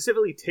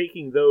specifically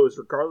taking those,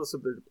 regardless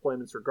of their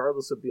deployments,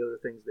 regardless of the other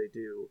things they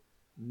do,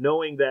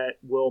 knowing that,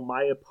 well,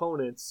 my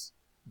opponents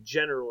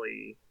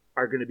generally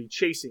are going to be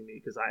chasing me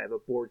because I have a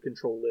board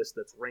control list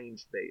that's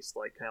range-based,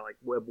 like kind of like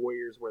Web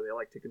Warriors where they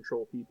like to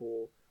control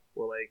people,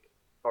 or like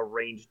a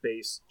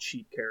range-based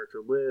cheap character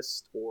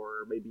list,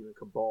 or maybe even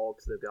Cabal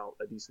because they've got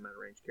a decent amount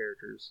of ranged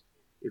characters.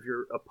 If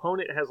your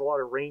opponent has a lot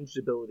of ranged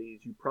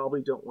abilities, you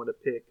probably don't want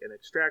to pick an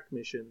Extract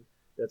mission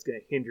that's going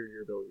to hinder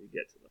your ability to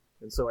get to them.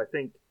 And so I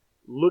think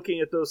looking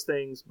at those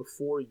things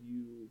before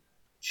you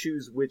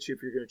choose which,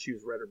 if you're going to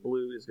choose red or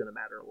blue, is going to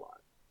matter a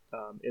lot.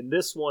 In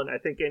this one, I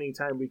think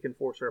anytime we can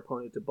force our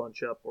opponent to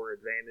bunch up or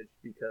advantage,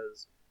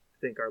 because I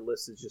think our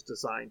list is just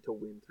designed to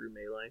win through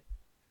melee.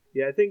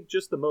 Yeah, I think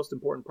just the most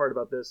important part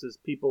about this is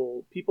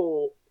people,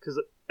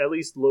 because at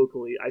least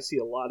locally, I see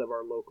a lot of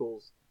our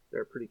locals that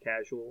are pretty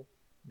casual.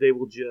 They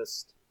will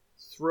just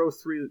throw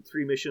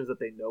three missions that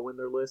they know in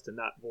their list and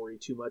not worry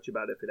too much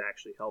about if it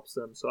actually helps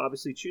them. So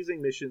obviously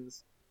choosing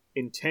missions,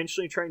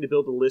 intentionally trying to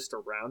build a list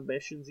around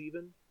missions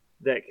even,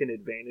 that can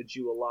advantage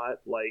you a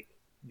lot. Like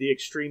the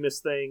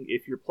Extremist thing,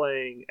 if you're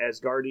playing as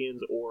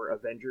Guardians or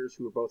Avengers,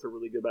 who both are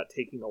really good about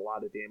taking a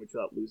lot of damage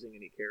without losing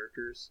any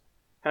characters,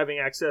 having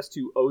access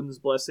to Odin's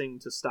Blessing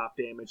to stop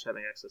damage,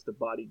 having access to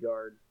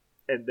Bodyguard,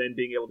 and then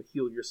being able to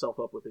heal yourself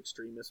up with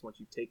Extremist once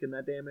you've taken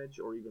that damage,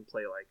 or even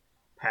play like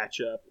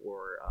Patch Up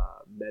or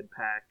Med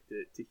Pack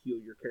to heal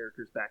your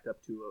characters back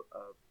up to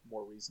a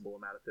more reasonable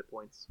amount of hit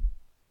points,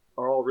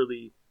 are all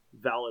really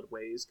valid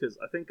ways, because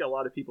I think a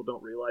lot of people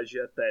don't realize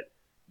yet that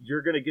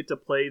you're going to get to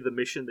play the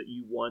mission that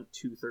you want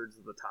 2/3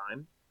 of the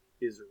time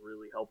is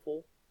really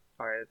helpful.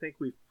 All right, I think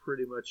we've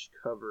pretty much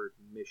covered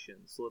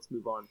missions, so let's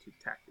move on to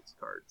tactics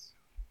cards.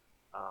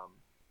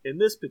 In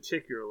this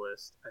particular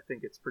list, I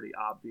think it's pretty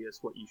obvious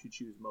what you should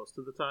choose most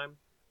of the time,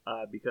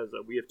 because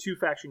we have 2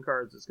 faction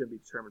cards that's going to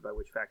be determined by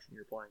which faction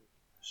you're playing.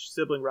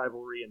 Sibling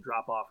Rivalry and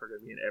Drop Off are going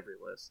to be in every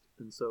list,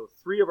 and so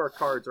 3 of our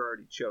cards are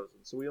already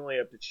chosen, so we only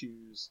have to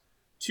choose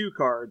 2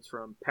 cards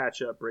from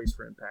Patch Up, Brace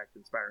for Impact,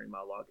 Inspiring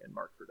Monologue, and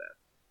Marked for Death.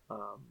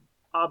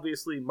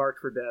 Obviously, Marked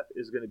for Death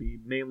is going to be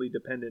mainly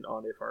dependent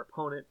on if our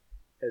opponent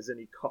has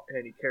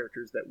any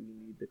characters that we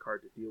need the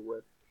card to deal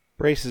with.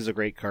 Brace is a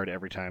great card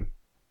every time,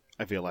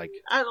 I feel like.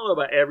 I don't know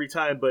about every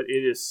time, but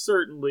it is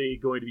certainly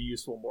going to be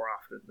useful more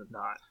often than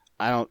not.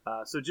 I don't.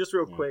 So just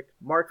real quick,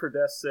 Marked for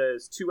Death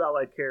says 2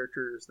 allied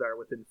characters that are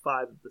within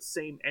 5 of the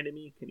same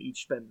enemy can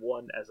each spend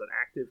 1 as an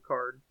active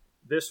card.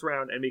 This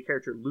round, enemy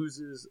character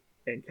loses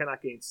and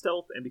cannot gain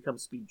stealth and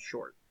becomes speed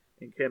short,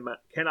 and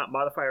cannot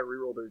modify or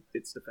reroll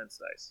its defense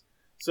dice.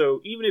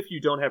 So even if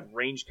you don't have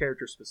ranged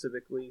characters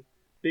specifically,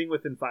 being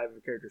within 5 of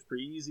a character is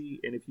pretty easy,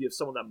 and if you have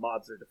someone that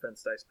mods their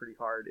defense dice pretty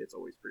hard, it's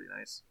always pretty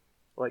nice.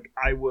 Like,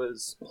 I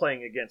was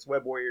playing against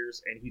Web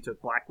Warriors, and he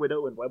took Black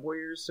Widow in Web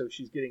Warriors, so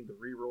she's getting the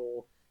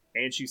reroll,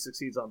 and she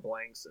succeeds on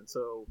blanks, and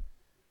so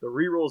the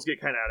rerolls get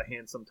kind of out of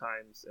hand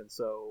sometimes, and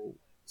so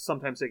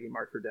sometimes taking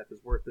Marked for Death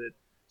is worth it.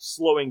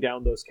 Slowing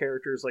down those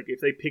characters, like if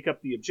they pick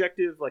up the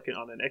objective, like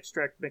on an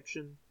Extract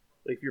mission,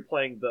 like if you're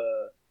playing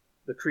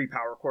the Kree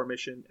Power Core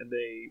mission and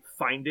they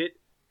find it,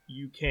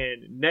 you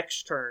can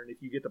next turn,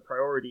 if you get the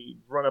priority,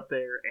 run up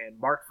there and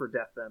Mark for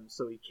Death them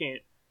so he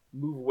can't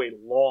move away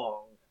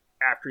long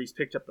after he's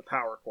picked up the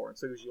power core, and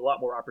so it gives you a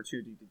lot more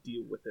opportunity to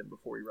deal with him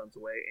before he runs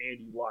away, and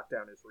you lock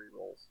down his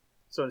rerolls.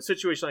 So in a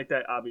situation like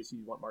that, obviously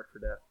you want Marked for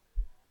Death.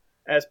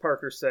 As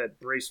Parker said,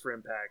 Brace for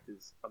Impact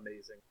is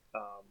amazing.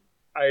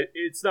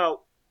 It's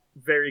not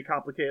very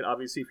complicated.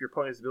 Obviously, if your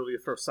opponent has the ability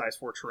to throw size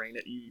 4 terrain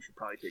at you, you should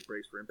probably take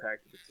Brace for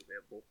Impact if it's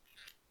available.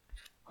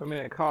 I mean,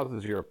 it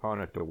causes your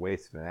opponent to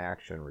waste an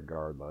action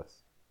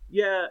regardless.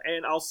 Yeah,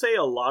 and I'll say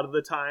a lot of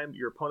the time,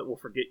 your opponent will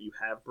forget you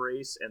have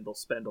Brace, and they'll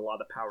spend a lot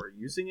of power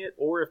using it,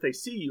 or if they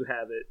see you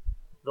have it,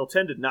 they'll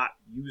tend to not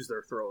use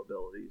their throw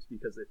abilities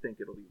because they think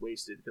it'll be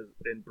wasted,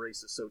 and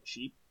Brace is so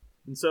cheap.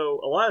 And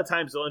so a lot of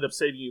times they'll end up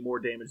saving you more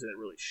damage than it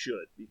really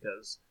should,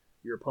 because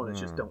your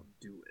opponents just don't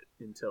do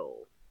it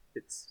until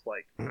it's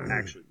like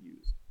actually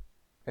used.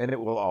 And it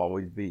will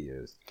always be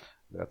used.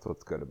 That's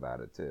what's good about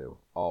it too.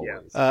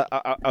 Always.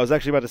 I was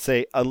actually about to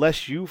say,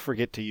 unless you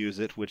forget to use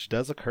it, which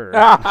does occur.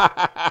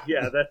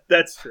 Yeah,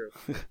 that's true.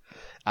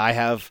 I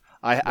have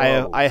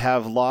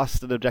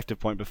lost an objective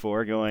point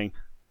before, going,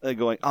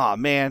 oh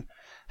man,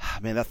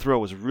 that throw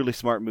was a really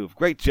smart move.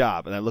 Great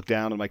job. And I look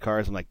down at my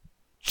cards, I'm like,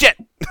 shit,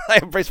 I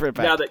have Brace for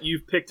Impact. Now that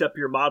you've picked up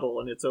your model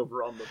and it's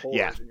over on the board,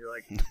 and you're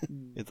like,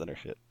 it's under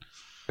shit.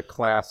 The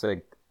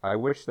classic. I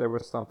wish there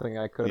was something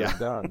I could have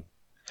done.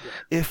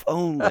 If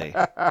only.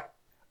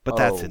 But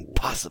that's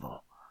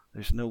impossible.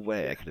 There's no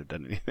way I could have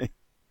done anything.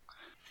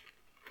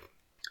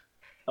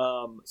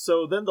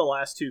 So then the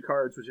last two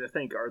cards, which I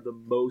think are the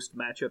most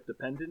matchup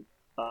dependent,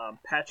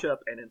 Patch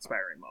Up and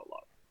Inspiring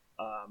Monologue.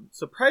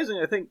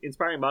 Surprisingly, I think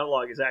Inspiring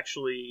Monologue is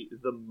actually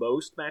the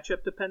most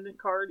matchup dependent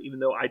card, even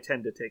though I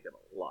tend to take it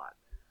a lot.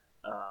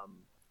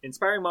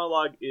 Inspiring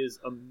Monologue is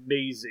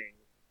amazing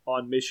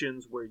on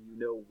missions where you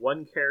know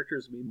one character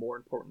is going to be more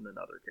important than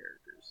other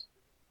characters.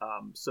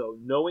 So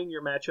knowing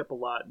your matchup a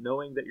lot,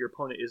 knowing that your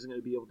opponent isn't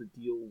going to be able to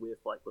deal with,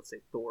 like, let's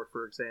say Thor,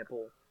 for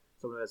example,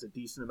 someone who has a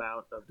decent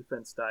amount of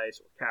defense dice,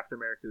 or Captain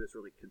America who has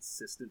really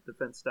consistent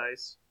defense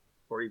dice,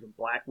 or even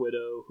Black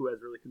Widow who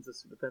has really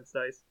consistent defense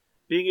dice,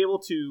 being able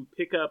to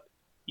pick up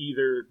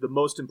either the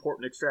most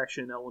important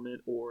extraction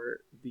element or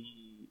the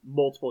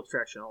multiple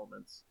extraction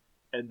elements,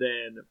 and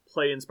then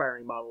play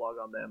Inspiring Monologue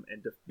on them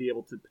and be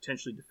able to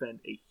potentially defend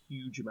a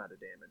huge amount of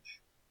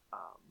damage.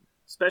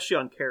 Especially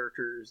on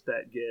characters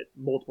that get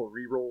multiple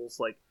rerolls.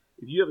 Like,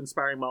 if you have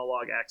Inspiring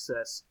Monologue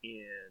access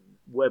in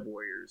Web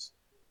Warriors,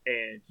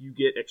 and you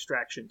get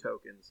extraction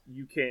tokens,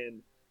 you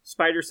can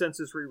Spider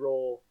Senses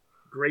reroll,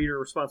 Greater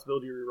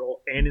Responsibility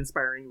reroll, and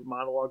Inspiring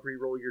Monologue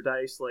reroll your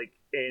dice. Like,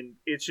 and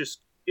it's just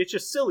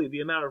silly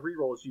the amount of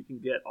rerolls you can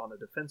get on a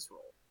defense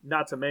roll.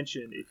 Not to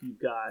mention if you've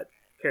got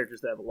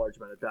characters that have a large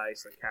amount of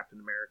dice, like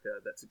Captain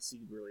America, that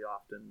succeed really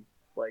often.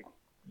 Like,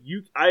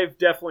 I've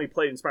definitely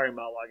played Inspiring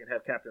Monologue and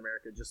have Captain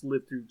America just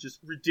live through just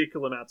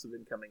ridiculous amounts of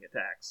incoming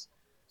attacks.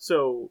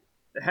 So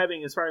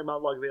having Inspiring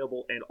Monologue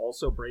available and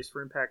also Brace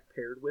for Impact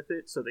paired with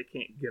it, so they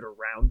can't get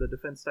around the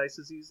defense dice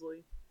as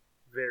easily,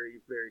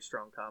 very, very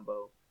strong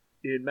combo.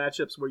 In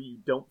matchups where you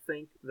don't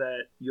think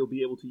that you'll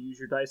be able to use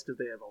your dice because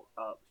they have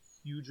a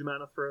huge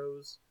amount of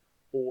throws,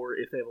 or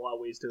if they have a lot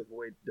of ways to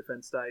avoid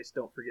defense dice,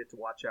 don't forget to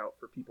watch out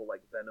for people like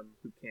Venom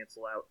who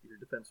cancel out your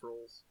defense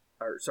rolls.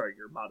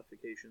 Your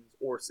modifications,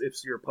 or if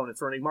your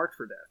opponent's running Marked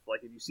for Death.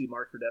 Like, if you see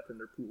Marked for Death in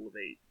their pool of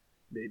 8,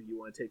 maybe you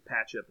want to take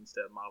Patch Up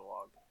instead of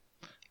Monologue.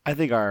 I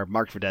think our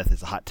Marked for Death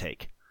is a hot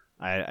take.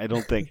 I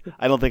don't think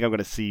we're going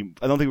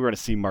to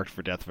see Marked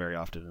for Death very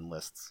often in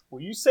lists.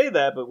 Well, you say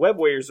that, but Web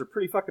Warriors are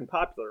pretty fucking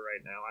popular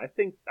right now. I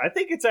think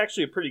it's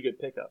actually a pretty good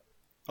pickup.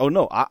 Oh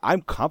no,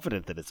 I'm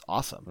confident that it's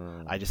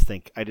awesome. I just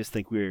think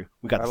we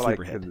got the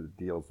sleeper hit. It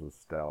deals with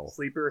stealth.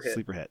 Sleeper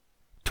hit.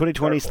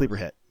 2020 sleeper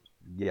hit.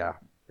 Yeah.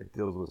 It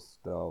deals with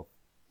stealth.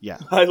 Yeah.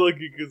 I like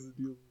it because it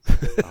deals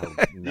with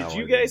stealth. No, did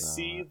you guys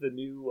see the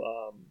new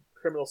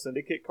Criminal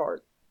Syndicate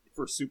card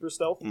for Super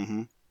Stealth?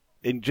 Mm-hmm.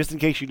 And just in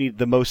case you need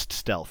the most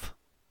stealth.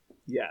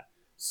 Yeah.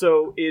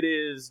 So it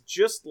is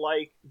just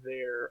like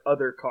their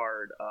other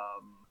card. I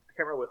can't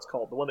remember what it's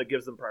called, the one that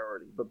gives them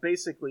priority. But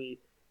basically,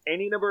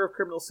 any number of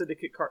Criminal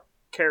Syndicate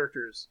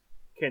characters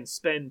can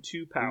spend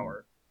 2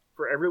 power.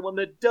 For everyone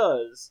that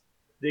does,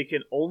 they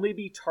can only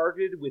be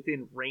targeted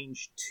within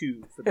range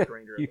 2 for the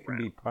remainder of the round. You can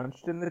be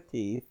punched in the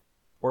teeth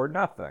or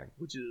nothing.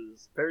 Which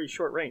is very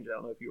short range. I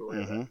don't know if you were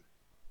aware of that.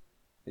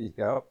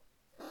 Yep.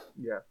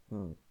 Yeah.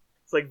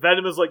 It's like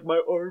Venom is like,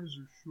 my arms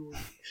are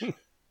short.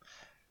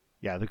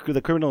 Yeah,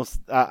 the criminals,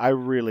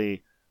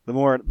 the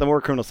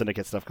more Criminal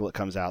Syndicate stuff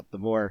comes out, the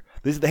more...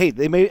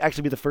 they may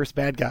actually be the first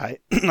bad guy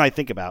I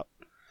think about.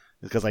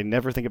 Because I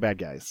never think of bad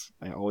guys.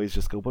 I always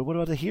just go, but what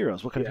about the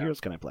heroes? What kind of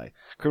heroes can I play?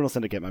 Criminal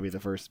Syndicate might be the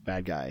first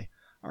bad guy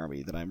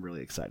army that I'm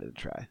really excited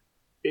to try.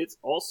 It's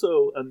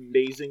also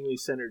amazingly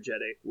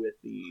synergetic with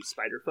the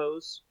Spider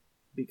Foes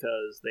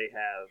because they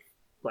have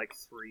like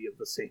 3 of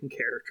the same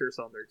characters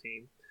on their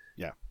team.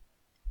 Yeah.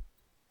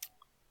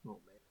 Oh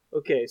man.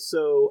 Okay,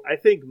 so I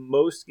think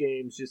most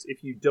games, just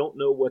if you don't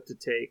know what to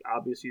take,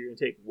 obviously you're going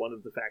to take one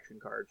of the faction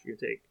cards. You're going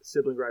to take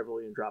Sibling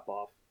Rivalry and Drop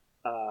Off.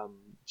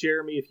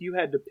 Jeremy, if you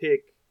had to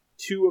pick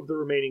 2 of the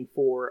remaining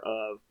 4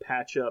 of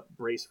Patch Up,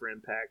 Brace for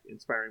Impact,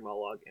 Inspiring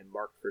Monologue, and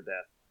Mark for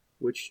Death.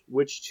 Which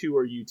 2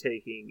 are you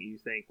taking, you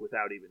think,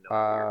 without even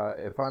knowing?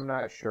 If I'm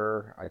not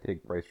sure, I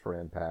take Brace for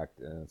Impact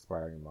and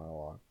Inspiring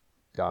Monologue.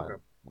 Done.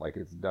 Okay. Like,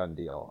 it's a done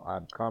deal.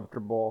 I'm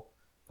comfortable.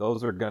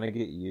 Those are going to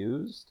get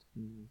used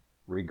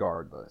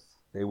regardless.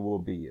 They will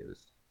be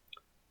used.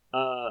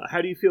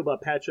 How do you feel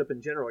about Patch Up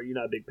in general? Are you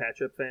not a big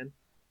Patch Up fan?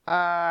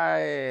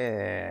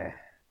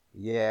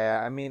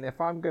 Yeah, I mean, if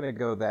I'm going to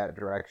go that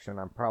direction,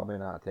 I'm probably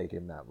not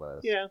taking that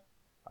list. Yeah.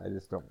 I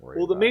just don't worry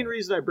Well, the about main it.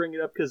 reason I bring it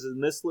up, because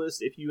in this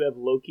list, if you have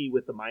Loki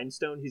with the Mind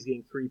Stone, he's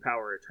getting 3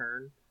 power a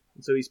turn.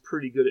 And so he's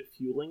pretty good at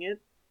fueling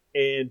it.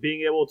 And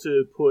being able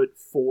to put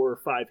 4 or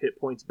 5 hit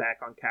points back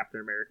on Captain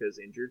America's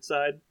injured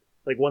side.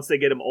 Like, once they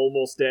get him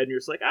almost dead, and you're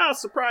just like,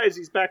 surprise,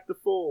 he's back to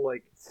full.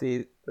 Like,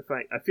 see,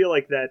 I feel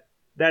like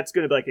that's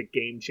going to be like a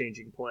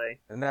game-changing play.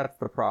 And that's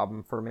the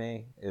problem for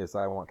me, is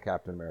I want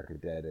Captain America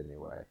dead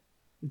anyway.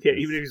 Yeah,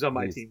 even if he's on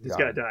my team, he's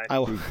got to die.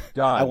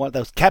 I want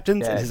those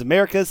captains and his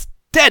Americas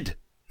dead!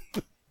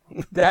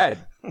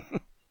 Dead.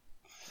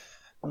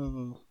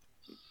 I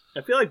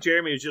feel like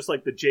Jeremy is just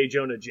like the J.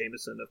 Jonah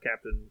Jameson of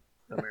Captain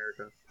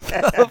America.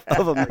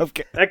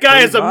 That guy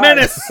is a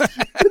menace!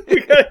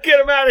 We gotta get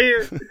him out of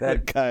here!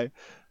 That guy.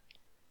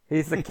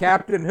 He's the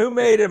captain. Who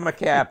made him a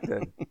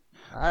captain?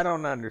 I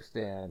don't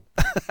understand.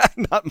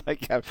 Not my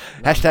captain.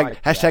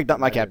 Hashtag not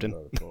my captain.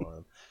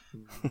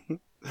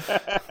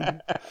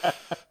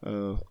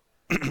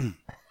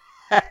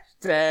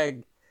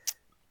 Hashtag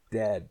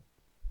dead.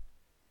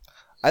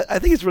 I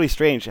think it's really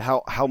strange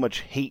how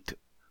much hate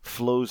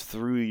flows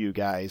through you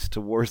guys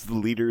towards the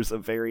leaders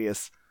of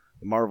various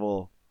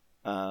Marvel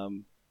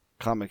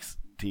comics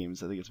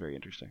teams. I think it's very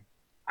interesting.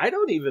 I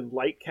don't even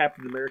like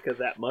Captain America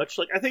that much.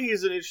 Like, I think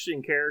he's an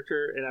interesting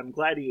character, and I'm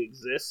glad he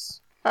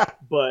exists.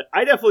 But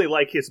I definitely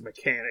like his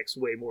mechanics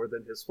way more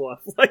than his fluff.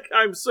 Like,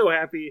 I'm so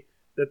happy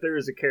that there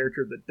is a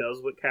character that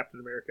does what Captain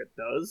America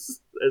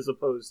does, as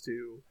opposed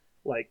to,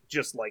 like,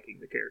 just liking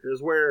the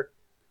characters. Where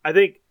I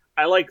think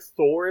I like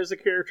Thor as a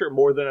character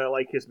more than I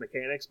like his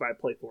mechanics, but I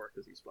play Thor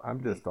because he's fun.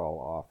 I'm just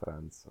all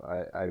offense.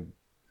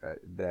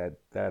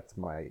 That's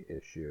my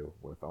issue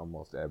with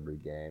almost every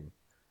game.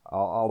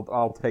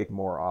 I'll take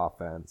more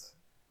offense,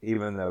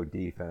 even though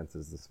defense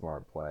is the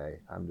smart play.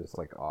 I'm just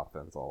like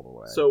offense all the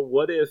way. So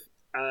what if,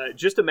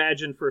 just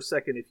imagine for a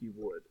second if you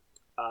would,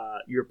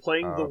 you're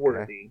playing the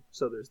Worthy,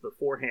 so there's the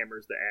 4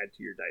 hammers that add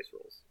to your dice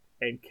rolls.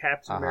 And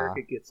Captain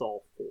America gets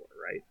all 4,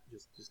 right?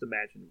 Just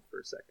imagine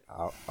for a second.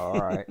 All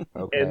right.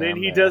 Okay, and then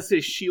he does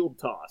his shield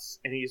toss,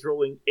 and he's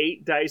rolling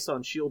 8 dice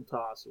on shield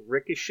toss,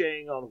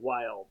 ricocheting on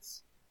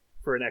wilds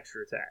for an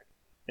extra attack.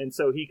 And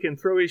so he can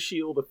throw his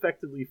shield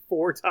effectively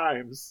 4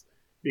 times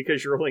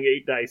because you're rolling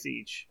 8 dice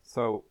each.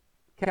 So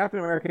Captain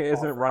America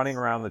isn't running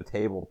around the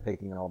table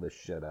picking all this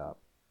shit up.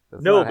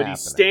 No, but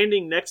he's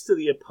standing next to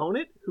the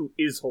opponent who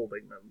is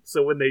holding them.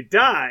 So when they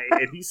die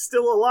and he's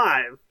still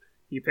alive,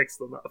 he picks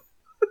them up.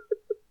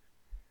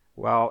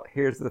 Well,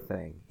 here's the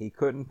thing. He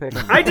couldn't pick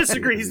them up. I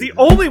disagree. He's the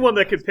only one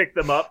that can pick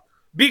them up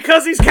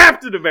because he's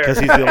Captain America.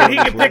 And he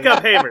can pick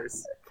up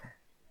hammers.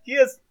 He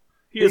has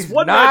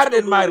one not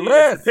in my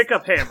list. To pick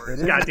up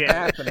hammers.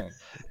 Goddamn it.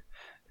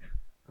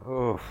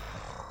 Oh,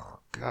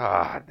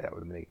 God, that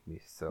would make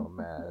me so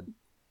mad.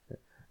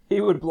 He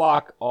would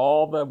block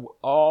all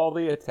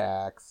the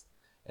attacks,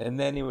 and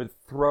then he would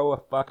throw a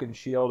fucking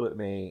shield at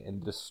me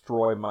and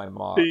destroy my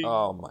mob.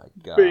 Oh my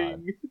God!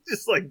 Bing.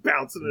 Just like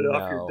bouncing it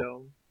off your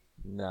dome.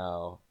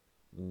 No,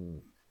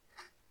 the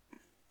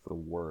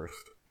worst.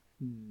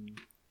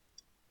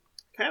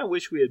 Kind of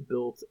wish we had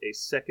built a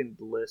second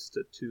list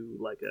to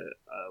like a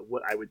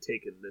what I would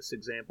take in this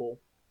example.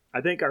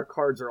 I think our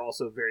cards are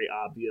also very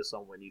obvious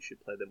on when you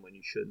should play them, when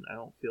you shouldn't. I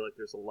don't feel like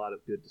there's a lot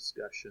of good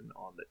discussion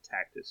on the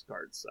tactics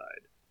card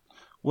side.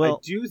 Well, I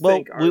do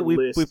think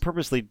we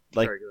purposely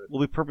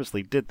we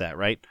purposely did that,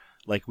 right?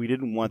 Like, we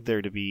didn't want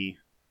there to be.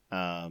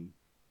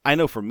 I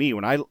know for me,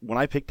 when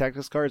I pick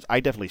tactics cards, I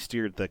definitely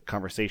steered the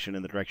conversation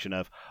in the direction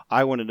of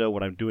I want to know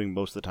what I'm doing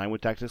most of the time with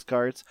tactics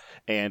cards,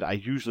 and I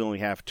usually only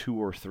have 2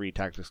 or 3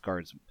 tactics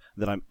cards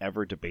that I'm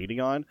ever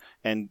debating on,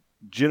 and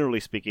generally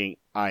speaking,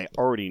 I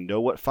already know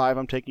what 5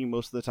 I'm taking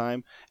most of the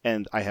time,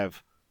 and I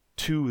have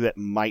 2 that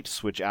might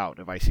switch out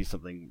if I see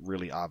something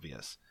really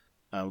obvious.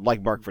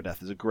 Like Mark for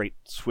Death is a great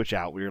switch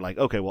out where you're like,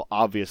 okay, well,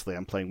 obviously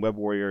I'm playing Web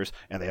Warriors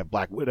and they have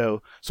Black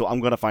Widow, so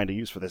I'm going to find a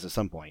use for this at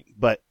some point.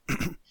 But,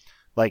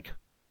 like,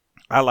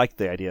 I like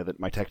the idea that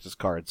my tactics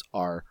cards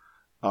are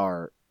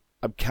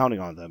I'm counting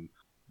on them.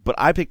 But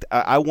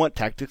I want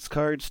tactics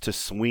cards to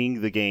swing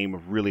the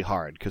game really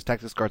hard, because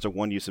tactics cards are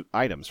one-use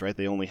items, right?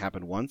 They only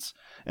happen once,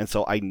 and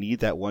so I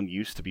need that one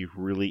use to be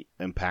really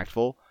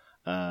impactful.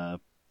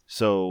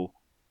 So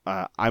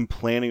I'm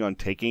planning on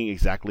taking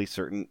exactly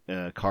certain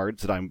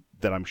cards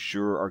that I'm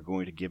sure are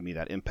going to give me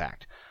that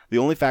impact. The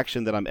only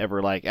faction that I'm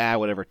ever like,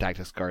 whatever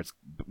tactics cards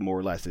more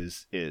or less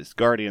is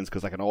Guardians,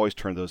 because I can always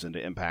turn those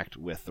into impact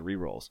with the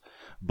rerolls.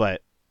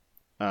 But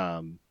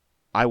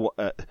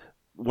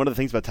one of the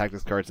things about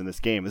tactics cards in this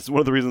game, this is one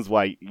of the reasons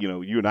why,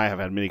 you and I have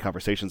had many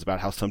conversations about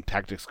how some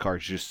tactics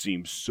cards just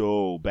seem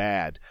so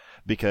bad,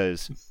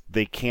 because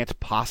they can't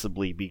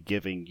possibly be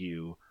giving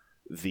you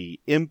the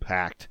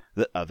impact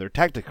that other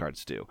tactic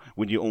cards do.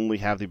 When you only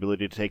have the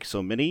ability to take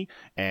so many,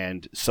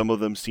 and some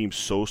of them seem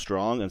so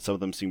strong and some of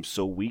them seem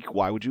so weak,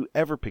 why would you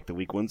ever pick the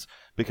weak ones?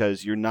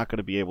 Because you're not going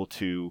to be able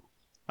to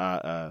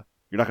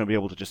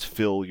just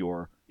fill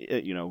your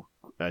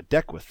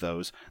deck with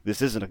those.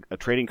 This isn't a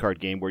trading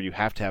card game where you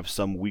have to have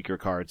some weaker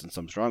cards and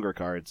some stronger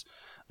cards.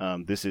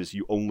 This is,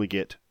 you only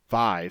get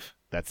 5.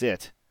 That's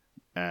it.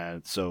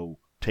 So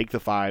take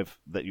the 5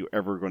 that you're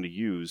ever going to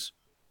use.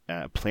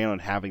 Plan on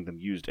having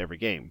them used every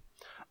game.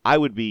 I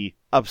would be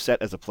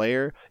upset as a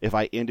player if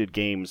I ended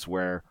games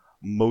where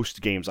most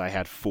games I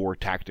had 4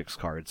 tactics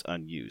cards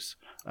unused.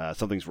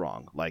 Something's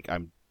wrong.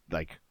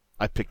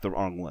 I picked the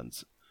wrong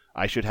ones.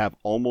 I should have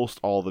almost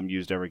all of them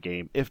used every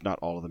game, if not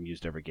all of them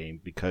used every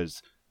game,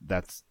 because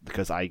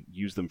I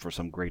use them for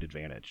some great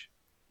advantage.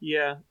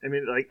 Yeah, I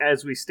mean,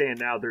 as we stand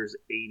now, there's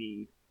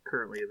 80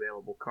 currently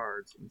available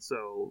cards, and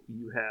so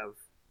you have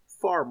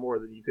far more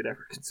than you could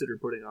ever consider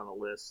putting on a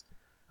list.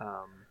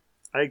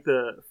 I think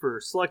for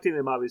selecting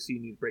them, obviously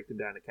you need to break them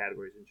down to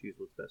categories and choose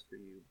what's best for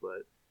you,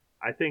 but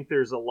I think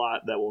there's a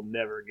lot that will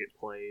never get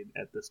played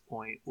at this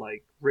point.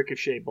 Like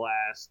Ricochet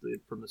Blast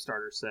from the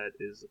starter set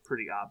is a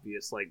pretty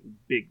obvious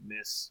big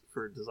miss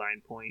for a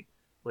design point.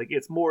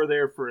 It's more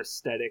there for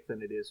aesthetic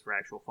than it is for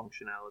actual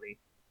functionality.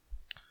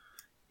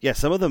 Yeah,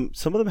 some of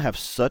them have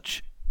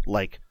such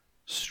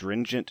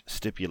stringent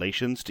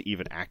stipulations to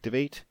even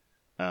activate.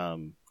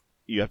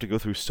 You have to go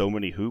through so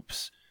many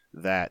hoops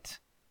that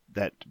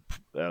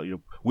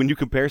when you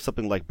compare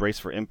something like Brace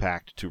for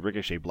Impact to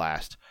Ricochet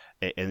Blast,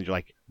 and you're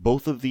like,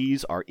 both of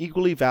these are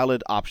equally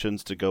valid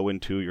options to go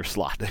into your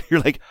slot.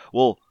 You're like,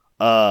 well,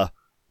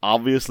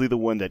 obviously the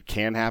one that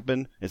can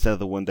happen instead of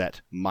the one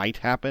that might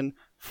happen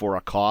for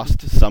a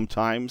cost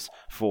sometimes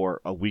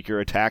for a weaker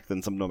attack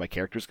than some of my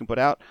characters can put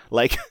out.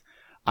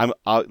 I'm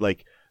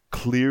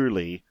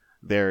clearly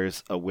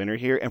there's a winner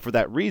here, and for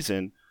that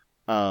reason,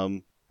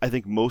 I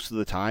think most of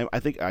the time,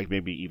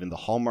 maybe even the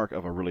hallmark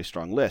of a really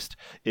strong list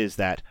is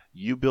that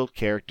you build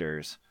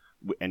characters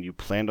and you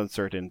planned on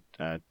certain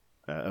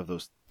of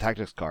those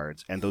tactics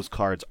cards, and those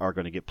cards are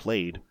going to get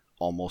played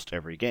almost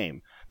every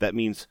game. That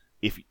means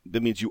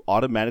you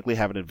automatically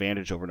have an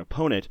advantage over an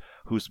opponent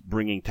who's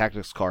bringing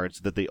tactics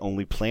cards that they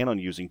only plan on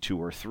using 2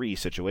 or 3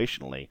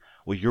 situationally.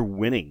 Well, you're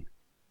winning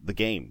the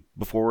game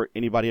before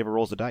anybody ever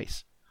rolls the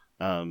dice,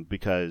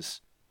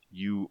 because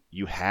you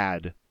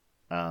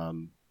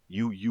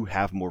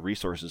have more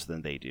resources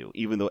than they do,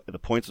 even though the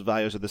points of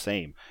values are the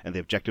same and the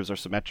objectives are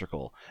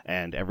symmetrical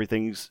and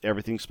everything's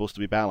supposed to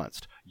be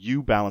balanced.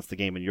 You balance the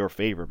game in your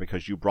favor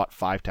because you brought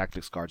 5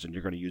 tactics cards and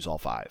you're going to use all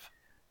 5.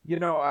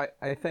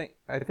 I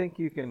think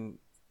you can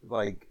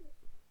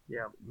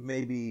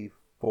maybe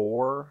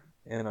 4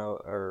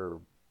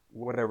 or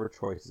whatever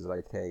choices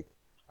I take.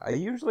 I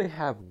usually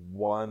have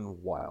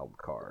 1 wild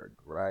card,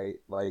 right?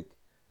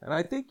 And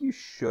I think you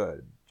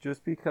should.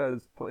 Just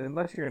because,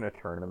 unless you're in a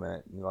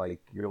tournament,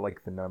 you're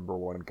the number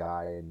 1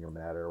 guy in your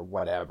meta or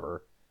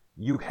whatever,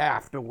 you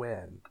have to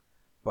win.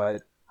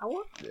 But I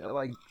want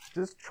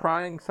just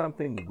trying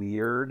something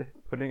weird,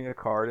 putting a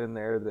card in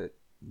there that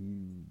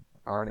you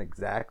aren't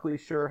exactly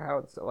sure how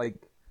it's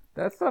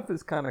that stuff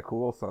is kind of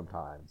cool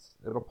sometimes.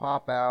 It'll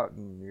pop out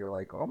and you're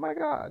like, oh my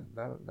god,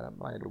 that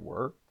might have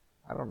worked.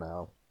 I don't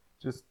know.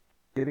 Just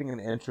getting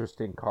an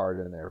interesting card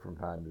in there from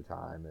time to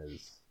time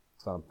is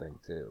something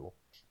too.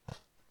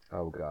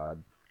 Oh,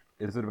 God.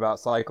 Is it about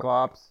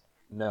Cyclops?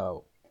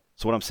 No.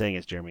 So what I'm saying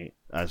is, Jeremy,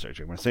 what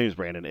I'm saying is,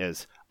 Brandon,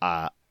 is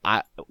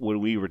when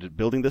we were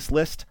building this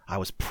list, I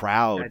was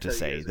proud to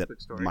say that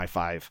my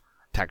 5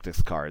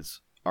 tactics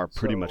cards are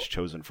pretty much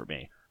chosen for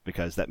me,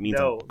 because that means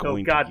I'm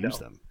going to use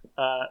them.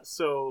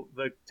 So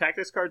the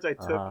tactics cards I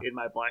took in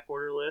my Black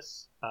Order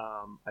list,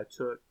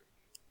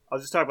 I'll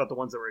just talk about the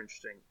ones that were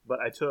interesting, but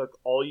I took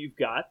All You've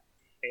Got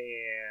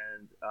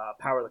and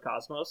Power of the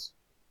Cosmos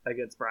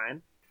against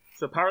Brian.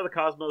 So Power of the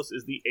Cosmos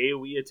is the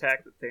AoE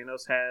attack that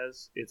Thanos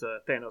has. It's a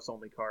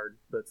Thanos-only card,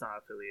 but it's not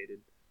affiliated.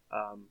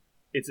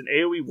 It's an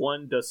AoE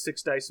 1, does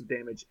 6 dice of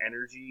damage,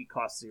 energy,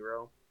 costs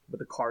 0, but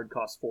the card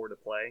costs 4 to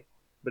play.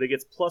 But it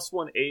gets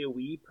 +1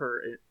 AoE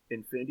per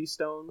Infinity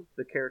Stone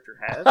the character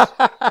has.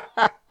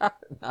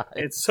 Nice.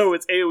 And so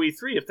it's AoE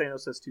 3 if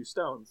Thanos has 2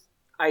 stones.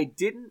 I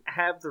didn't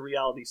have the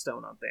Reality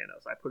Stone on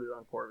Thanos. I put it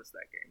on Corvus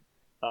that game.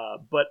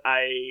 But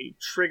I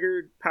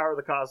triggered Power of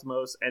the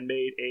Cosmos and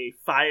made a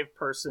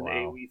 5-person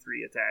AoE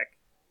 3 attack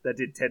that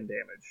did 10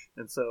 damage.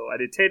 And so I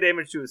did 10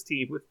 damage to his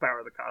team with Power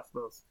of the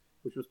Cosmos,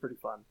 which was pretty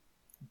fun.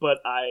 But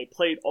I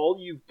played All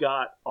You've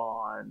Got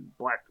on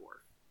Black Dwarf.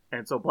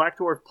 And so Black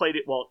Dwarf played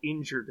it while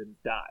injured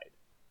and died.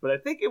 But I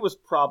think it was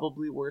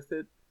probably worth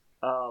it.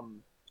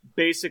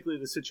 Basically,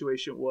 the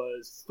situation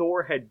was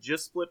Thor had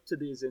just flipped to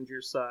his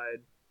injured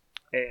side,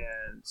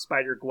 and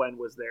Spider-Gwen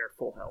was there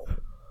full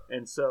health.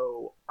 And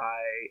so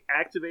I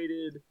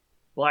activated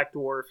Black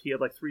Dwarf. He had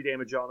 3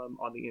 damage on him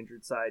on the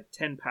injured side,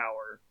 10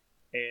 power.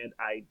 and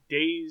I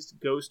dazed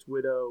Ghost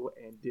Widow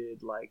and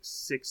did like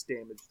 6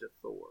 damage to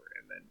Thor,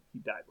 and then he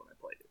died when I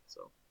played it.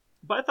 So,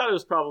 but I thought it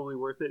was probably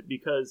worth it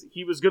because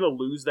he was gonna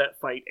lose that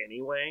fight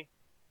anyway,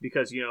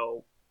 because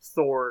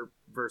Thor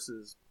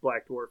versus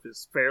Black Dwarf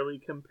is fairly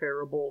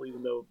comparable,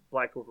 even though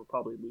Black Dwarf will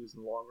probably lose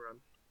in the long run.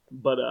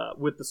 But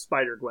with the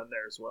Spider-Gwen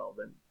there as well,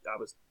 then I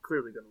was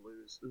clearly going to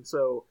lose. And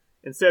so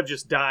instead of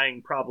just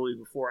dying probably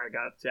before I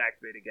got to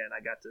activate again,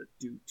 I got to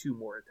do 2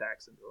 more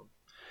attacks into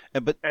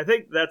him. But I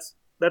think that's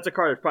a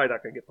card that's probably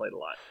not going to get played a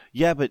lot.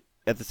 Yeah, but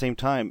at the same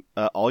time,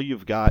 all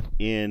you've got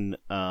in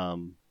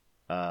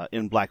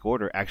Black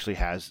Order actually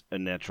has a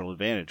natural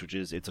advantage, which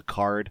is it's a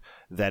card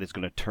that is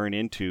going to turn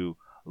into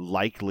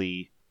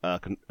likely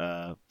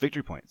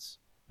victory points,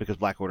 because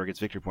Black Order gets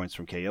victory points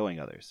from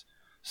KOing others.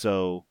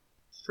 So,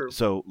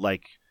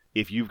 like,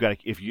 if you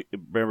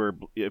remember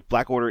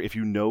Black Order, if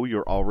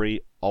you're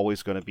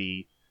always going to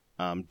be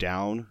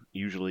down,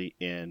 usually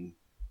in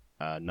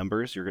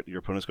numbers, your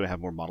opponent's going to have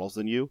more models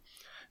than you.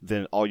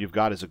 Then all you've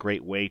got is a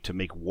great way to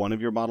make one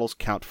of your models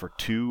count for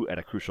 2 at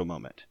a crucial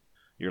moment.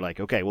 You're like,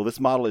 okay, well, this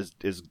model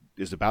is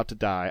about to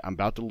die. I'm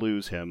about to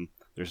lose him.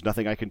 There's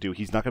nothing I can do.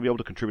 He's not going to be able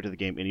to contribute to the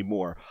game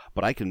anymore.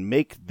 But I can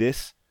make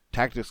this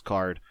tactics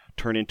card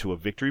turn into a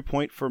victory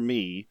point for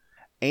me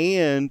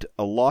and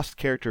a lost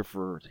character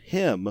for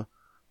him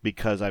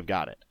because I've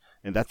got it.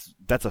 And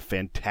that's a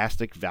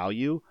fantastic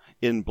value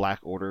in Black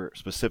Order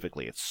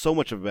specifically. It's so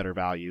much of a better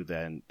value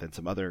than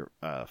some other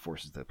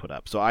forces that put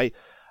up. So like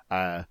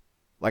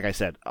I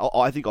said,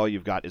 I think all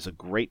you've got is a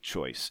great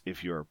choice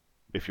if you're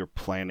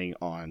planning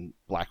on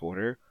Black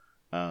Order.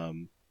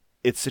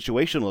 It's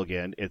situational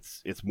again.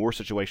 It's more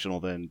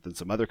situational than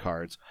some other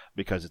cards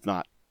because it's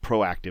not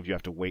proactive. You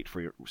have to wait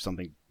for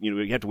something. You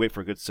have to wait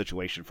for a good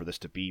situation for this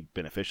to be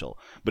beneficial.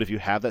 But if you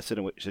have that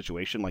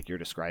situation like you're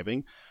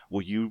describing,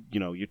 well, you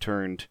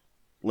turned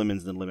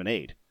lemons and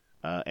lemonade,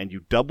 and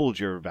you doubled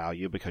your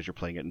value because you're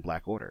playing it in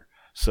Black Order.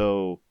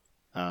 So,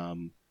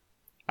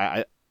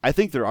 I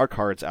think there are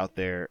cards out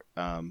there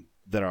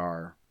that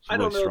are. I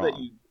don't know strong. that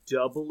you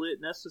double it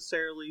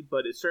necessarily,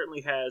 but it certainly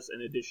has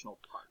an additional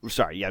punch.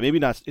 Sorry, yeah, maybe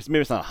not. It's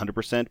not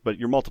 100%, but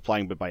you're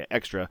multiplying it by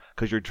extra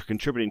because you're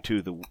contributing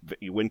to the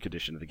win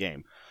condition of the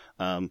game.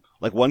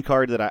 Like one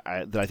card that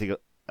I think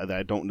that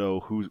I don't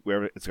know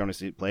where it's going to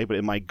see play, but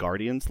in my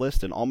Guardians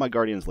list, in all my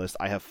Guardians list,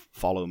 I have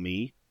Follow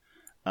Me,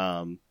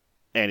 and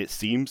it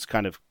seems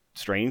kind of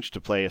strange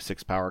to play a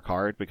 6-power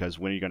card because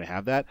when are you going to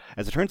have that?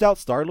 As it turns out,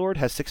 Star-Lord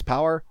has 6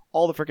 power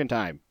all the freaking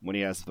time when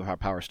he has the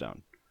Power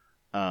Stone.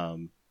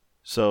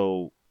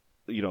 So.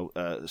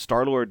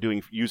 Star-Lord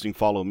using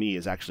Follow Me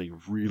is actually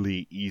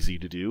really easy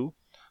to do.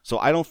 So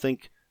I don't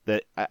think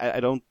that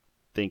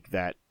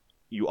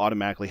you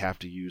automatically have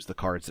to use the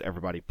cards that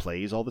everybody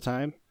plays all the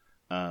time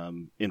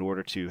in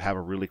order to have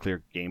a really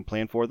clear game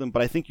plan for them.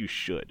 But I think you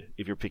should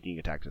if you're picking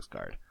a tactics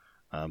card.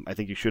 I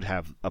think you should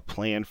have a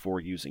plan for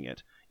using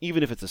it,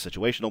 even if it's a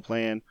situational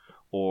plan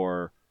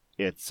or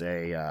it's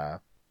a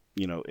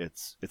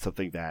it's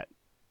something that.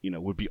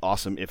 Would be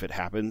awesome if it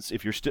happens.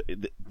 If you're still,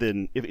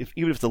 then even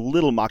if it's a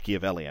little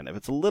Machiavellian, if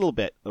it's a little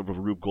bit of a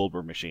Rube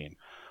Goldberg machine,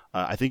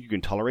 I think you can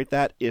tolerate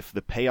that if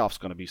the payoff's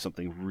going to be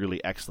something really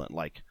excellent,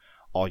 like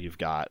All You've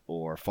Got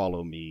or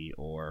Follow Me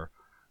or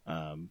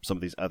some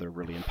of these other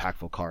really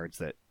impactful cards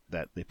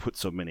that they put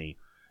so many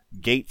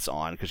gates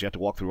on because you have to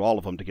walk through all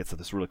of them to get to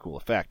this really cool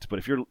effect. But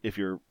if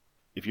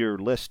your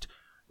list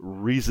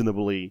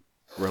reasonably,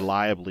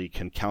 reliably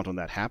can count on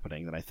that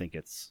happening, then I think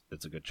it's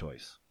a good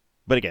choice.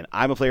 But again,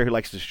 I'm a player who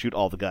likes to shoot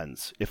all the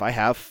guns. If I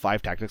have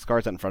 5 tactics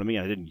cards out in front of me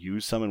and I didn't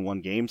use some in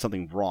one game,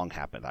 something wrong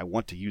happened. I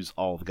want to use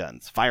all the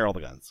guns. Fire all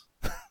the guns.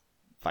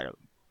 Fire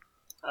them.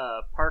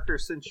 Parker,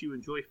 since you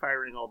enjoy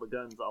firing all the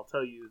guns, I'll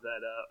tell you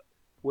that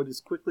what is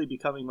quickly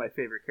becoming my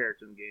favorite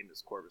character in the game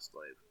is Corvus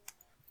Glaive.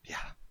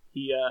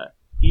 Yeah.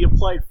 He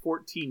applied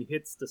 14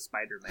 hits to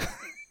Spider-Man.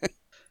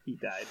 He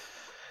died.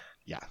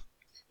 Yeah.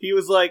 He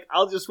was like,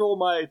 I'll just roll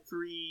my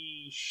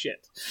 3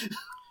 shit.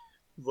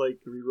 Like,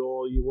 reroll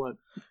all you want.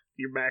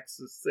 Your max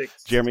is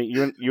 6. Jeremy,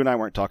 you and I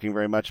weren't talking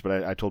very much,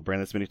 but I told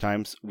Brandon this many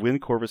times. When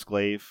Corvus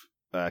Glaive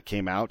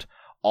came out,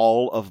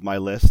 all of my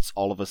lists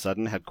all of a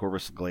sudden had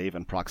Corvus Glaive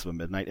and Proxima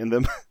Midnight in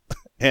them.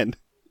 And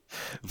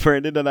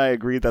Brandon and I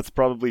agreed that's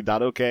probably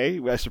not okay.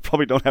 I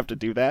probably don't have to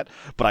do that,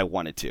 but I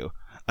wanted to.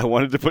 I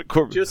wanted to put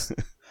Corvus... Just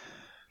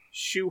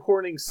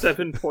shoehorning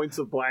 7 points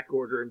of Black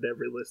Order into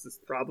every list is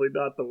probably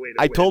not the way to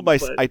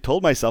win. I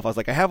told myself, I was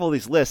like, I have all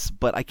these lists,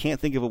 but I can't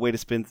think of a way to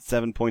spend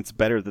 7 points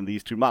better than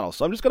these 2 models,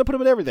 so I'm just going to put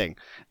them in everything.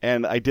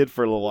 And I did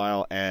for a little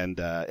while, and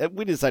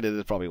we decided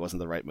it probably wasn't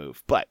the right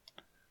move. But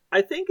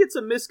I think it's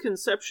a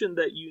misconception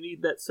that you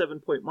need that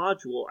 7-point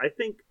module. I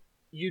think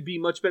you'd be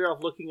much better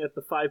off looking at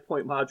the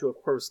 5-point module of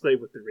Corvus Glaive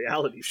with the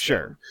Reality Stone.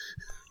 Sure.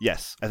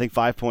 Yes, I think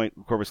 5-point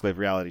Corvus Glaive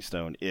Reality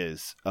Stone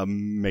is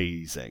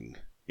amazing.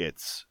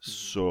 It's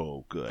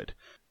so good.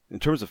 In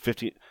terms of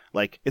 15,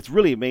 it's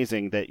really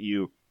amazing that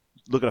you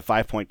look at a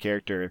 5-point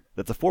character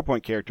that's a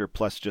 4-point character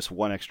plus just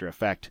 1 extra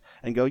effect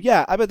and go,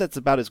 yeah, I bet that's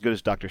about as good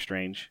as Doctor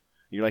Strange.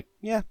 And you're like,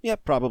 yeah,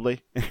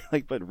 probably.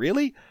 But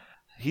really?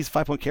 he's a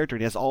 5-point character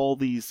and he has all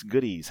these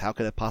goodies. How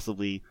could that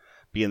possibly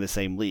be in the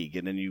same league?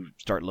 And then you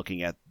start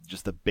looking at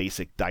just the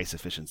basic dice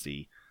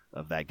efficiency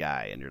of that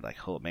guy, and you're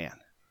like, oh man,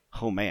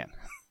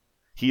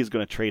 he is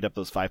going to trade up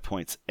those 5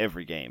 points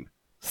every game.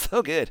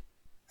 So good.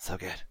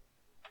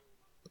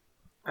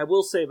 I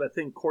will say that I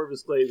think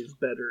Corvus Glaive is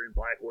better in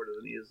Black Order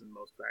than he is in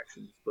most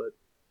factions, but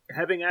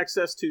having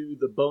access to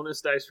the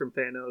bonus dice from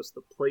Thanos,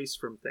 the place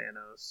from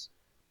Thanos,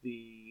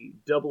 the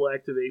double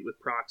activate with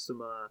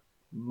Proxima,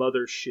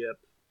 Mothership,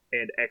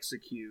 and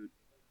Execute.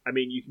 I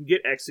mean, you can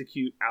get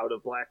Execute out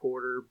of Black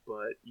Order,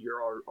 but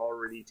you're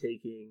already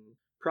taking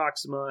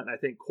Proxima, and I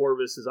think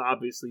Corvus is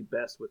obviously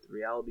best with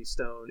Reality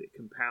Stone. It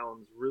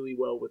compounds really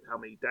well with how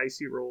many dice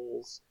he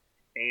rolls,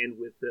 and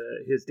with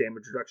his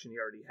damage reduction he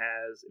already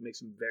has. It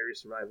makes him very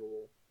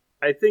survivable.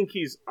 I think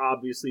he's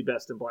obviously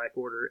best in Black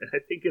Order, and I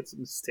think it's a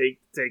mistake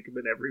to take him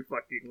in every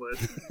fucking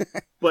list.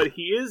 But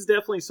he is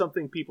definitely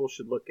something people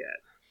should look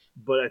at.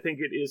 But I think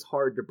it is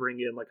hard to bring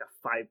in like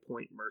a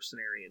 5-point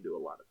mercenary into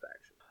a lot of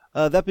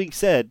factions. That being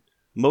said,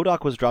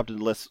 MODOK was dropped in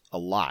the list a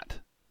lot,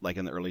 like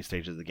in the early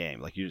stages of the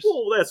game. Like you just...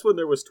 Well, that's when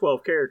there was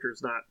 12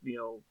 characters, not,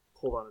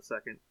 hold on a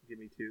second, give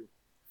me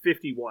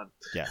 51.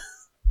 Yeah.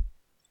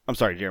 I'm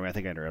sorry, Jeremy, I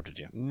think I interrupted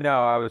you.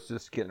 No, I was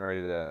just getting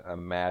ready to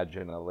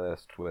imagine a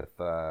list with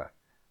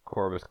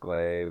Corvus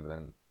Glaive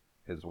and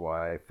his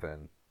wife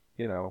and,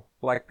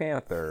 Black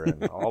Panther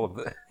and all of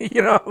the,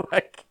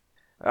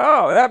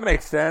 oh, that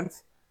makes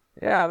sense.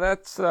 Yeah,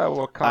 that's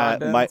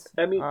Wakanda.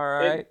 I mean, all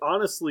right.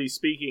 Honestly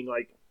speaking,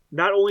 like,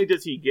 not only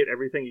does he get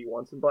everything he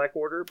wants in Black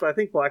Order, but I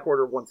think Black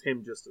Order wants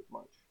him just as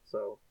much.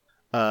 So,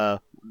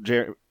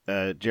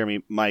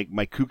 Jeremy, my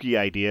kooky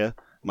idea,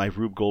 my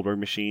Rube Goldberg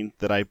machine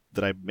that I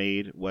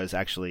made was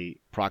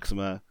actually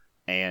Proxima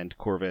and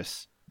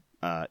Corvus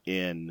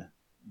in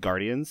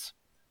Guardians,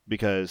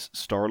 because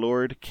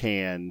Star-Lord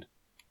can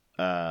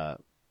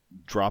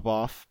drop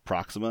off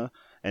Proxima,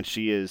 and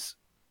she is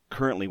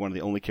currently one of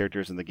the only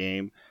characters in the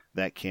game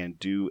that can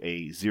do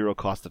a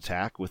 0-cost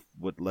attack with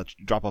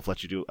drop off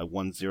lets you do a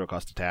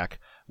 1-0-cost attack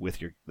with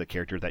the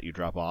character that you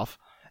drop off,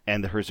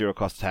 and her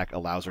 0-cost attack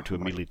allows her to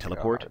immediately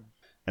teleport.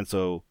 And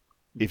so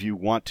if you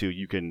want to,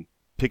 you can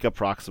pick up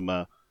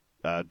Proxima,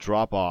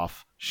 drop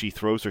off, she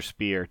throws her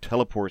spear,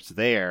 teleports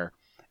there,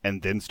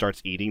 and then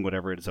starts eating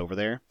whatever it is over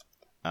there.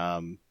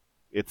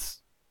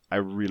 I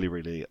really,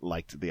 really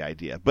liked the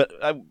idea, but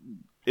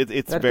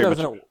it's very much...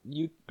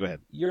 Go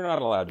ahead. You're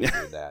not allowed to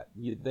do that.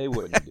 They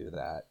wouldn't do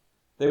that.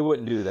 They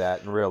wouldn't do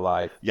that in real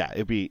life. Yeah,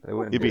 it'd be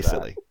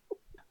silly.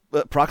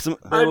 But Proxima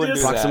is a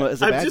bad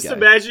guy. I'm just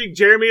imagining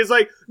Jeremy is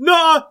like,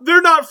 nah,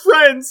 they're not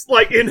friends.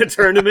 Like in a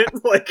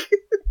tournament, like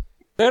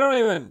they don't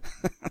even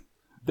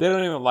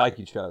like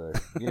each other.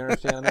 You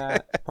understand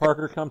that?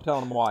 Parker, come tell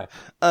them why.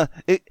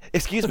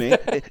 Excuse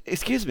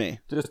me.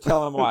 Just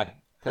tell them why.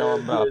 Tell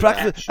them about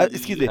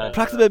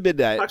Proxima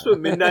Midnight. Proxima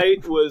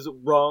Midnight was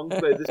wronged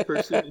by this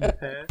person in the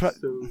past,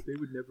 so they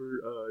would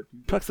never do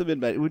that. Proxima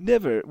Midnight would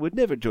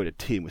never join a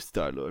team with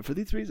Star-Lord for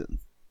these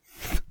reasons.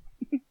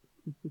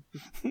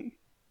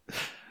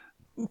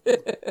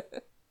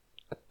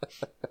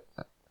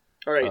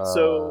 All right,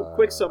 so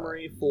quick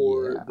summary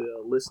for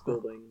the list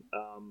building.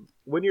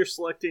 When you're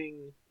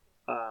selecting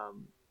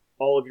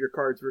all of your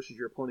cards versus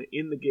your opponent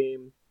in the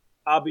game,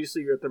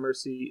 obviously you're at the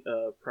mercy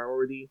of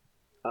priority.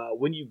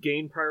 When you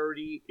gain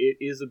priority, it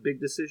is a big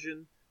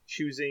decision,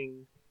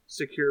 choosing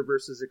secure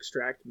versus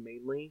extract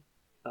mainly.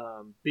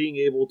 Being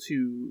able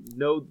to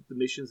know the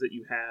missions that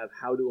you have,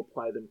 how to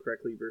apply them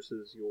correctly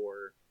versus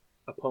your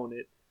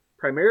opponent.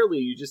 Primarily,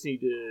 you just need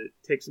to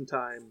take some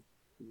time,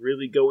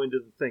 really go into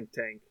the think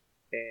tank,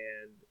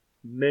 and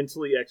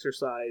mentally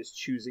exercise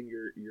choosing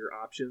your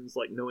options,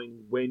 like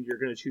knowing when you're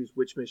going to choose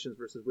which missions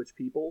versus which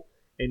people.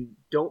 And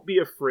don't be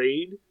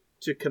afraid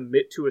to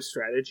commit to a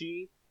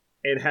strategy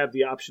and have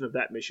the option of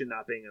that mission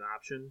not being an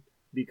option,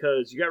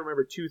 because you got to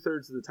remember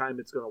 2/3 of the time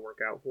it's going to work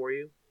out for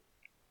you,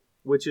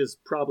 which is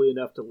probably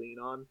enough to lean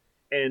on.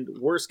 And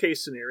worst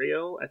case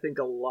scenario, I think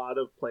a lot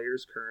of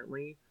players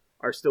currently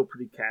are still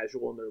pretty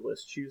casual in their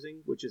list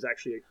choosing, which is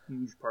actually a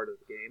huge part of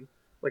the game.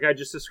 Like I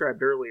just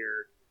described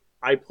earlier,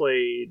 I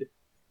played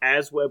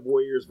as Web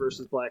Warriors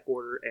versus Black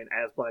Order and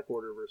as Black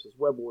Order versus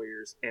Web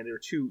Warriors, and they're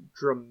two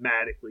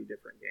dramatically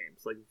different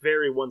games. Like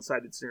very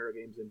one-sided scenario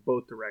games in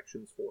both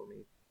directions for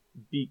me.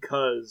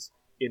 Because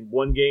in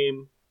one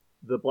game,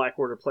 the Black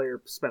Order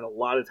player spent a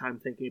lot of time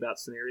thinking about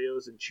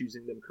scenarios and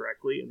choosing them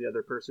correctly, and the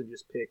other person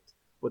just picked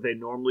what they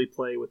normally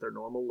play with their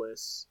normal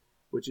lists,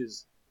 which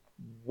is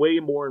way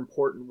more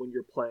important when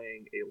you're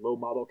playing a low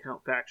model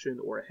count faction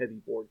or a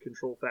heavy board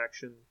control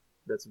faction.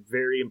 That's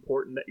very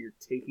important that you're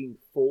taking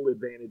full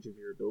advantage of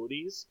your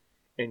abilities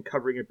and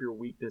covering up your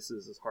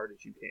weaknesses as hard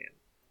as you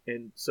can.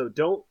 And so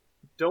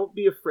don't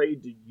be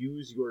afraid to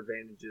use your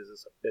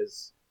advantages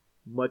as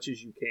much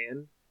as you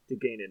can to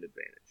gain an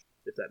advantage,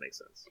 if that makes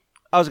sense.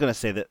 I was going to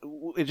say that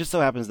it just so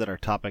happens that our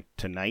topic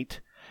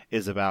tonight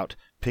is about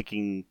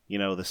picking,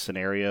 the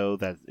scenario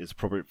that is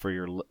appropriate for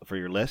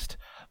your list,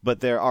 but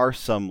there are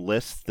some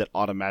lists that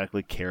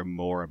automatically care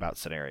more about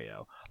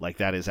scenario. Like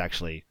that is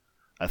actually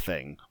a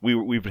thing.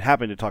 We've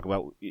happened to talk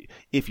about,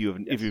 if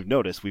you've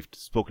noticed, we've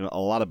spoken a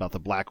lot about the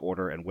Black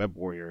Order and Web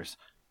Warriors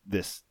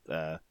this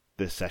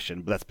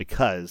session, but that's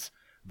because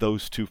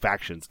those two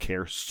factions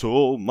care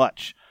so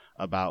much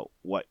about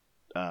what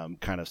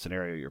kind of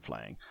scenario you're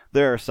playing.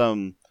 There are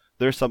some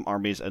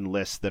armies and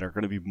lists that are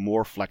going to be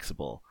more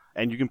flexible,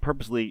 and you can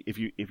purposely, if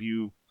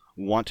you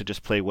want to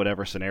just play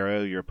whatever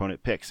scenario your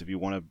opponent picks, if you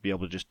want to be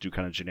able to just do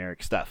kind of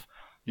generic stuff,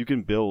 you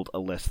can build a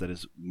list that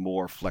is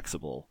more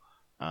flexible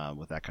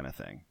with that kind of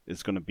thing.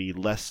 It's going to be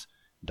less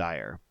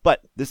dire.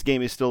 But this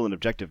game is still an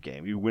objective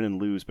game. You win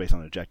and lose based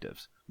on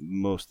objectives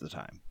most of the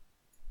time.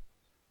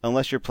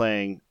 Unless you're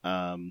playing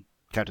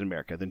Captain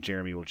America, then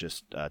Jeremy will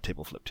just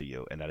table flip to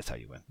you, and that is how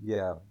you win.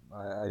 Yeah,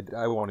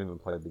 I won't even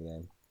play the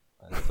game.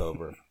 It's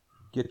over.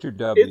 Get your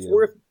W.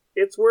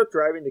 It's worth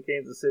driving to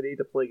Kansas City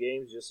to play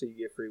games just so you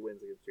get free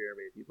wins against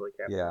Jeremy if you play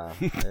Captain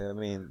America. Yeah, I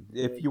mean,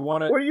 if you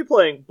want to... What are you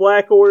playing?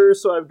 Black Order,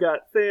 so I've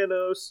got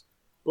Thanos,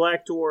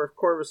 Black Dwarf,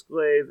 Corvus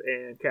Glaive,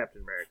 and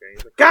Captain America. And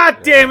he's like,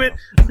 God damn it!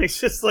 It's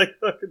just like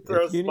fucking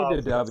throws. If you need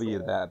a W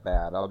that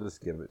bad, I'll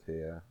just give it to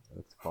you.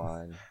 That's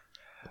fine.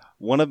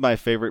 One of my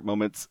favorite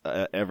moments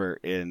ever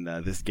in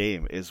this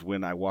game is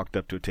when I walked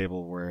up to a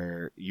table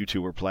where you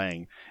two were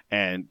playing,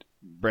 and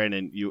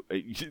Brandon,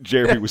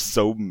 Jeremy was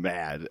so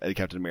mad at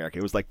Captain America.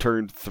 It was like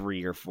turn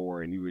 3 or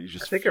 4, and you were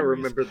just. I think furious. I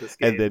remember this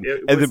game.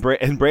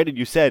 And Brandon,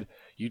 you said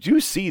you do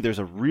see there's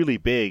a really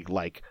big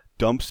like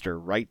dumpster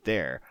right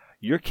there.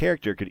 Your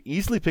character could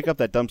easily pick up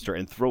that dumpster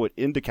and throw it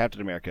into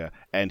Captain America,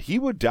 and he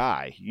would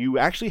die. You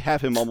actually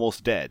have him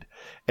almost dead.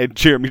 And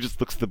Jeremy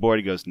just looks at the board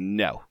and goes,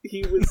 no.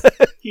 He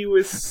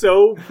was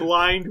so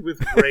blind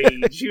with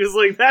rage. He was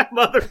like, that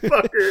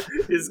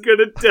motherfucker is going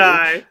to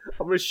die.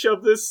 I'm going to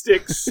shove this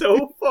stick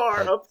so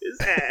far up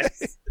his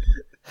ass.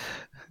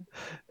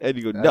 And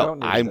you go, no,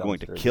 I'm going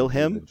to kill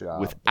him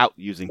without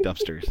using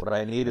dumpsters. What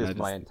I need is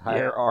my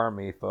entire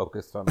army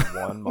focused on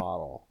one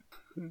model.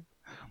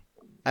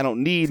 I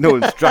don't need no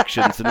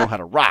instructions to know how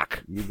to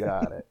rock. You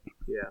got it.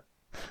 Yeah.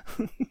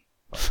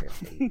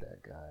 Fucking hate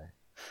that guy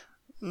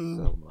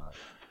so much.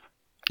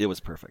 It was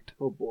perfect.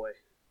 Oh boy.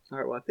 All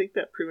right. Well, I think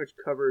that pretty much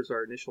covers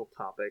our initial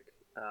topic.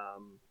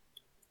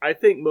 I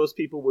think most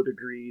people would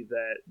agree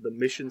that the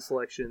mission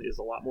selection is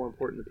a lot more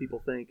important than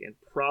people think, and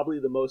probably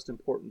the most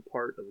important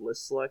part of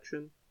list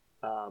selection.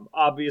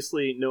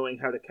 Obviously, knowing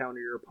how to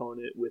counter your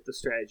opponent with the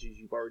strategies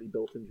you've already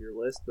built into your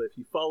list, but if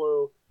you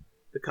follow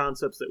the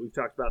concepts that we've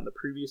talked about in the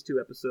previous 2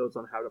 episodes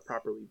on how to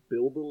properly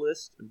build a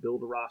list and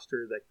build a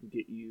roster that can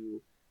get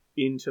you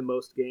into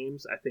most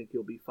games, I think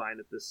you'll be fine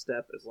at this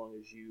step as long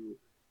as you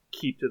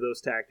keep to those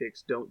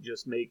tactics. Don't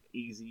just make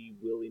easy,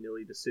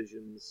 willy-nilly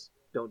decisions.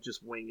 Don't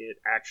just wing it.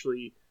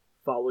 Actually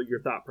follow your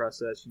thought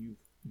process. You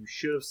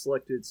should have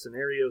selected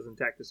scenarios and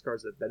tactics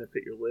cards that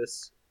benefit your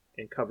lists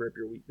and cover up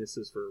your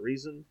weaknesses for a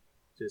reason.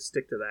 Just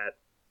stick to that.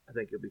 I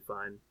think you'll be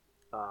fine.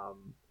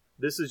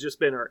 This has just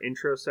been our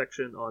intro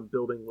section on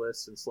building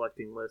lists and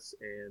selecting lists,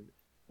 and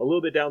a little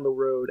bit down the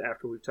road,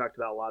 after we've talked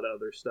about a lot of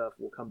other stuff,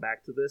 we'll come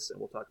back to this and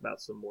we'll talk about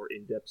some more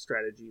in-depth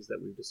strategies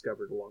that we've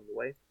discovered along the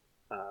way.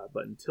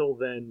 But until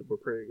then, we're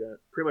pretty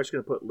much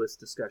going to put list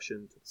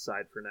discussion to the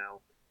side for now,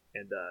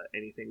 and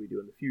anything we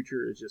do in the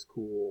future is just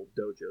cool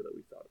dojo that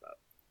we thought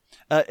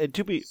about. And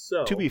to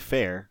be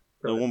fair,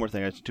 one more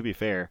thing. To be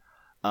fair,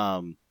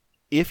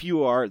 if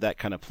you are that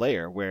kind of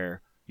player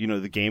where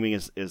the gaming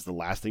is the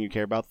last thing you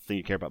care about, the thing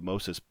you care about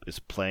most is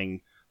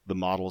playing the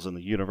models in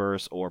the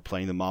universe or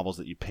playing the models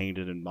that you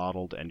painted and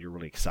modeled, and you're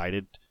really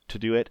excited to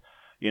do it.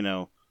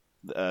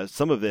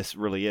 Some of this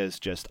really is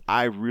just,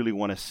 I really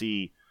want to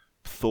see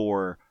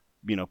Thor,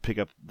 pick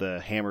up the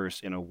hammers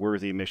in a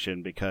worthy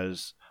mission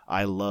because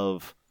I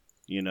love,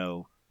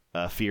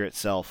 Fear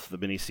Itself, the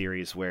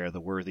miniseries where the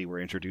worthy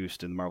were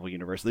introduced in the Marvel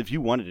Universe. If you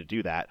wanted to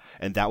do that,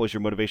 and that was your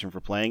motivation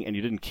for playing, and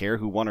you didn't care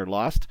who won or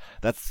lost,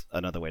 that's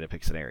another way to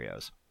pick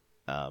scenarios.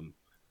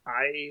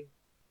 I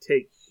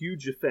take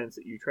huge offense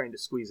at you trying to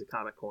squeeze a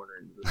comic corner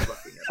into this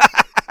fucking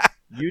episode.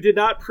 You did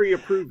not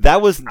pre-approve that.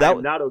 Was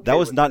not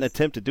an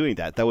attempt at doing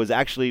that. That was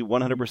actually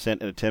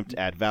 100% an attempt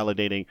at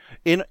validating.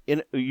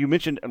 You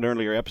mentioned an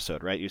earlier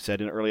episode, right? You said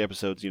in early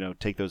episodes,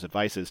 take those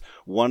advices.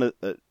 One of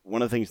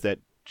the things that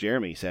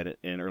Jeremy said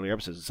in earlier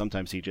episodes is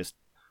sometimes he just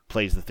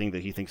plays the thing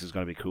that he thinks is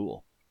going to be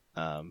cool.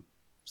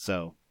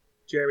 So,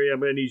 Jeremy, I'm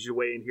going to need you to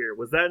weigh in here.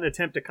 Was that an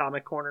attempt to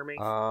comic corner me?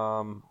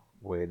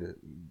 Wait.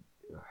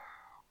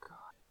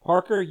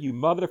 Parker, you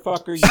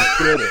motherfucker,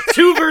 you did it.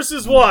 2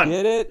 versus 1.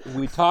 You did it.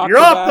 We talked You're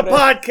about it. You're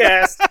off the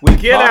podcast. We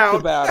Get talked out.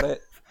 about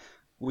it.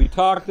 We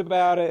talked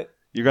about it.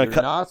 You're gonna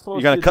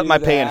cut my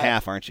pay in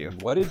half, aren't you?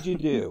 What did you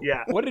do?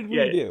 Yeah. What did we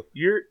do?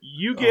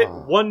 You get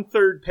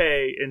 1/3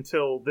 pay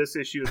until this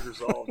issue is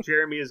resolved.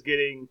 Jeremy is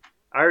getting.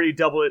 I already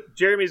double it.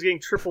 Jeremy's getting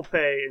triple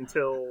pay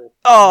until you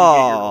get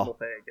your normal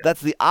pay again.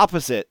 That's the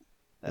opposite.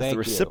 That's Thank the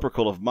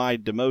reciprocal of my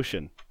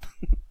demotion.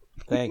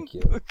 Thank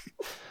you.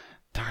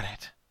 Darn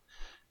it.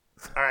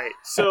 All right,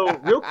 so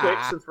real quick,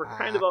 since we're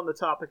kind of on the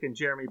topic and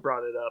Jeremy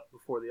brought it up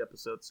before the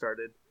episode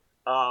started,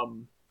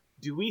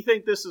 do we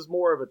think this is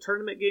more of a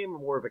tournament game or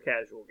more of a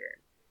casual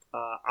game?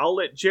 I'll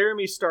let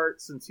Jeremy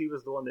start since he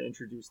was the one that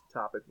introduced the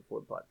topic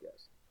before the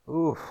podcast.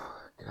 Ooh,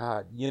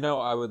 God.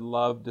 I would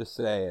love to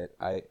say it.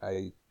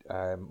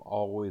 I'm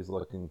always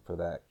looking for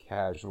that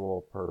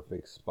casual,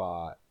 perfect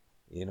spot.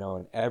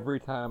 And every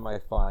time I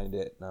find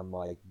it, and I'm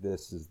like,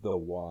 this is the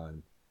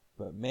one.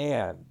 But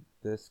man,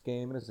 this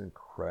game is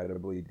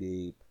incredibly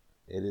deep.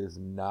 It is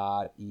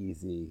not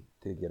easy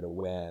to get a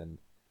win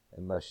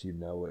unless you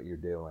know what you're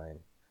doing.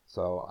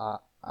 So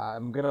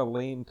I'm going to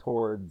lean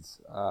towards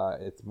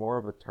it's more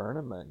of a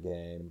tournament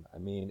game. I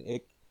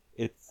mean,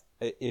 it's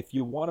if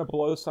you want to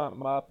blow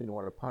something up and you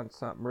want to punch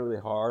something really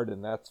hard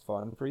and that's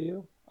fun for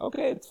you,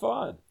 okay, it's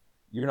fun.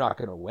 You're not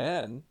going to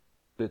win,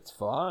 but it's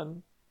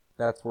fun.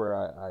 That's where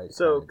I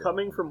So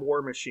coming from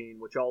War Machine,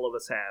 which all of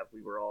us have,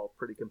 we were all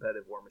pretty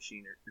competitive War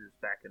Machiners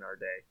back in our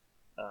day.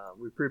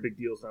 We were pretty big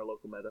deals in our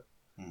local meta.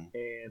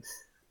 And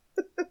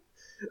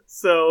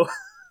so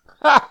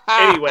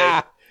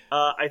anyway,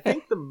 I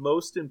think the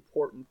most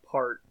important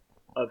part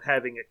of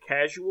having a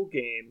casual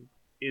game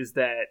is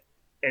that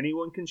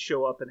anyone can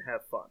show up and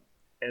have fun.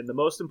 And the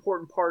most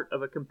important part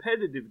of a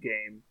competitive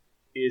game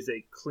is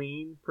a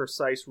clean,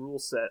 precise rule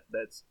set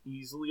that's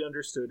easily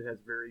understood, has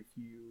very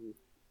few,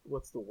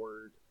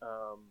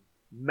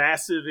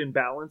 massive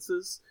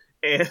imbalances.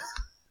 And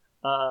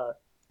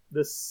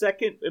the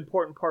second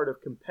important part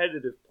of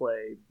competitive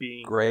play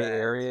being gray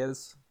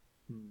areas.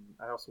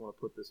 I also want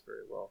to put this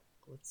very well.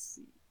 Let's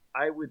see.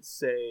 I would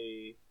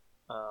say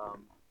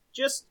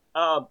just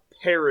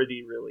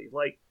parity, really.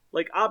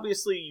 Like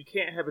obviously you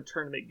can't have a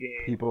tournament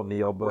game. People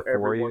kneel before where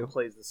everyone you.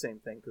 plays the same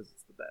thing because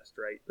it's the best,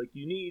 right? Like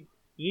you need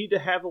to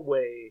have a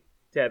way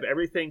to have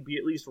everything be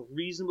at least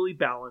reasonably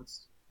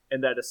balanced,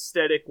 and that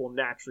aesthetic will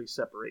naturally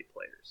separate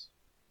players.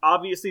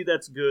 Obviously,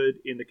 that's good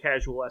in the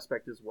casual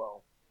aspect as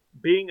well.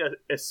 Being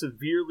a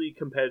severely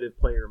competitive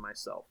player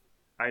myself,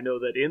 I know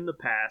that in the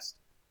past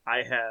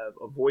I have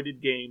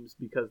avoided games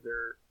because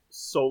they're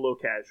solo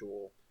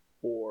casual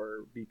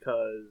or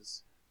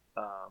because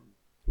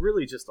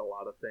really just a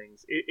lot of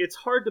things. It's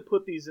hard to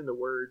put these into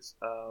words.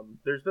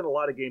 There's been a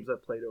lot of games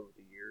I've played over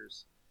the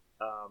years.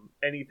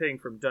 Anything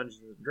from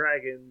Dungeons and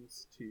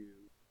Dragons to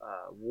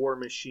War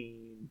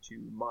Machine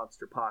to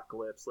Monster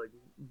Apocalypse, like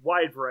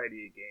wide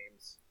variety of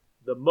games.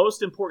 The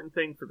most important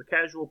thing for the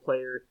casual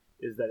player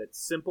is that it's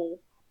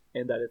simple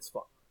and that it's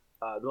fun.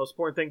 The most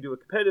important thing to a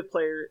competitive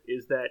player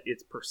is that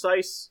it's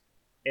precise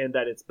and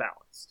that it's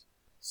balanced.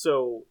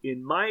 So,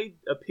 in my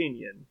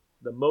opinion,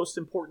 the most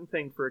important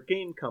thing for a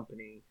game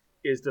company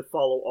is to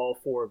follow all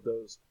four of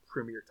those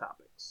premier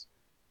topics.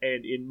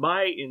 And in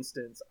my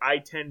instance, I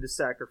tend to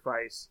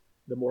sacrifice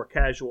the more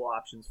casual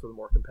options for the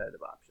more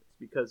competitive options.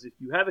 Because if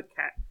you have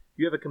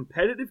a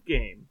competitive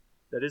game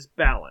that is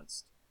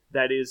balanced,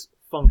 that is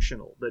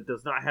functional, that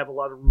does not have a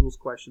lot of rules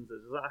questions,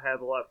 that does not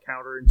have a lot of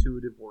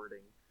counterintuitive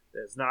wording,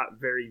 that is not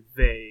very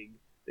vague,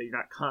 that you're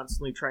not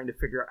constantly trying to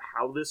figure out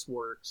how this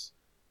works,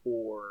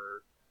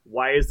 or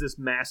why is this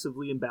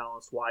massively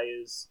imbalanced, why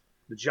is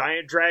the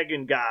giant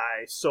dragon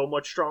guy so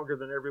much stronger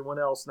than everyone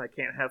else and I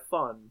can't have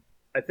fun.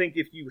 I think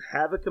if you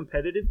have a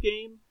competitive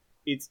game,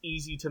 it's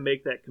easy to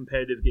make that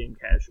competitive game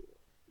casual.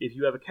 If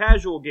you have a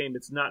casual game,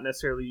 it's not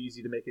necessarily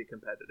easy to make it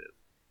competitive.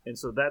 And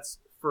so that's,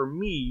 for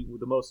me,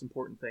 the most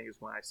important thing is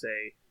when I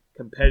say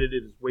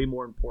competitive is way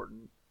more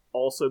important.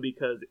 Also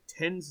because it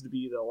tends to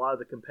be that a lot of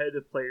the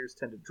competitive players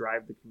tend to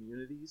drive the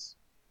communities.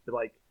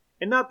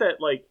 And not that,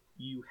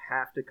 you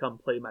have to come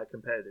play my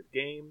competitive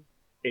game,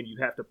 and you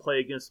have to play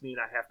against me, and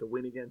I have to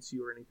win against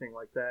you or anything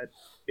like that.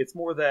 It's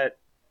more that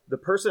the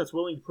person that's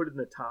willing to put in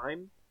the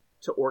time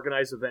to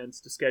organize events,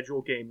 to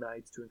schedule game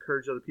nights, to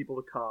encourage other people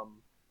to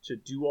come, to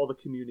do all the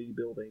community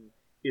building,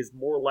 is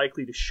more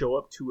likely to show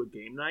up to a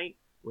game night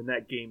when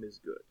that game is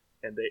good,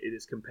 and that it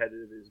is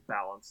competitive, it is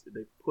balanced, and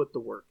they put the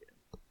work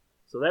in.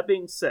 So that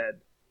being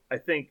said, I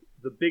think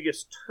the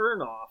biggest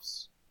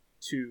turnoffs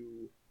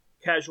to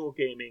casual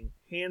gaming,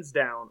 hands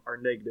down, are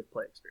negative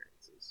play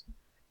experiences.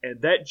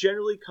 And that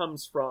generally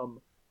comes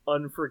from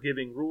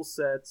unforgiving rule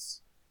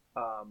sets,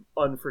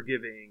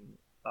 unforgiving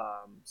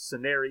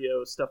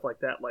scenarios, stuff like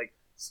that. Like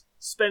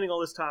spending all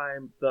this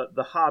time,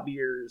 the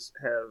hobbyers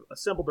have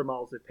assembled their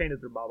models, they've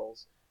painted their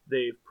models,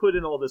 they've put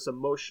in all this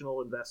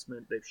emotional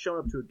investment, they've shown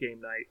up to a game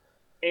night,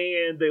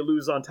 and they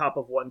lose on top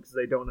of one because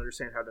they don't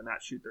understand how to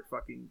not shoot their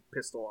fucking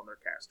pistol on their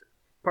caster.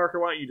 Parker,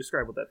 why don't you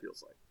describe what that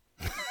feels like?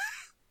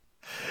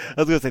 I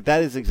was going to say,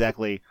 that is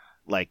exactly,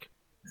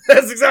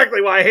 That's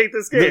exactly why I hate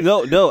this game.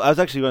 No, I was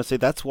actually going to say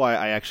that's why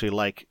I actually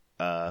like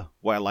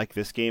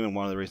this game, and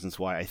one of the reasons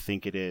why I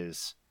think it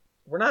is.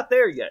 We're not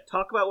there yet.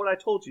 Talk about what I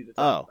told you to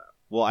talk about.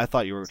 Well, I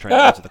thought you were trying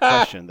to answer the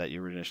question that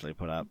you initially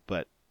put up,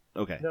 but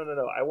okay. No.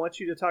 I want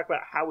you to talk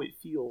about how it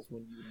feels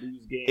when you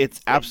lose games.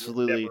 It's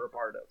absolutely never a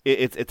part of.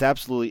 It's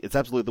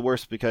absolutely the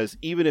worst, because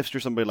even if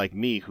you're somebody like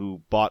me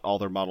who bought all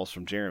their models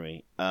from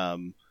Jeremy,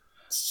 even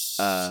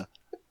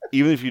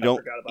if you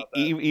don't,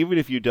 even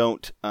if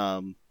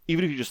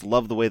even if you just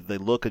love the way that they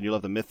look and you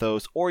love the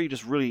mythos, or you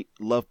just really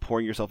love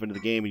pouring yourself into the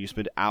game and you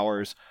spend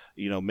hours,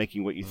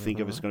 making what you think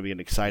of as going to be an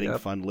exciting,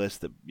 fun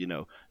list that,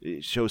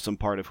 it shows some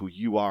part of who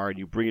you are, and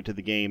you bring it to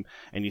the game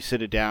and you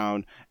sit it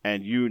down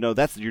and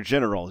that's your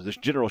general. This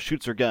general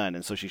shoots her gun,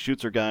 and so she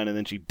shoots her gun and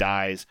then she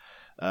dies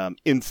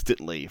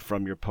instantly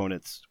from your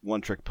opponent's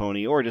one-trick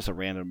pony or just a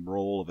random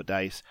roll of a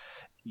dice.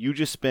 You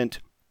just spent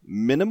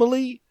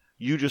minimally,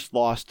 you just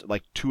lost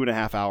like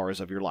 2.5 hours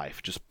of your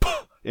life just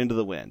into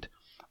the wind.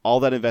 All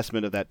that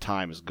investment of that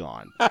time is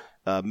gone.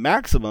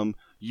 Maximum,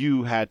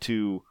 you had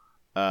to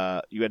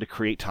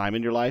create time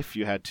in your life.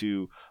 You had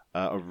to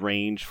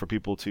arrange for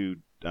people to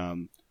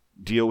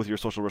deal with your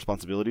social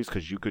responsibilities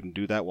because you couldn't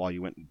do that while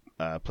you went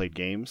and played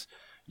games.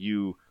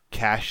 You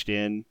cashed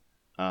in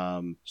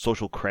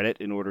social credit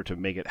in order to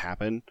make it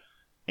happen,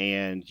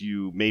 and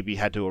you maybe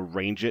had to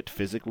arrange it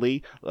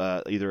physically,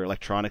 either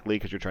electronically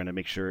because you're trying to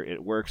make sure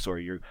it works, or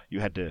you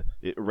had to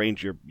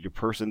arrange your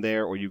person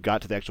there, or you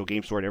got to the actual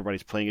game store and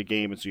everybody's playing a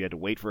game, and so you had to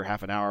wait for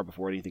half an hour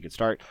before anything could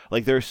start.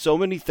 Like, there are so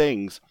many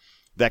things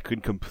that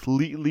could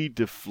completely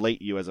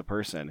deflate you as a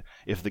person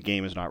if the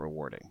game is not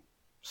rewarding.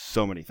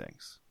 So many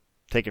things.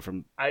 Take it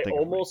from... I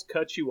almost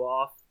cut you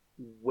off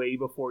way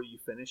before you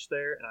finished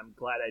there, and I'm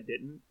glad I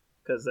didn't,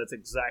 because that's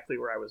exactly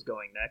where I was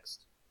going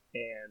next.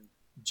 And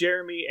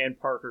Jeremy and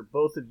Parker,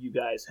 both of you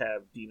guys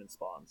have demon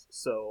spawns,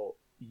 so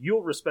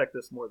you'll respect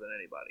this more than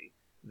anybody,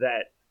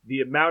 that the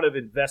amount of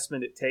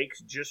investment it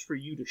takes just for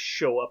you to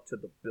show up to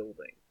the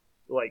building.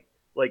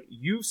 Like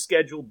you've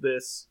scheduled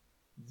this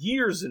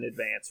years in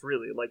advance,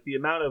 really. Like, the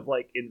amount of,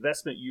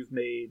 investment you've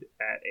made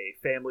at a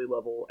family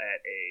level, at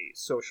a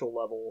social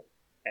level,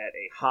 at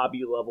a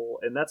hobby level,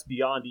 and that's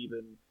beyond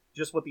even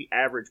just what the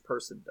average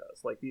person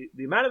does. Like,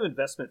 the amount of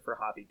investment for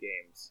hobby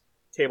games,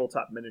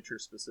 tabletop miniature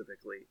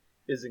specifically,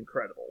 is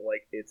incredible.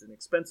 Like, it's an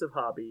expensive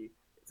hobby,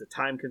 it's a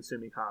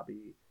time-consuming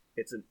hobby,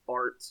 it's an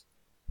art,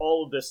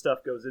 all of this stuff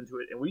goes into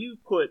it, and when you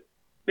put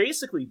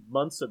basically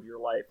months of your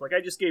life, like,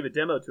 I just gave a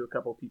demo to a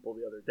couple people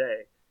the other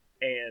day,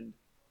 and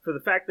for the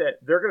fact that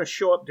they're going to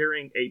show up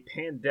during a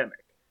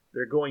pandemic,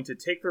 they're going to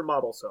take their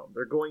models home,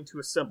 they're going to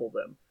assemble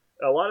them,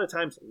 a lot of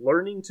times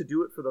learning to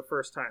do it for the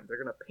first time,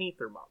 they're going to paint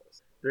their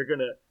models,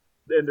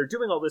 and they're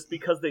doing all this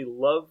because they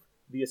love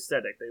the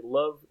aesthetic, they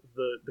love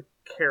the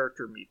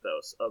character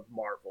mythos of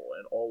Marvel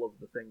and all of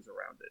the things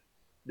around it.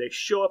 They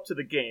show up to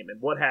the game, and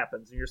what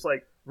happens? And you're just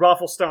like,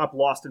 Raffle Stomp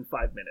lost in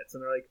 5 minutes.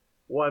 And they're like,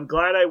 well, I'm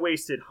glad I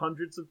wasted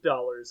hundreds of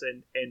dollars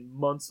and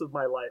months of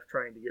my life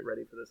trying to get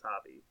ready for this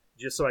hobby,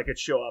 just so I could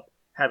show up,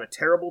 have a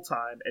terrible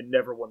time, and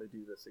never want to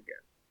do this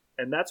again.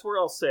 And that's where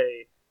I'll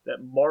say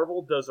that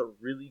Marvel does a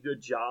really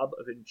good job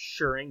of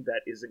ensuring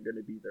that isn't going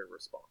to be their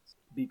response.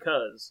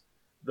 Because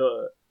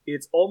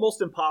it's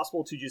almost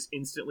impossible to just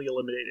instantly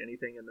eliminate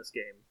anything in this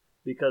game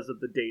because of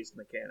the dazed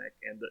mechanic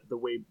and the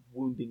way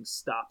wounding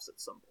stops at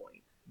some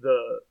point.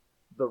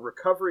 The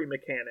recovery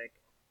mechanic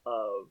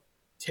of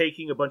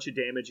taking a bunch of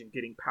damage and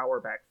getting power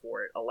back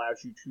for it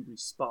allows you to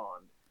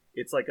respawn.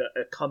 It's like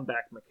a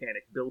comeback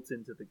mechanic built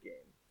into the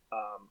game.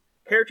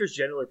 Characters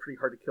generally are pretty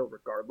hard to kill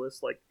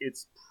regardless. Like,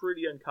 it's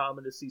pretty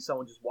uncommon to see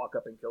someone just walk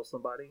up and kill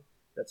somebody.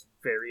 That's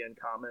very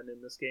uncommon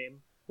in this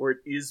game, where it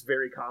is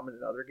very common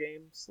in other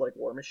games, like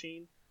War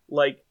Machine.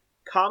 Like,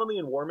 commonly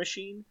in War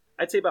Machine,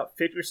 I'd say about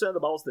 50% of the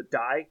models that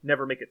die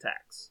never make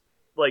attacks.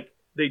 Like,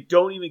 they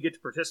don't even get to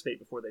participate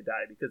before they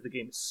die because the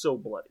game is so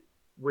bloody,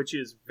 which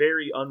is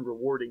very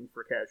unrewarding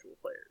for casual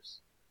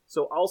players.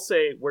 So I'll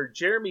say, where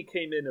Jeremy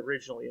came in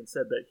originally and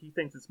said that he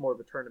thinks it's more of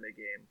a tournament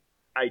game,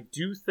 I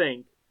do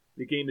think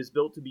the game is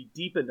built to be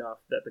deep enough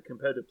that the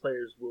competitive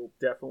players will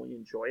definitely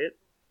enjoy it.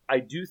 I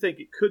do think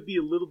it could be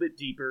a little bit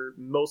deeper,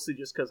 mostly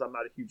just because I'm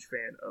not a huge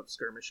fan of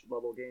skirmish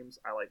level games.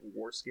 I like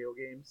war scale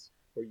games,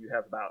 where you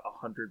have about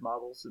 100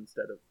 models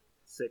instead of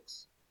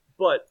 6.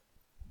 But,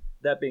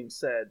 that being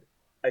said,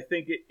 I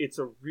think it's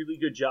a really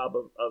good job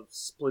of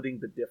splitting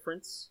the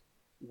difference,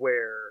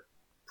 where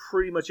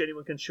pretty much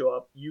anyone can show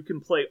up. You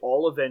can play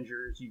all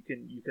Avengers, you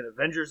can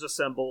Avengers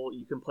Assemble,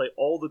 you can play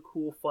all the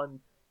cool, fun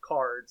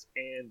cards,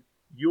 and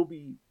you'll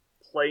be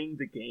playing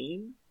the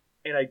game,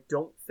 and I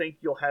don't think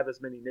you'll have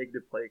as many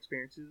negative play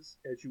experiences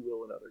as you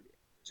will in other games.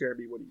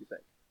 Jeremy, what do you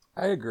think?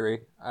 I agree.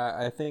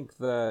 I think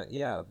the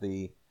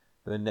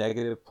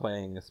negative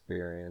playing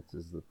experience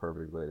is the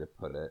perfect way to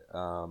put it.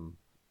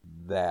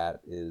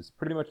 That is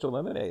pretty much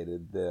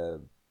eliminated.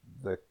 The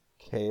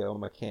KO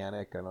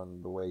mechanic and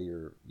on the way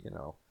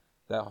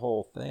that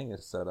whole thing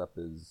is set up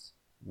is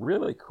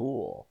really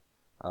cool.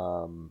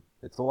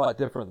 It's a lot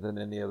different than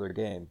any other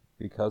game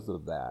because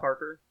of that.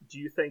 Parker, do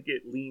you think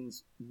it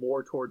leans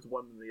more towards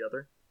one than the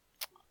other?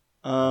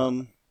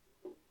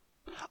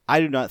 I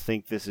do not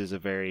think this is a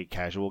very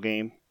casual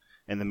game.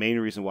 And the main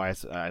reason why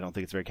I don't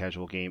think it's a very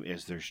casual game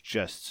is there's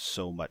just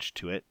so much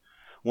to it.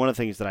 One of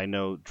the things that I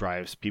know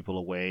drives people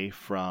away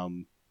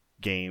from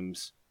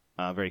games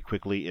very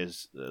quickly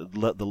is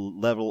the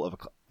level of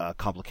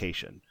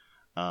complication.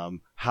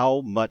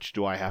 How much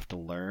do I have to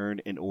learn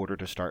in order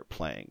to start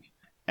playing?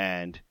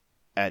 And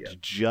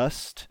at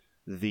just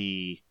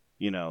the,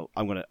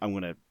 I'm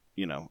gonna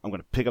I'm going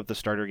to pick up the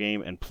starter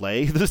game and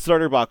play. The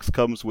starter box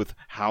comes with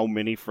how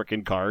many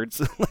freaking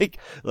cards? Like,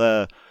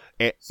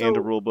 and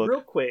a rule book.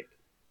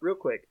 Real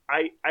quick.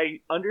 I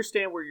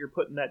understand where you're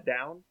putting that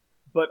down,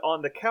 but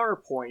on the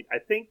counterpoint, I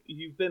think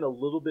you've been a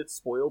little bit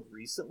spoiled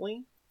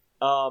recently.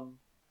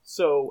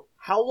 So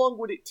how long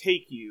would it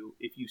take you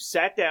if you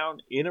sat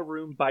down in a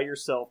room by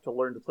yourself to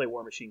learn to play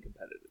War Machine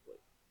competitively?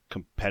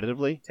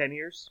 Competitively? 10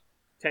 years?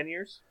 10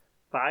 years?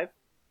 5?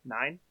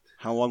 9?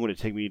 How long would it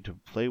take me to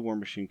play War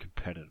Machine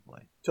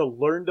competitively? To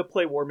learn to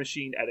play War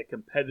Machine at a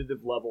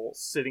competitive level,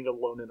 sitting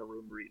alone in a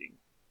room reading.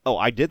 Oh,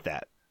 I did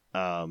that.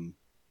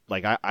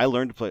 I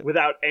learned to play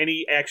without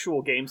any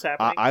actual games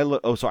happening.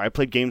 I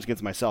played games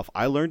against myself.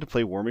 I learned to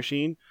play War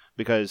Machine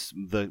because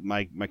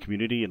my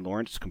community in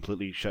Lawrence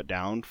completely shut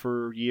down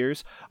for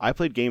years. I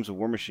played games of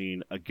War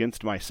Machine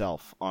against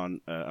myself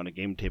on a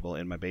game table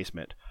in my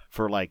basement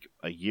for like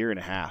a year and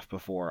a half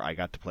before I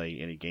got to play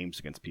any games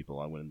against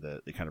people when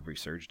they kind of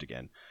resurged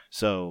again.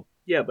 So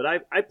yeah, but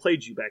I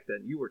played you back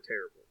then. You were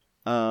terrible.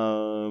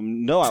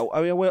 No,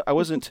 I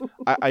wasn't.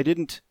 I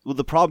didn't. Well,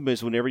 the problem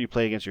is whenever you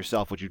play against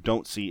yourself, what you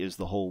don't see is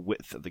the whole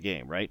width of the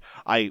game, right?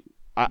 I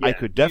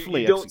could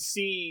definitely. You don't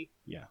see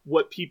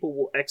what people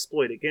will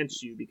exploit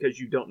against you because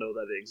you don't know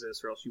that it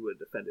exists, or else you would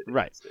have defended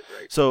against it,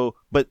 right? So,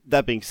 but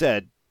that being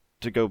said,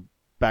 to go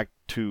back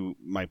to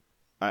my.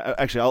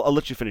 Actually, I'll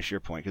let you finish your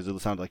point because it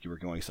sounded like you were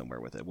going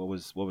somewhere with it. What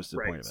was the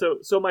point of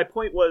it? So my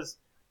point was,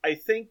 I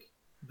think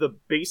the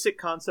basic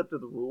concept of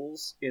the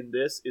rules in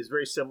this is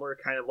very similar,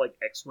 kind of like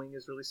X-Wing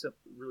is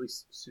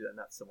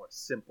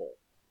simple.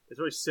 It's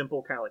really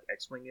simple, kind of like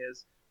X-Wing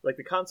is. Like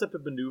the concept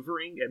of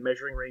maneuvering and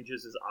measuring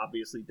ranges is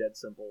obviously dead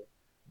simple.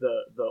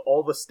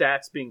 All the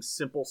stats being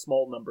simple,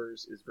 small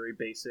numbers is very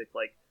basic.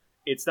 Like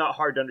it's not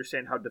hard to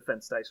understand how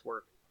defense dice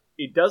work.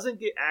 It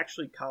doesn't get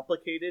actually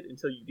complicated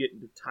until you get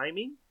into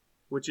timing,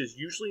 which is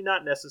usually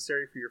not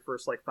necessary for your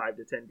first 5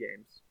 to 10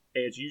 games.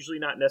 And it's usually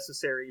not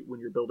necessary when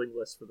you're building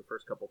lists for the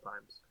first couple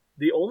times.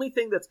 The only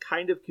thing that's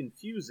kind of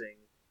confusing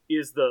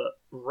is the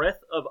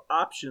breadth of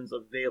options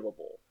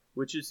available,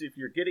 which is if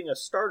you're getting a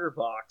starter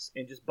box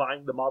and just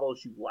buying the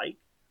models you like,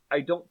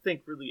 I don't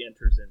think really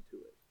enters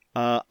into it.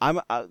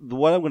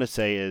 What I'm going to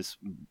say is,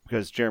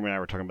 because Jeremy and I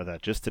were talking about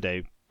that just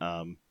today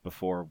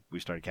before we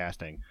started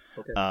casting,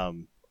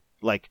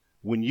 okay.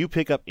 When you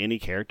pick up any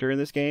character in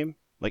this game,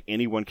 like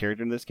any one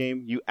character in this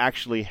game, you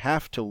actually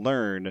have to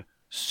learn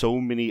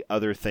so many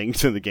other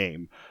things in the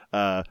game.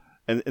 And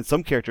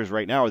some characters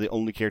right now are the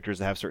only characters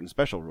that have certain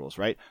special rules,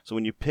 right? So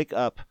when you pick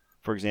up,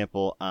 for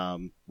example,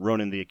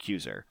 Ronan the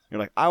Accuser,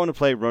 you're like, I want to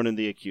play Ronan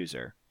the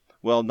Accuser.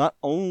 Well, not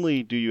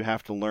only do you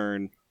have to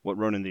learn what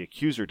Ronan the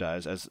Accuser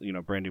does as,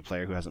 brand new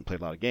player who hasn't played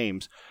a lot of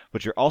games,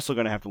 but you're also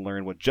going to have to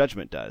learn what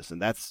Judgment does.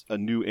 And that's a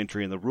new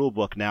entry in the rule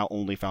book now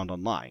only found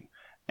online.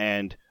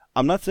 And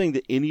I'm not saying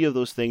that any of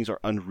those things are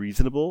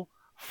unreasonable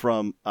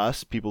from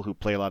us, people who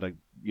play a lot of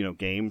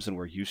games and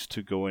we're used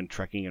to going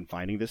trekking and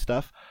finding this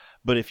stuff.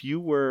 But if you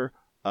were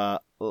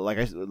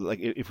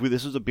if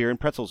this was a beer and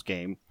pretzels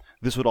game,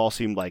 this would all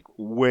seem like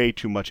way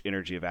too much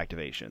energy of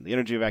activation. The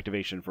energy of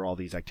activation for all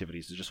these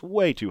activities is just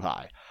way too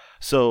high.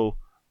 So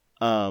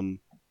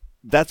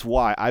that's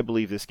why I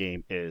believe this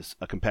game is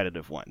a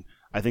competitive one.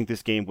 I think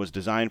this game was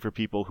designed for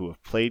people who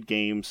have played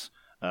games,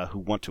 who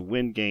want to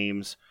win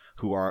games,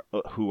 who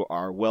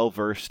are well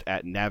versed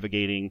at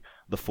navigating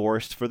the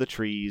forest for the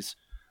trees.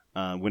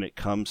 When it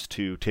comes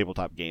to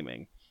tabletop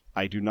gaming,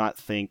 I do not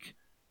think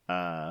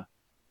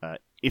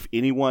if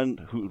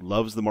anyone who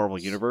loves the Marvel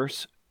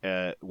Universe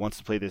wants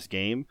to play this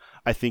game,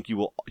 I think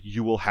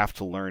you will have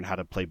to learn how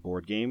to play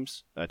board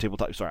games. You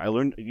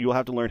will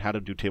have to learn how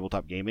to do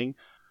tabletop gaming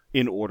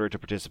in order to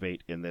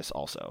participate in this.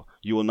 Also,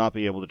 you will not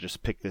be able to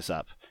just pick this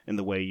up in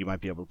the way you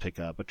might be able to pick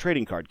up a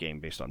trading card game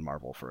based on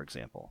Marvel, for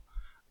example,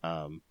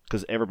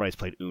 because everybody's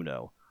played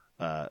Uno.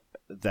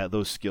 That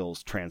those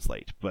skills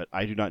translate, but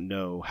I do not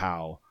know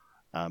how.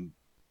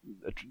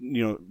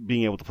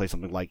 Being able to play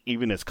something like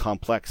even as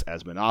complex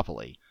as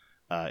Monopoly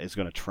is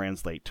going to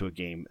translate to a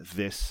game with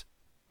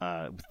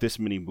this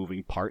many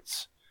moving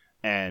parts,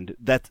 and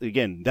that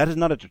is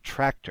not a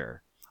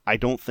detractor. I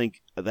don't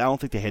think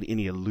they had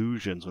any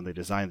illusions when they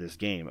designed this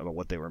game about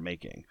what they were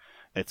making.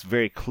 It's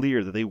very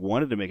clear that they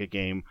wanted to make a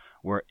game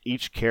where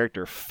each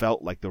character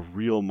felt like the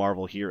real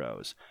Marvel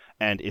heroes,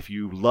 and if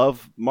you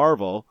love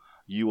Marvel,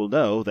 you will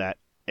know that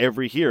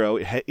every hero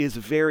is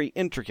very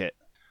intricate.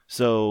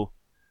 So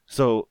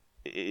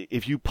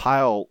if you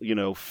pile,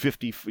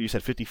 50, you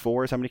said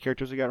 54 is how many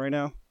characters we got right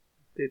now?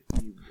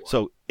 51.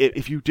 So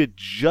if you did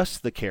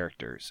just the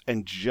characters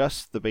and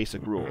just the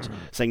basic rules,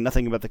 saying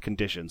nothing about the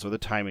conditions or the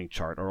timing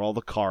chart or all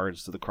the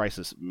cards to the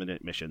crisis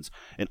missions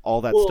and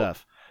all that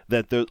stuff,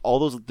 that all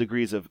those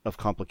degrees of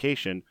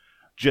complication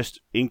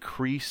just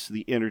increase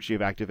the energy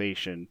of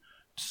activation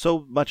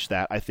so much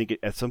that I think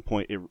at some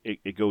point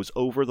it goes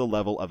over the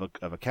level of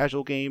a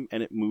casual game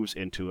and it moves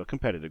into a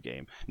competitive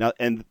game. Now,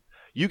 and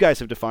you guys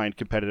have defined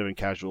competitive and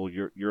casual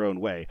your own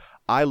way.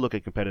 I look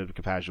at competitive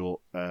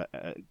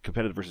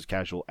versus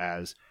casual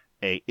as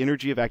a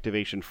energy of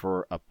activation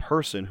for a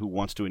person who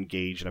wants to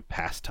engage in a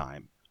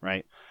pastime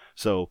right?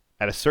 So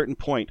at a certain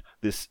point,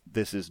 this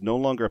is no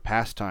longer a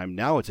pastime.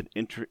 Now it's an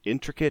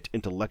intricate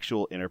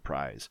intellectual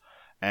enterprise,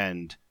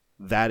 and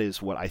that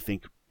is what I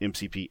think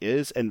MCP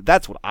is, and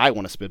that's what I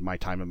want to spend my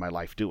time in my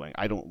life doing.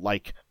 I don't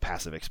like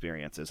passive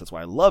experiences. That's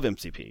why I love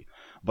MCP,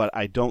 but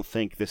I don't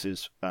think this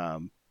is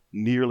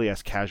nearly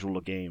as casual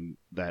a game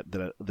that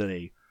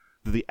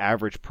the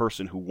average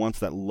person who wants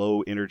that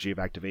low energy of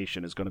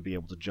activation is going to be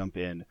able to jump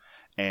in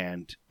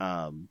and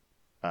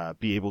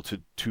be able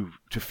to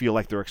feel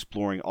like they're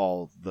exploring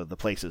all the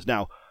places.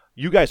 Now,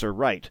 you guys are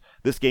right.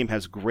 This game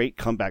has great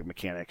comeback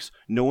mechanics.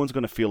 No one's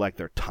going to feel like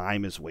their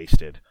time is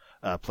wasted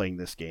playing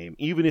this game.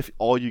 Even if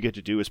all you get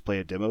to do is play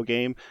a demo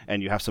game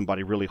and you have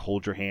somebody really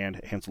hold your hand,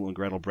 Hansel and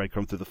Gretel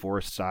breadcrumb through the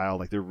forest style,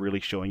 like they're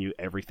really showing you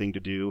everything to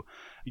do,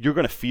 you're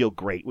going to feel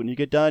great when you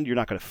get done. You're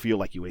not going to feel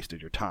like you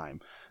wasted your time.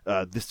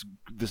 This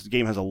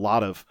game has a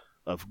lot of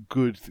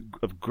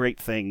great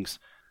things,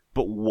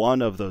 but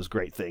one of those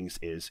great things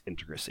is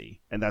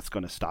intricacy, and that's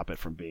going to stop it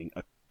from being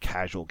a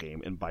casual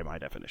game, and by my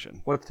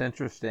definition. What's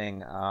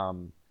interesting,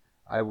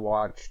 I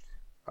watched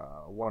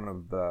one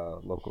of the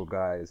local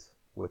guys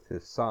with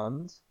his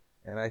sons,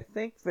 and I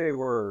think they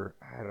were,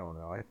 I don't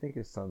know, I think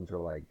his sons were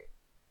like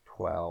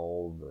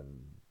 12 and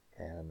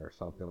 10 or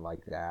something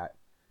like that,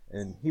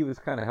 and he was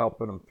kind of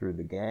helping them through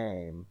the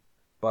game,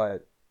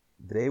 but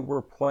they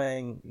were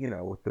playing,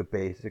 with the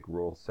basic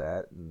rule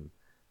set, and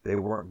they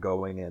weren't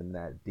going in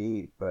that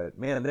deep, but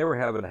man, they were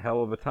having a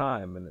hell of a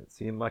time, and it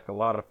seemed like a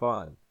lot of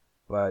fun,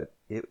 but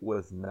it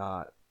was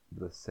not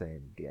the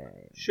same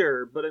game.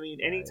 Sure, but I mean,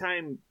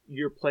 anytime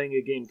you're playing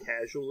a game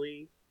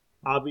casually,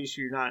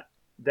 obviously you're not,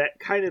 that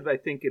kind of, I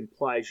think,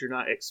 implies you're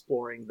not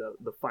exploring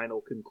the final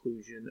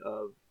conclusion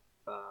of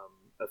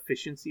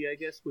efficiency, I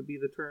guess would be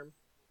the term.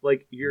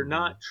 Like, you're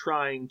not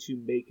trying to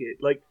make it,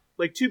 like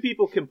two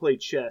people can play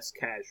chess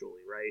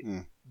casually,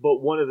 right?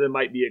 But one of them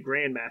might be a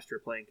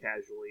grandmaster playing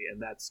casually, and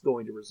that's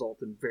going to result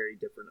in very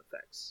different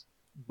effects.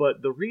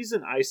 But the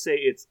reason I say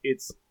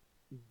it's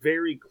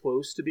very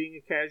close to being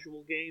a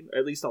casual game,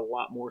 at least a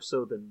lot more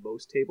so than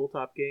most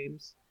tabletop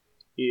games,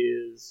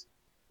 is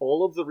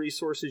all of the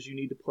resources you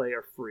need to play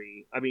are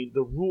free. I mean,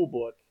 the rule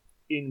book,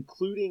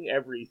 including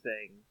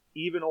everything,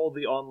 even all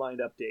the online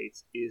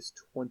updates, is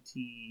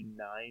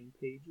 29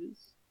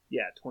 pages.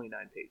 Yeah,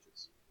 29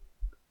 pages.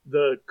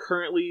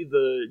 Currently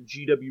the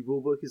GW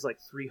rulebook is like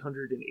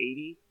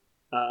 380,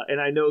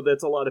 and I know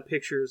that's a lot of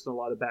pictures and a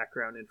lot of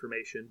background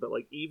information, but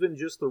like even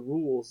just the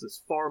rules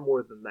is far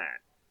more than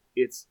that.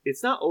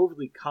 It's not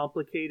overly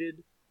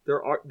complicated.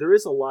 There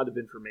is a lot of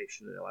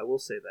information though, I will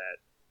say that.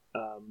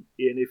 And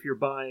if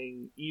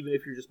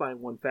you're just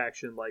buying one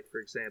faction, like for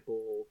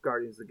example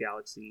Guardians of the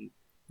Galaxy,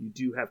 you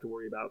do have to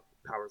worry about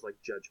powers like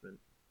Judgment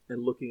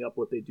and looking up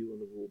what they do in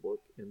the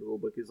rulebook. And the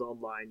rulebook is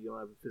online. You don't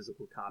have a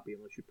physical copy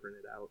unless you print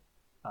it out.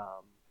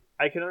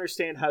 I can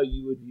understand how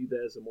you would view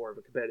that as a more of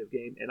a competitive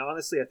game, and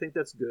honestly, I think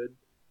that's good.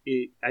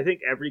 I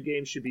think every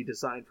game should be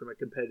designed from a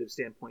competitive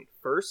standpoint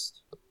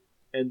first,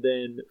 and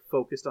then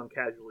focused on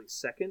casually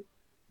second,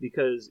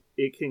 because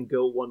it can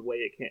go one way,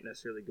 it can't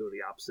necessarily go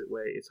the opposite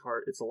way. It's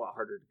a lot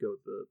harder to go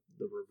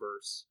the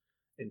reverse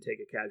and take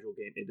a casual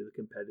game into the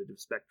competitive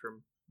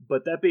spectrum.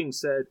 But that being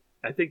said,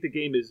 I think the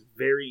game is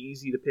very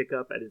easy to pick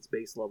up at its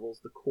base levels.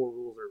 The core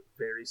rules are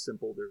very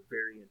simple, they're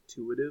very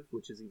intuitive,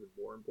 which is even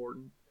more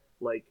important.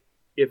 Like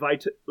if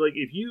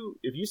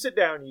you sit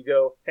down and you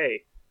go,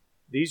 hey,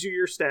 these are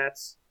your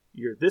stats,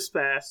 you're this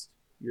fast,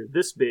 you're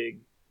this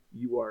big,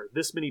 you are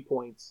this many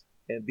points,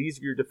 and these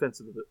are your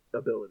defensive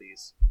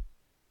abilities.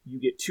 You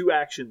get 2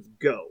 actions,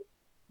 go.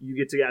 You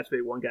get to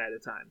activate one guy at a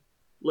time.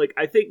 Like,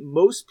 I think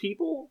most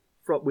people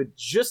with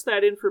just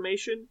that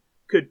information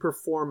could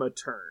perform a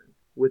turn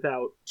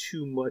without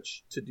too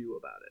much to do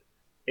about it.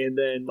 And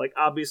then, like,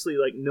 obviously,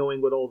 like,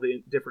 knowing what all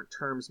the different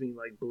terms mean,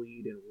 like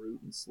bleed and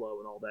root and slow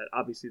and all that,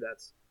 obviously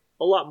that's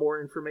a lot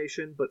more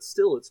information, but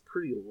still it's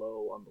pretty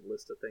low on the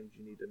list of things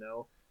you need to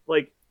know.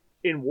 Like,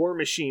 in War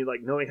Machine,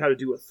 like, knowing how to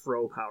do a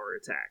throw power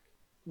attack.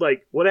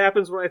 Like, what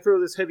happens when I throw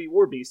this heavy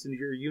war beast into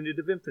your unit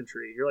of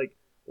infantry? You're like,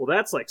 well,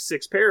 that's like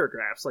 6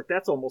 paragraphs. Like,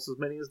 that's almost as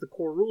many as the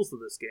core rules of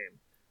this game.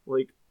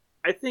 Like,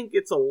 I think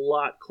it's a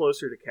lot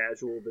closer to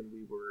casual than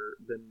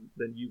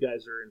you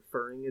guys are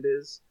inferring it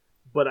is.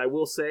 But I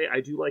will say, I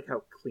do like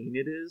how clean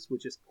it is,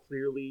 which is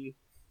clearly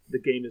the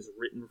game is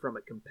written from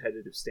a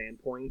competitive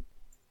standpoint.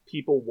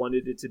 People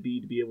wanted it to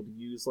be able to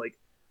use, like,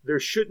 there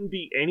shouldn't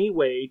be any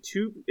way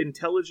 2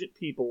 intelligent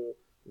people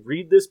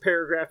read this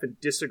paragraph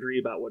and disagree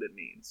about what it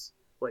means.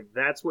 Like,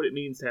 that's what it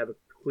means to have a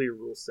clear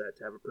rule set,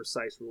 to have a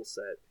precise rule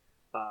set.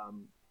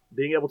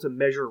 Being able to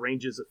measure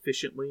ranges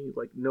efficiently,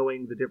 like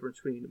knowing the difference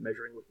between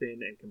measuring within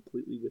and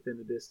completely within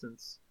a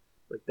distance,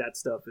 like that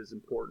stuff is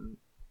important.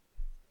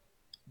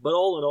 But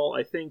all in all,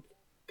 I think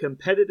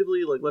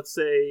competitively, like, let's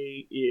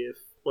say if,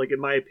 like,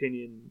 in my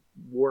opinion,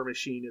 War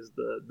Machine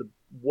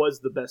was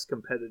the best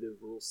competitive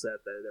rule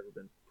set that had ever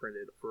been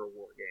printed for a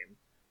war game.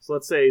 So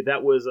let's say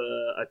that was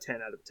a 10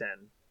 out of 10.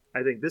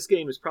 I think this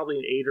game is probably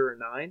an 8 or a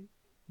 9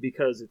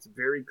 because it's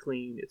very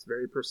clean, it's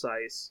very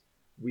precise.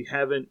 We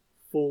haven't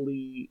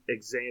fully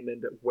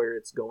examined where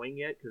it's going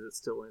yet, because it's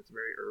still in its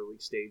very early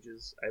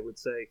stages, I would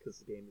say, because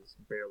the game is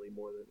barely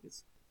more than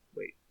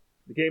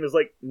the game is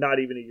like not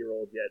even a year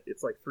old yet.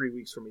 It's like 3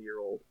 weeks from a year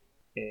old,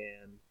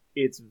 and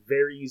it's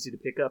very easy to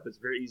pick up. It's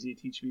very easy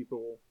to teach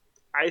people.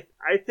 I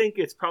think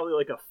it's probably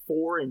like a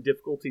 4 in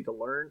difficulty to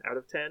learn out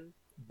of 10,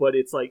 but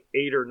it's like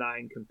 8 or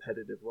 9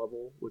 competitive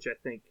level, which I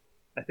think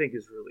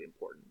is really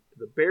important.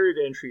 The barrier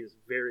to entry is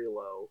very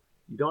low.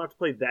 You don't have to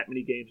play that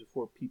many games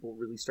before people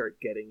really start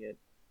getting it,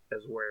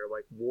 as where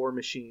like War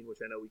Machine, which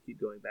I know we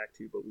keep going back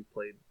to, but we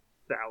played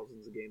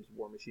thousands of games of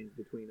War Machines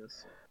between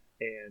us,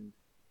 and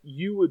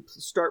you would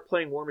start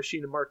playing War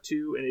Machine in Mark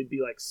II, and it'd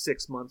be like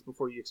 6 months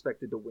before you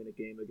expected to win a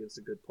game against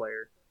a good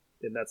player,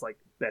 and that's like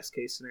best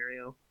case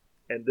scenario.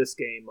 And this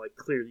game, like,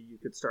 clearly you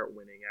could start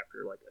winning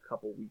after like a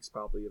couple weeks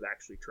probably of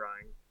actually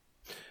trying.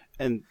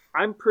 And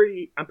I'm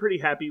pretty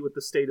happy with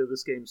the state of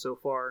this game so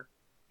far,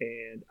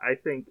 and I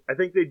think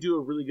they do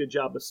a really good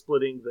job of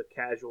splitting the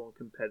casual and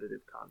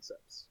competitive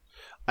concepts.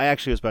 I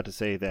actually was about to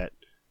say that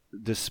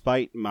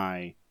despite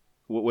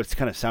what's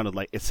kind of sounded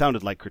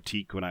like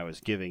critique when I was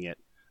giving it,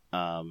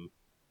 I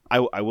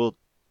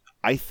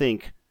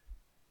think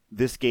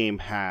this game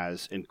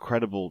has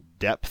incredible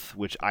depth,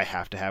 which I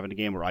have to have in a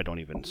game, or I don't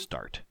even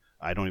start.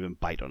 I don't even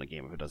bite on a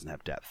game if it doesn't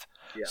have depth.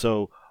 Yeah.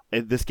 So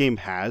this game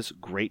has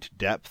great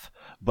depth,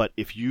 but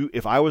if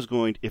someone was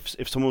going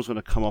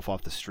to come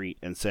off the street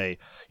and say,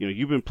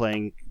 you've been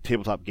playing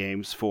tabletop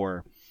games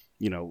for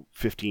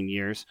 15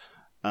 years,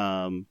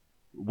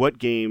 what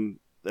game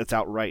that's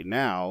out right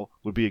now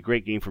would be a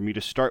great game for me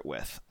to start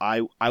with?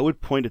 I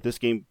would point at this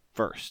game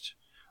first.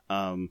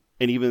 And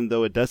even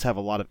though it does have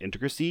a lot of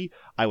intricacy,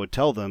 I would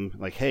tell them,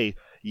 like, hey,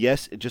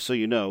 yes, just so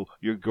you know,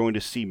 you're going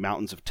to see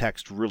mountains of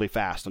text really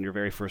fast on your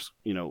very first,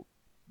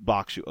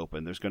 box you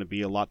open. There's going to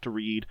be a lot to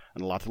read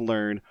and a lot to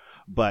learn,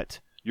 but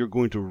you're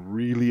going to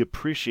really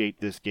appreciate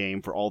this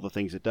game for all the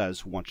things it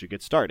does once you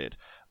get started.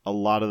 A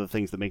lot of the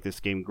things that make this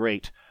game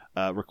great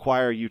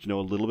require you to know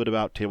a little bit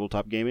about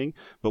tabletop gaming,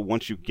 but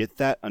once you get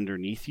that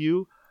underneath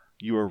you,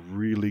 you are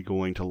really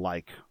going to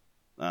like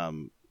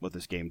what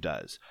this game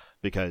does,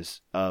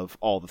 because of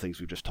all the things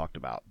we've just talked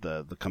about,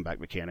 the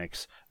comeback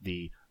mechanics,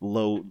 the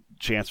low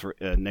chance for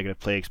negative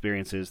play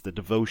experiences, the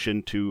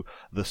devotion to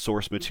the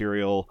source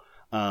material,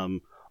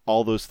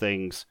 all those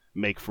things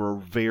make for a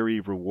very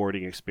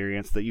rewarding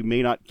experience that you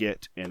may not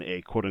get in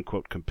a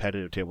quote-unquote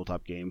competitive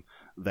tabletop game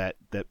that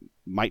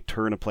might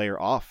turn a player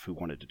off who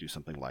wanted to do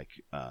something like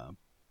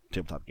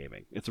tabletop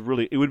gaming. It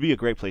would be a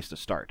great place to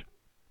start.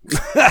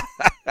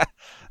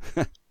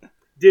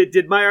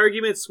 Did my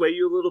argument sway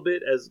you a little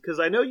bit?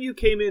 Because I know you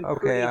came in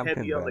pretty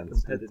heavy on the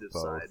competitive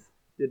side.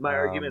 Did my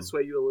argument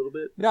sway you a little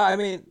bit? No, I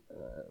mean,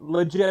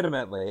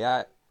 legitimately.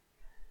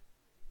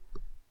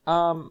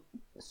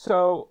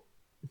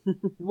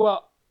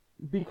 Well,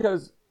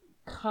 because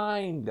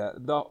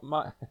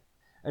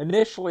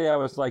initially I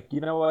was like, you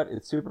know what?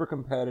 It's super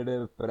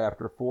competitive, but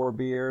after 4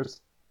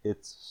 beers,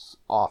 it's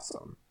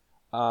awesome.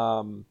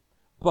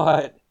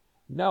 But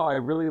no, I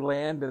really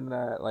land in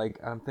that, like,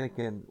 I'm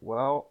thinking,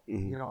 well,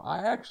 I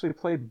actually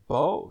played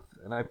both,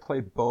 and I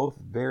played both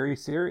very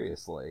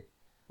seriously.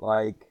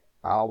 Like,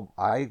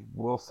 I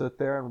will sit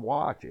there and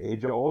watch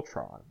Age of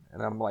Ultron,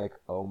 and I'm like,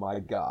 oh my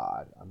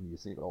god, I'm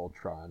using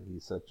Ultron,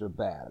 he's such a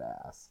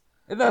badass.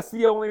 And that's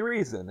the only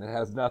reason. It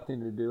has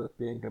nothing to do with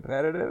being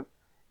competitive.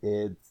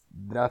 It's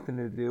nothing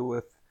to do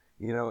with,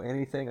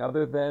 anything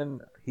other than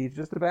he's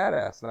just a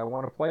badass, and I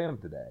want to play him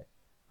today.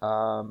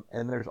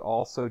 And there's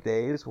also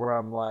days where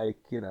I'm like,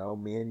 me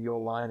and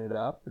you'll line it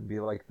up and be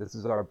like, this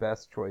is our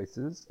best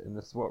choices, and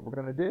this is what we're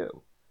going to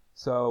do.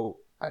 So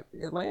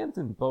it lands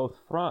in both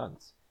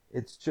fronts.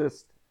 It's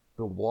just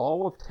the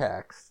wall of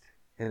text,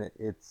 and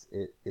it's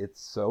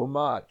so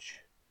much.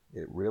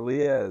 It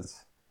really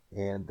is.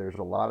 And there's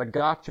a lot of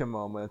gotcha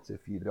moments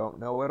if you don't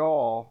know it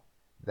all.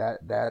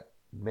 That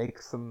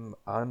makes some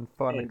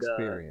unfun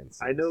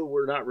experiences. I know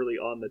we're not really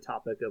on the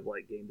topic of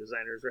like game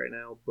designers right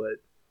now, but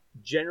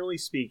generally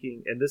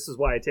speaking, and this is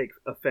why I take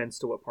offense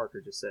to what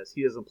Parker just says,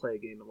 he doesn't play a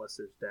game unless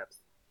there's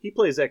depth. He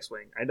plays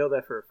X-Wing. I know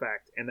that for a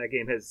fact, and that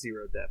game has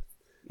 0 depth.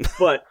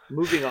 But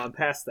moving on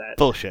past that,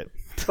 bullshit.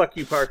 Fuck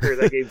you, Parker.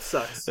 That game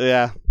sucks.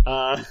 Yeah,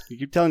 you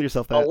keep telling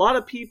yourself that. A lot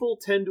of people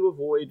tend to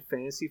avoid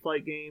Fantasy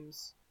Flight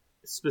games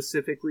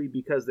specifically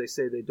because they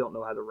say they don't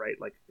know how to write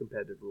like a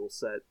competitive rule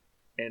set.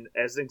 And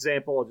as an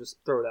example, I'll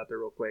just throw it out there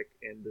real quick,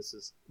 and this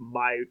is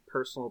my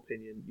personal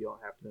opinion. You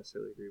don't have to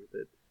necessarily agree with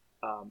it.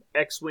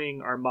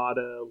 X-Wing,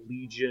 Armada,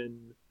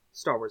 Legion,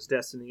 Star Wars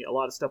Destiny, a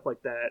lot of stuff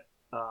like that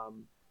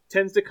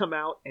tends to come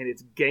out, and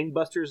it's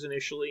gangbusters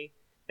initially,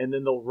 and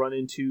then they'll run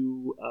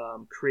into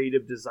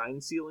creative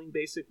design ceiling,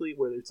 basically,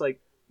 where it's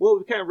like, well,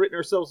 we've kind of written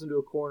ourselves into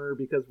a corner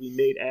because we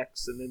made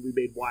X, and then we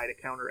made Y to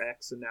counter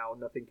X, and now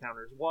nothing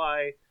counters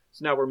Y.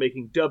 So now we're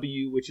making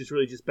W, which is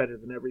really just better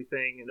than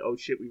everything, and oh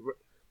shit,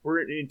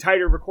 we're in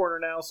tighter of a corner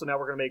now, so now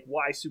we're going to make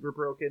Y super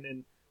broken,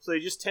 and so they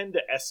just tend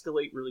to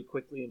escalate really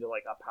quickly into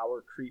like a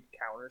power creep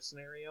counter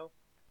scenario.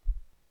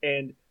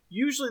 And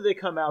usually they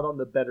come out on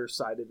the better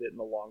side of it in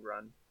the long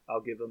run.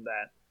 I'll give them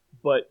that.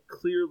 but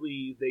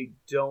clearly they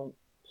don't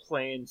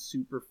plan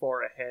super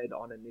far ahead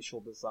on initial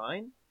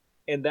design,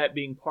 and that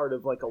being part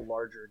of like a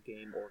larger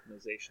game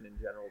organization in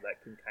general,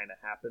 that can kind of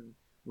happen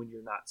when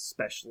you're not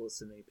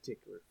specialists in a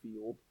particular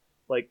field.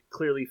 Like,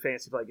 clearly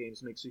Fantasy Flight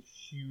Games makes a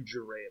huge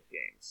array of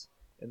games,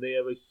 and they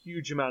have a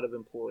huge amount of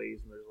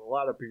employees, and there's a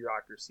lot of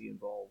bureaucracy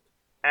involved.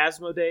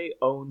 Asmodee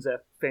owns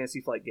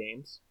Fantasy Flight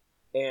Games,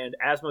 and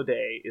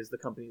Asmodee is the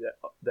company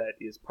that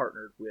is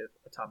partnered with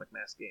Atomic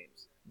Mass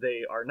Games.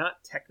 They are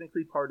not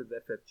technically part of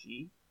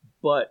FFG,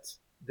 but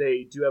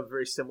they do have a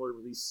very similar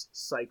release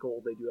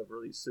cycle. They do have a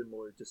really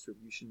similar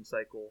distribution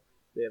cycle.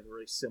 They have a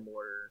really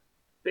similar,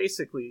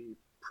 basically,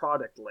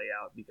 product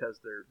layout, because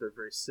they're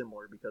very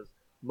similar, because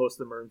most of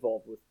them are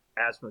involved with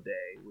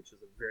Asmodee, which is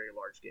a very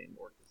large game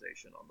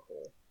organization on the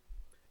whole.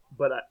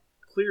 But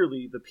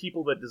clearly, the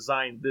people that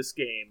designed this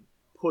game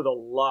put a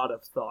lot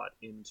of thought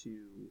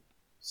into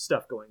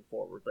stuff going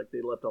forward. Like,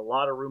 they left a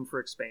lot of room for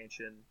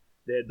expansion.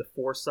 They had the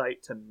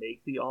foresight to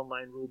make the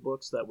online rule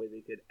books, that way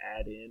they could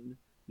add in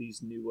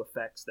these new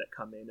effects that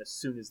come in as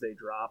soon as they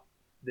drop.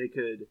 They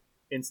could,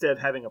 instead of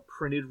having a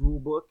printed rule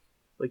book,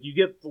 like, you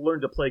get the learn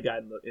to play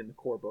guide in the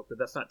core book, but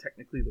that's not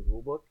technically the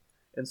rule book.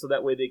 And so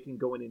that way they can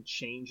go in and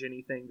change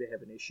anything they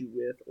have an issue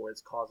with or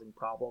it's causing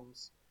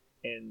problems.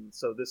 And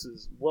so this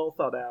is well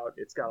thought out.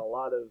 It's got a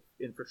lot of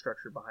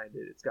infrastructure behind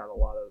it. It's got a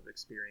lot of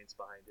experience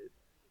behind it.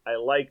 I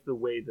like the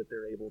way that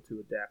they're able to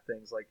adapt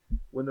things. Like,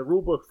 when the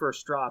rulebook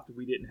first dropped,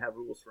 we didn't have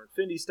rules for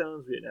Infinity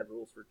Stones. We didn't have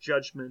rules for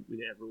Judgment. We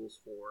didn't have rules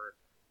for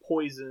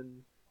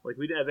Poison. Like,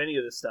 we didn't have any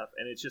of this stuff.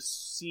 And it's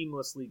just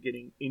seamlessly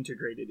getting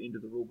integrated into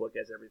the rulebook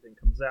as everything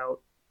comes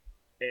out.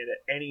 And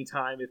at any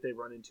time, if they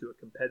run into a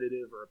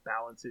competitive or a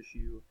balance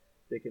issue,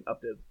 they can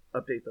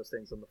update those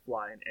things on the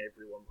fly, and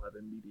everyone will have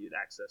immediate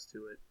access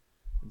to it.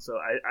 And so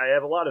I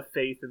have a lot of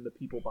faith in the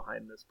people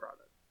behind this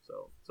product.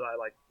 So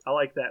I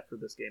like that for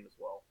this game as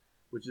well,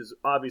 which is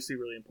obviously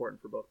really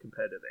important for both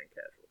competitive and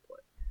casual play.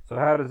 So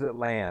how does it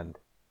land?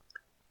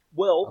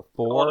 Well, a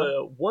 4, on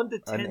a 1 to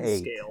 10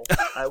 scale,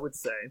 I would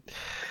say.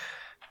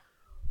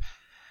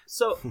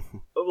 So,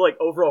 like,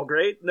 overall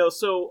grade? No,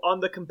 so on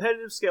the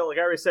competitive scale, like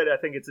I already said, I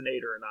think it's an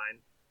 8 or a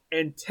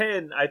 9. And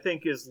 10, I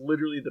think, is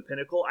literally the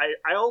pinnacle.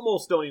 I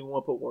almost don't even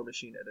want to put War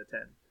Machine at a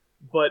 10.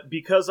 But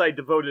because I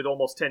devoted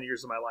almost 10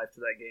 years of my life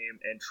to that game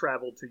and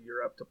traveled to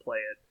Europe to play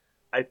it,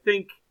 I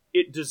think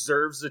it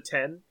deserves a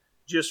 10,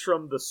 just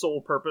from the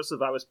sole purpose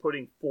of I was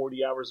putting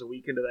 40 hours a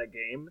week into that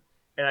game,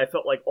 and I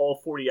felt like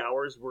all 40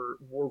 hours were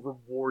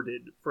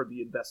rewarded for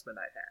the investment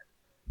I had.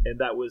 And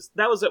that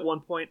was at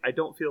one point. I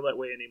don't feel that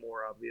way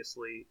anymore,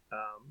 obviously.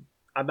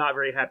 I'm not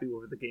very happy with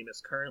where the game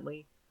is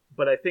currently,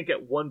 but I think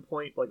at one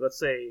point, like, let's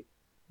say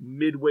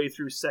midway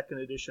through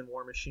 2nd edition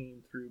War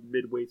Machine through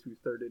midway through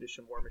 3rd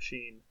edition War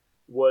Machine,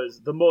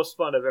 was the most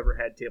fun I've ever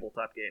had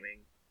tabletop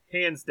gaming,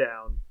 hands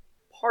down.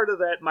 Part of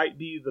that might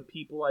be the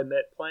people I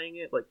met playing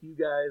it, like you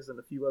guys and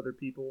a few other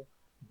people,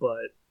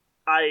 but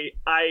I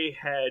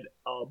had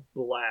a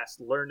blast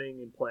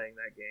learning and playing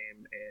that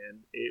game, and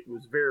it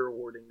was very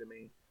rewarding to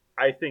me.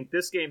 I think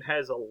this game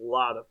has a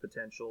lot of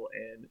potential,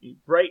 and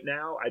right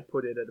now I'd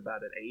put it at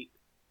about an 8.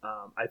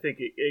 I think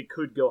it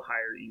could go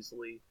higher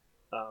easily.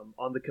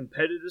 On the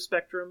competitive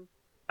spectrum,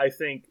 I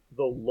think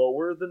the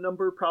lower the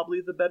number,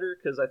 probably the better,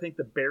 because I think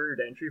the barrier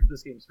to entry for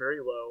this game is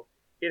very low.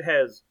 It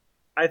has,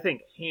 I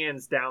think,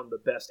 hands down the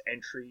best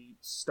entry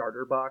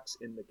starter box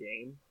in the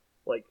game.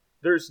 Like,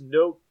 there's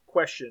no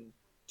question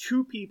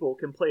 2 people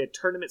can play a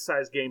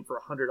tournament-sized game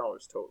for $100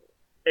 total.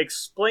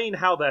 Explain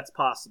how that's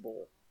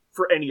possible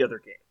for any other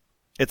game.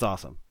 It's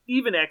awesome.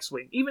 Even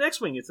X-Wing,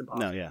 it's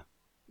impossible. No, yeah.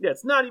 Yeah,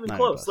 it's not even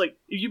close. Like,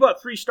 if you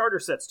bought 3 starter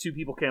sets, 2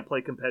 people can't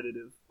play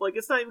competitive. Like,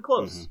 it's not even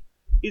close. Mm-hmm.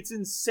 It's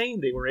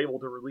insane they were able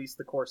to release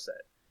the core set.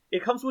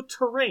 It comes with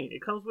terrain.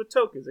 It comes with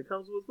tokens. It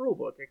comes with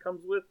rulebook. It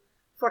comes with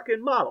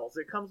fucking models.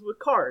 It comes with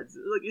cards.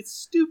 Like, it's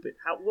stupid.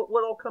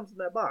 What all comes in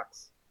that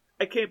box?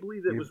 I can't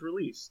believe it was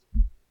released.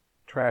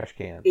 Trash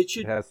cans.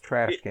 It has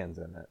trash cans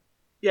in it.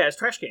 Yeah, it's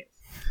trash cans.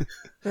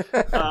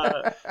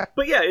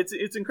 But yeah,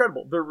 it's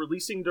incredible. They're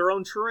releasing their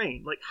own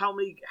terrain. Like, how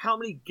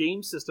many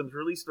game systems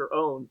release their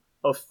own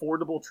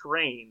affordable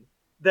terrain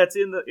that's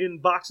in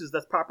boxes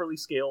that's properly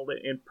scaled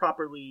and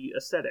properly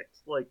aesthetic?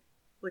 Like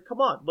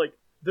come on. Like,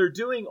 they're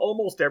doing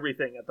almost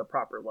everything at the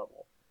proper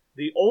level.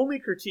 The only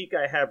critique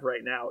I have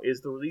right now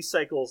is the release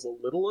cycle is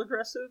a little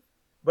aggressive,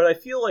 but I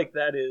feel like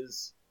that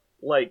is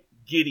like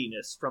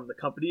giddiness from the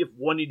company of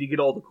wanting to get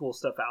all the cool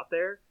stuff out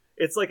there.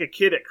 It's like a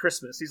kid at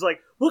Christmas. He's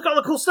like, look all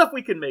the cool stuff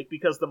we can make,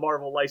 because the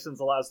Marvel license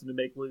allows them to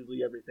make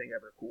literally everything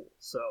ever cool.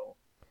 So,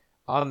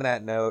 on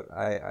that note,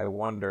 I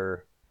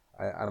wonder,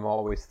 I'm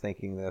always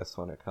thinking this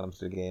when it comes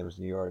to games,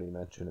 and you already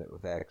mentioned it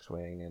with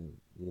X-Wing and,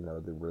 you know,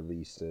 the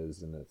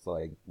releases, and it's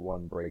like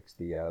one breaks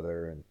the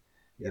other, and,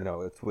 you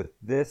know, it's with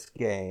this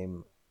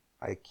game,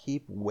 I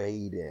keep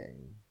waiting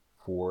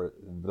for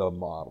the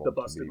model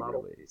to be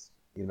released.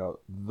 You know,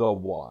 the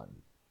one.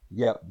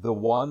 Yep, the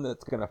one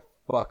that's going to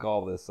fuck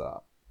all this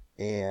up.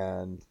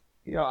 And,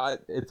 you know,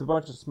 it's a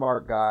bunch of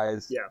smart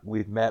guys. Yeah.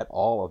 We've met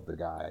all of the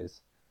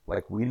guys.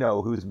 Like, we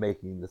know who's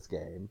making this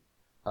game.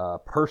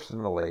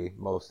 personally,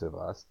 most of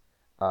us.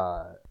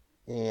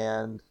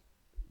 And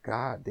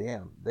god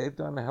damn, they've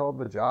done a hell of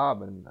a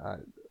job, and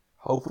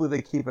hopefully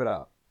they keep it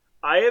up.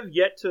 I have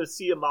yet to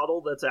see a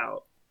model that's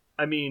out.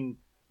 I mean,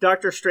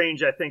 Doctor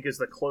Strange, I think, is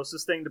the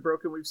closest thing to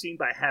broken we've seen,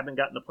 but I haven't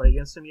gotten to play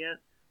against him yet.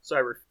 So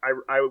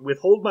I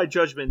withhold my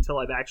judgment until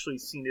I've actually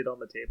seen it on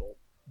the table.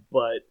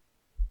 But,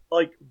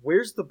 like,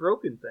 where's the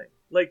broken thing?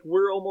 Like,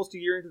 we're almost a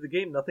year into the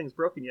game, nothing's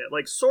broken yet.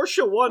 Like,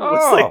 Sorsha 1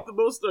 was, like, the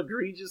most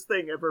egregious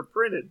thing ever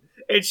printed.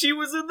 And she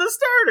was in the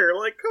starter!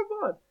 Like, come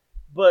on.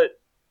 But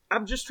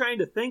I'm just trying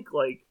to think,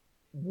 like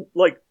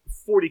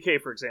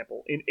 40K, for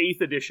example, in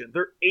 8th edition,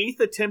 their 8th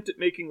attempt at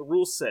making a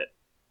rule set,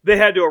 they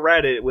had to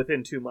eradicate it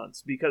within 2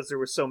 months because there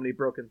were so many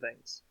broken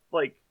things.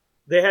 Like,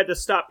 they had to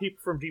stop people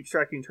from deep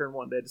striking turn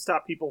 1. They had to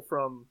stop people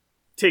from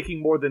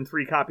taking more than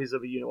 3 copies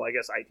of a unit. Well, I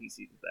guess ITC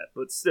did that,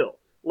 but still.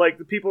 Like,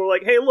 the people were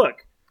like, hey,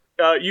 look,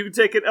 you can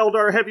take an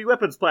Eldar heavy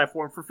weapons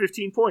platform for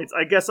 15 points.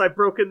 I guess I've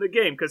broken the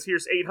game because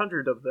here's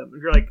 800 of them.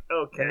 And you're like,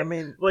 okay. And I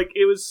mean, like,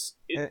 it was...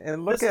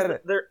 and look at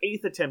it. Their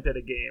 8th attempt at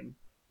a game,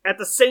 at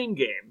the same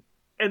game,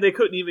 and they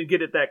couldn't even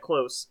get it that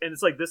close. And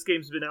it's like, this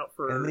game's been out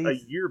for a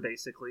year,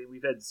 basically.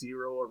 We've had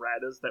 0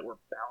 erratas that were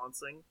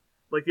balancing.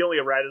 Like, the only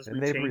erratas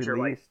we've changed are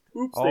like,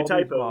 oops, they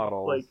typoed.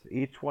 Models. Like,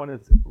 each one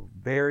is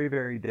very,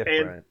 very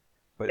different,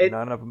 but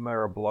none of them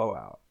are a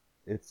blowout.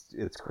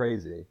 It's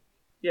crazy.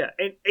 Yeah,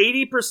 and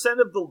 80%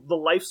 of the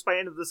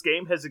lifespan of this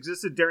game has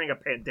existed during a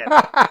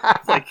pandemic.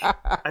 Like,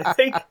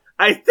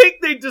 I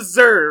think they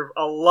deserve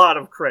a lot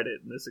of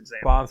credit in this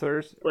example.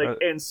 Sponsors, like,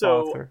 and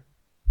so,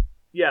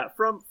 yeah,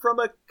 from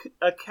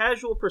a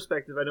casual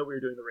perspective, I know we were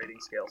doing the rating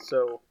scale,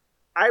 so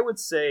I would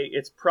say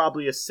it's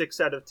probably a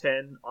 6 out of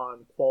 10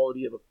 on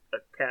quality of a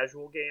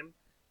casual game.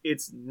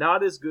 It's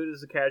not as good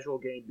as a casual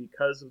game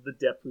because of the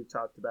depth we've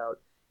talked about.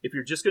 If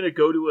you're just going to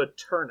go to a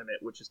tournament,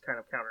 which is kind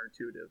of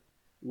counterintuitive,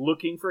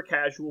 looking for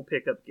casual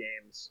pickup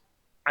games,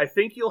 I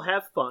think you'll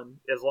have fun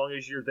as long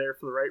as you're there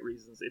for the right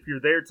reasons. If you're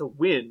there to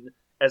win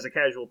as a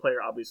casual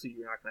player, obviously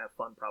you're not going to have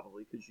fun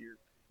probably because you're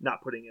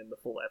not putting in the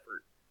full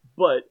effort.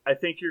 But I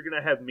think you're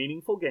going to have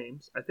meaningful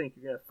games. I think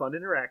you're going to have fun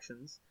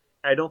interactions.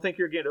 I don't think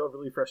you're getting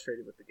overly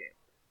frustrated with the game.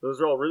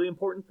 Those are all really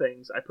important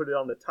things. I put it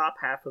on the top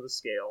half of the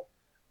scale.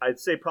 I'd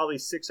say probably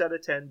 6 out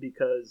of 10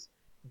 because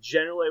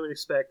generally I would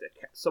expect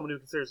someone who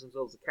considers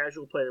themselves a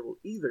casual player will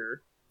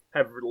either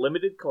have a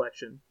limited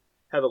collection,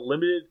 have a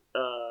limited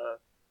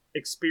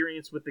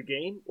experience with the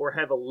game, or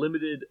have a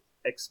limited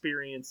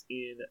experience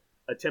in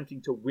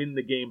attempting to win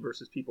the game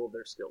versus people of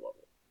their skill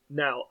level.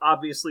 Now,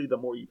 obviously, the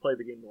more you play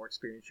the game, the more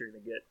experience you're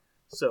going to get,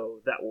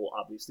 so that will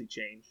obviously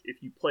change.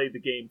 If you play the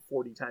game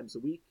 40 times a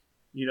week,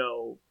 you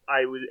know,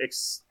 I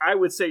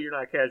would say you're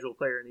not a casual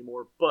player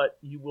anymore, but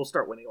you will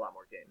start winning a lot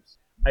more games.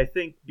 I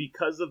think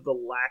because of the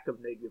lack of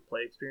negative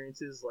play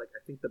experiences, like, I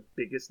think the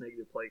biggest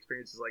negative play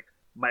experience is, like,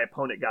 my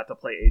opponent got to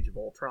play Age of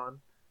Ultron.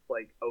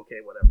 Like,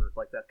 okay, whatever.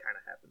 Like, that kind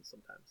of happens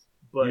sometimes.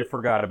 But you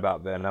forgot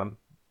about Venom.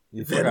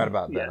 You forgot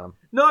about Venom.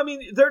 No, I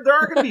mean, there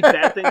are going to be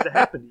bad things that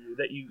happen to you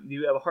that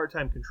you have a hard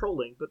time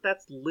controlling, but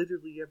that's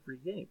literally every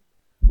game.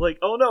 Like,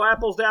 oh no,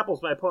 apples to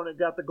apples, my opponent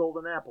got the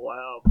golden apple.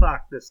 Oh,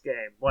 fuck this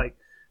game. Like,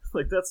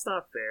 that's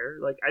not fair.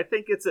 Like, I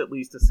think it's at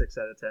least a 6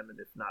 out of 10, and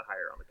if not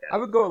higher on the casual. I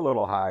would go a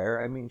little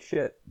higher. I mean,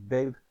 shit,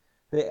 they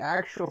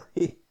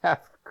actually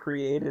have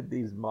created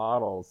these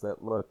models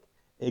that look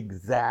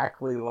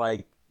exactly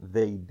like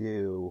they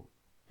do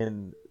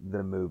in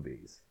the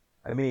movies.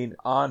 I mean,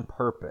 on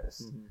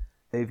purpose. Mm-hmm.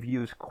 They've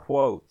used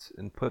quotes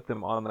and put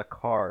them on the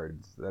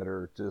cards that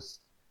are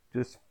just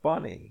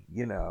funny,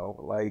 you know?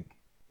 Like,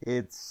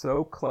 it's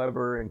so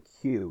clever and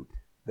cute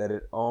that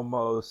it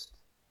almost...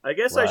 I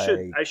guess like,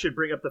 I should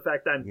bring up the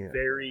fact that I'm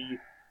very,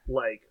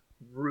 like,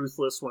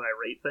 ruthless when I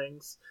rate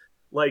things.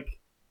 Like,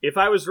 if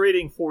I was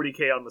rating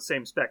 40K on the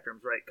same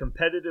spectrums, right?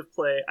 Competitive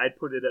play, I'd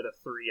put it at a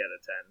 3 out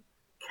of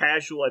 10.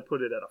 Casual, I'd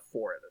put it at a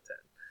 4 out of 10.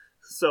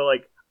 So,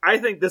 like, I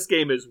think this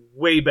game is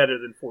way better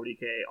than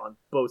 40K on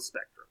both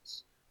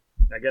spectrums.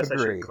 I guess I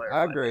should clarify.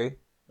 I agree.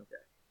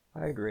 Okay.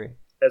 I agree.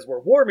 As where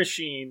War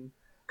Machine,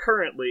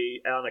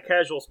 currently, on a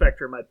casual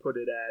spectrum, I'd put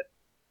it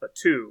at a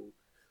 2.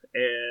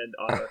 And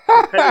on a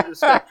competitive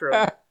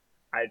spectrum,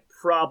 I'd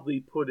probably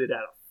put it at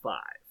a 5.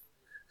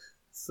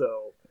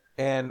 So...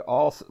 And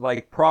also,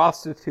 like,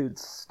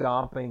 prostitutes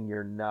stomping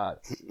your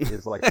nuts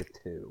is like a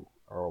 2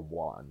 or a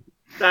 1.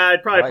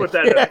 I'd probably put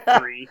that at a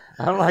 3.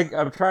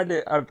 I'm trying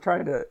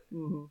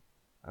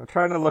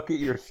to look at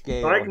your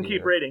scale. I can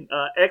keep rating.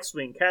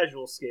 X-Wing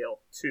casual scale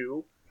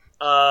 2.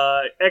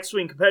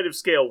 X-Wing competitive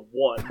scale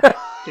 1.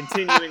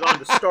 Continuing on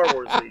to Star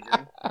Wars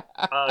Legion.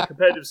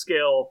 Competitive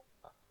scale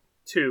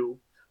 2.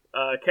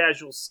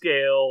 Casual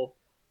scale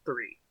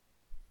 3.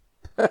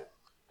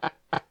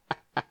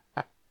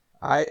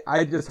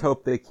 I just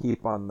hope they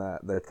keep on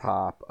the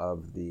top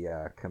of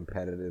the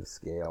competitive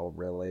scale,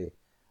 really.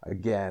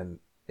 Again,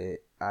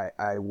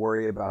 I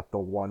worry about the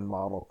one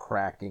model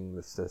cracking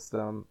the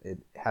system. It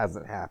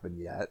hasn't happened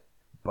yet,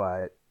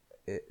 but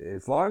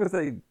as long as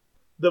they...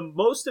 The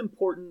most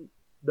important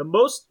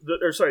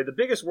the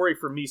biggest worry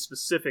for me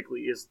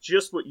specifically is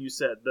just what you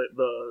said.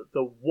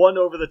 The one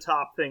over the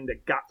top thing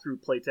that got through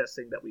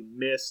playtesting that we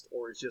missed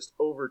or is just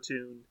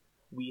overtuned.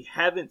 We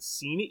haven't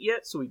seen it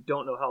yet, so we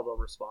don't know how they'll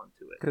respond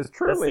to it. Because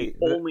truly, that's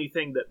the only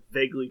thing that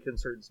vaguely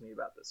concerns me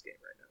about this game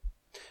right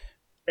now.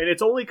 And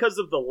it's only because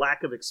of the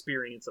lack of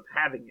experience of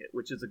having it,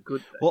 which is a good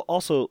thing. Well,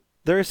 also,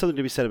 there is something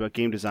to be said about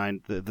game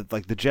design.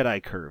 Like the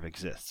Jedi curve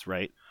exists,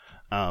 right?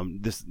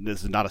 This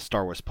is not a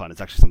Star Wars pun.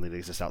 It's actually something that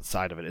exists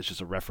outside of it. It's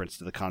just a reference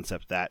to the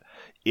concept that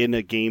in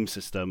a game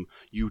system,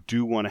 you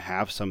do want to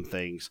have some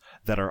things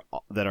that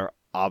are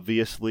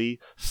obviously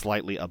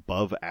slightly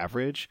above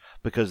average,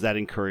 because that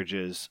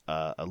encourages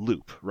a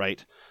loop,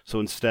 right? So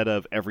instead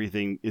of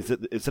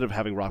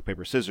having rock,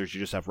 paper, scissors, you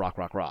just have rock,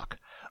 rock, rock,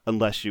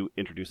 unless you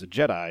introduce a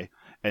Jedi,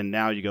 and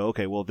now you go,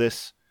 okay, well,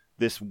 this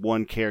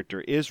one character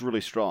is really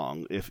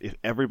strong. If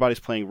everybody's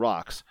playing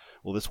rocks,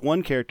 well, this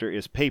one character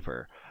is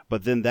paper,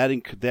 but then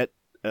that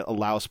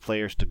allows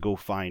players to go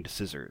find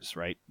scissors,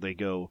 right? They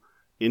go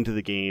into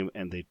the game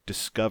and they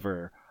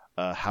discover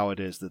how it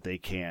is that they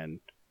can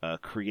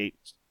create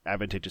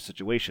advantageous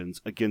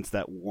situations against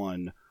that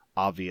one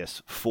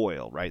obvious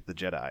foil, right? The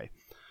Jedi.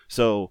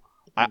 So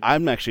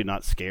I'm actually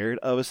not scared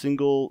of a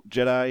single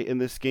Jedi in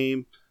this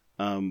game.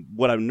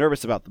 What I'm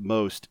nervous about the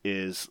most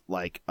is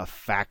like a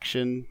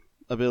faction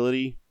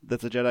ability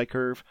that's a Jedi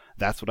curve.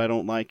 That's what I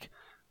don't like.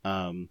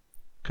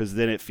 Because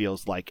then it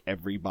feels like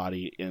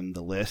everybody in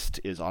the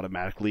list is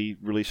automatically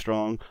really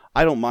strong.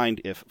 I don't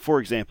mind if, for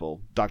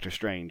example, Doctor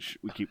Strange,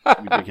 we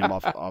bring him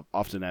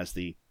often as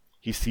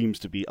he seems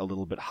to be a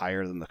little bit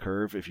higher than the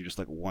curve. If you just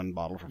like one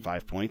model for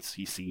 5 points,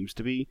 he seems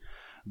to be.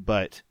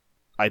 But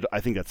I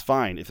think that's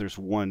fine if there's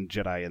one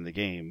Jedi in the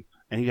game,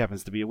 and he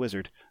happens to be a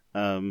wizard.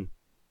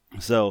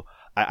 So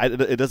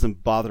it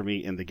doesn't bother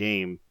me in the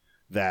game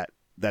that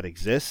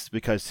exists,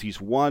 because he's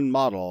one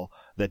model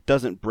that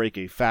doesn't break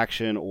a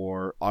faction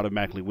or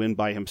automatically win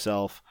by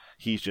himself.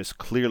 He's just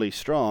clearly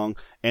strong,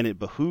 and it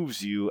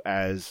behooves you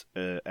as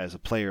a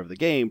player of the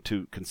game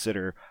to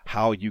consider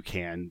how you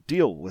can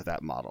deal with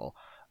that model.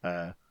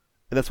 And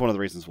that's one of the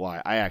reasons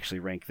why I actually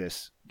rank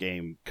this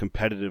game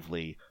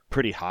competitively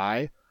pretty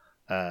high.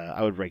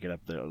 I would rank it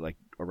up there like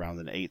around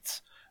the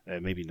 8s,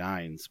 maybe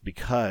 9s,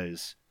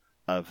 because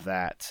of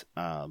that.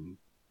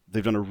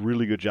 They've done a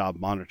really good job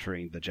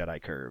monitoring the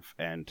Jedi curve,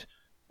 and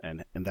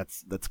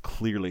that's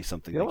clearly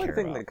something. The only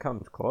thing that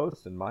comes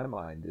close in my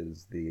mind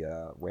is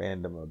the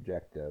random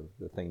objective,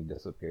 the thing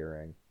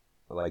disappearing.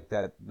 Like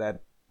that's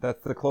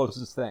the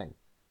closest thing.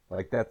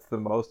 Like that's the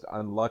most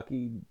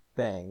unlucky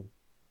thing.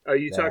 Are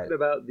you talking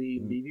about the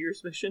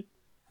Meteors mission?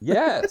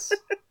 Yes.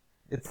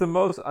 It's the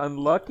most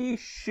unlucky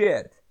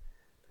shit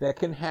that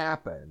can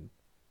happen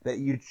that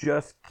you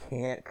just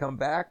can't come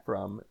back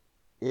from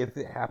if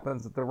it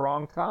happens at the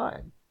wrong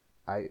time.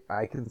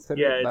 I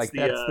consider it like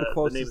that's the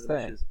closest the name of the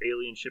thing. Is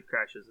Alien Ship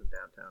Crashes in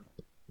Downtown.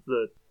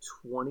 The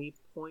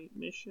 20-point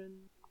mission,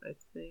 I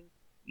think.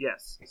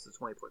 Yes, it's a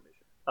 20-point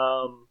mission.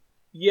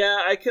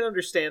 Yeah, I can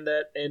understand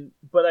that,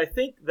 but I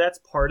think that's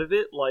part of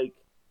it. Like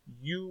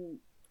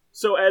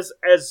so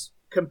as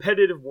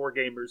competitive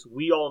wargamers,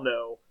 we all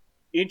know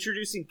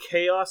introducing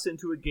chaos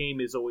into a game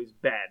is always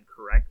bad,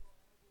 correct?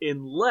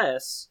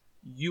 Unless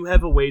you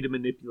have a way to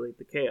manipulate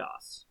the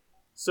chaos.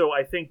 So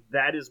I think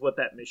that is what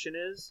that mission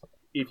is.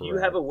 If you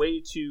have a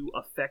way to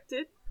affect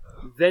it,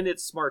 then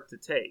it's smart to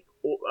take.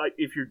 Or,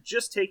 if you're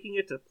just taking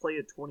it to play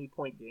a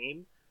 20-point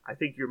game, I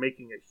think you're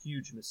making a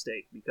huge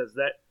mistake, because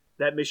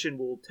that mission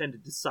will tend to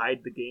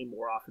decide the game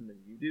more often than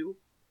you do,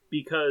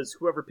 because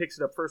whoever picks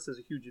it up first has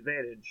a huge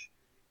advantage.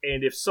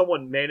 And if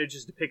someone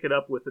manages to pick it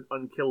up with an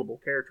unkillable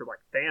character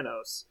like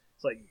Thanos,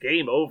 it's like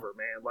game over,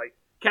 man. Like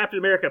Captain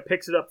America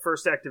picks it up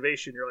first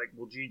activation, you're like,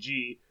 well,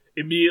 GG.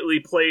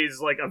 Immediately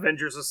plays like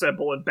Avengers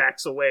Assemble and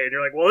backs away, and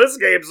you're like, well, this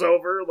game's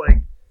over.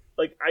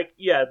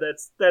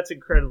 That's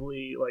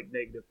incredibly like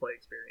negative play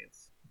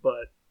experience.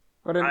 But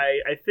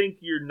I think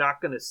you're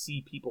not going to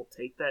see people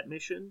take that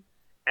mission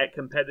at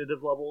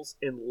competitive levels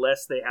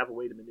unless they have a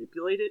way to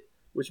manipulate it,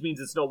 which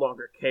means it's no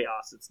longer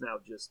chaos. It's now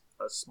just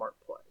a smart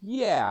play.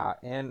 Yeah,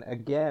 and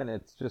again,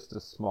 it's just a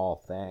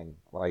small thing.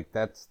 Like,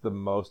 that's the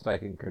most I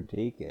can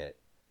critique it.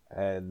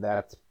 And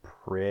that's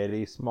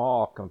pretty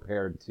small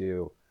compared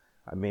to,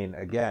 I mean,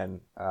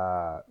 again,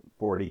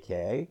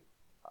 40K.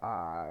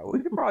 We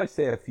could probably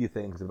say a few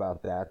things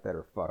about that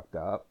are fucked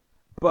up.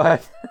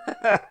 But,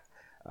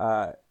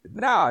 no,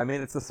 I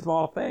mean, it's a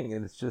small thing,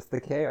 and it's just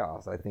the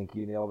chaos. I think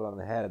you nailed it on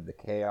the head. The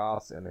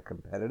chaos in a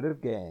competitive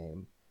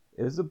game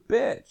is a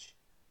bitch.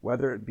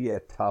 Whether it be a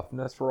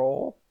toughness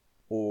roll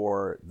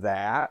or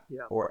that,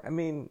 or, I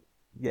mean,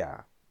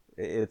 yeah,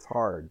 it's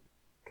hard.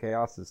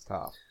 Chaos is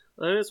tough.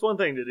 And it's one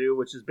thing to do,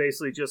 which is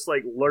basically just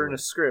like learn a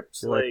script.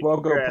 You're like, well,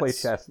 go play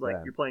chess. Like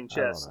then. You're playing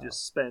chess,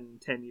 just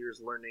spend 10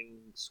 years learning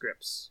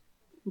scripts.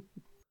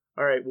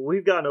 All right, well,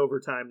 we've gone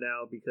overtime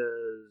now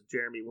because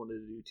Jeremy wanted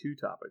to do 2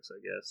 topics, I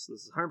guess.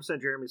 This is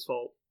 100% Jeremy's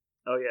fault.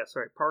 Oh, yeah,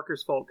 sorry,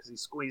 Parker's fault because he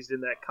squeezed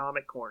in that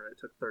comic corner. It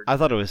took 30 I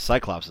thought it was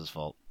Cyclops'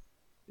 fault.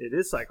 It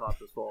is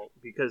Cyclops' fault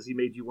because he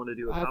made you want to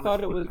do a comic I thought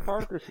it book. was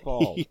Parker's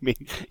fault.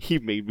 he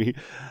made me.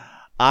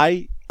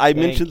 I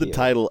mentioned the you.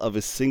 title of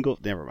a single.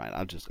 Never mind.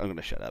 I'm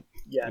gonna shut up.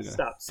 Yeah,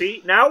 stop.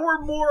 See, now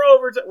we're more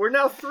over. We're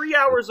now 3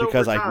 hours over.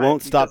 Because I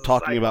won't stop because of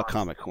talking about Cyclops.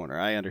 Comic Corner.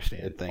 I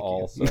understand. It's Thank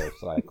also you.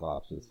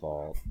 Cyclops'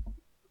 fault.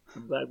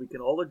 I'm glad we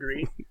can all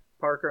agree.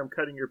 Parker, I'm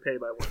cutting your pay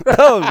by 1/3.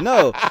 Oh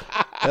no,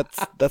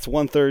 that's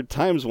 1/3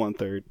 times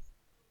 1/3.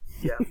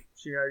 Yeah,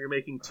 so now you're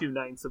making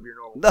 2/9 of your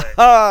normal pay.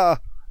 Ah!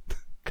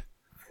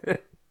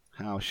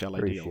 How shall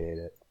I deal? Appreciate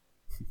it.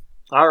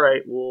 All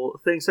right. Well,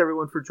 thanks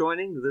everyone for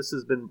joining. This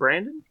has been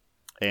Brandon.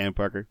 And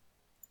Parker.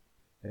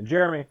 And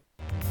Jeremy.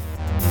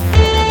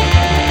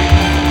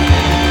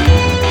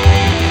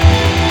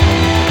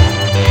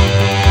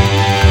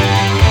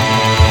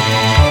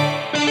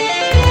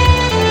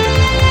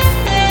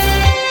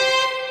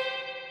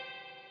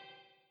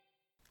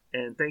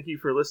 And thank you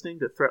for listening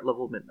to Threat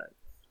Level Midnight.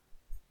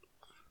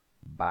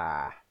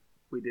 Bye.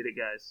 We did it,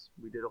 guys.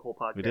 We did a whole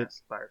We did.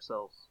 podcast by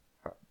ourselves.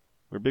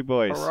 We're big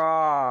boys.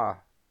 Hurrah!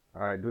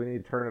 All right, do we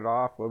need to turn it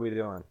off? What are we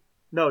doing?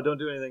 No, don't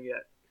do anything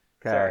yet.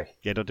 Okay. Sorry.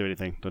 Yeah, don't do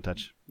anything. Don't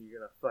touch. You're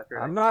going to fuck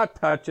her. I'm not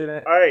touching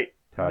it. All right.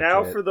 Touch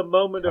now it. for the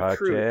moment of Touch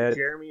truth. it.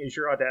 Jeremy, is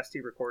your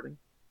Audacity recording?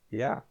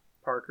 Yeah.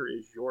 Parker,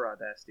 is your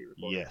Audacity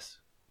recording? Yes.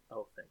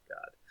 Oh, thank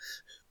God.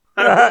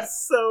 I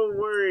was so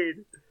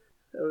worried.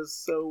 I was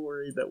so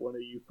worried that one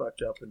of you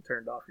fucked up and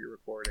turned off your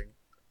recording.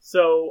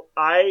 So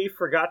I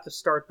forgot to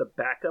start the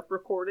backup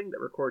recording that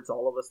records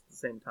all of us at the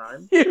same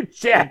time. You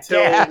jackass!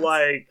 Until,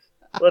 like,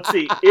 let's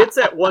see, it's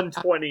at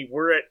 1:20,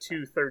 we're at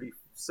 2:37.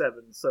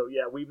 So,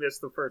 yeah, we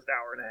missed the first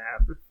hour and a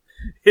half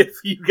if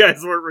you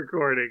guys weren't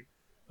recording.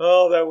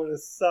 Oh, that would have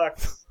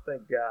sucked.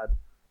 Thank God.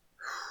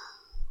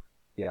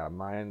 Yeah,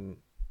 mine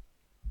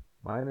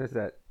is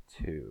at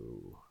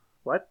 2.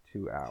 What?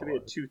 2 hours. Should be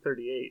at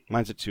 2:38.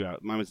 Mine's at 2 hours.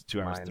 Mine was at 2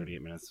 hours Mine-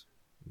 38 minutes.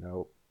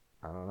 Nope.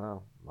 I don't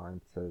know.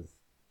 Mine says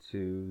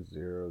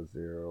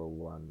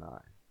 20019.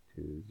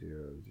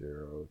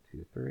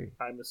 20023.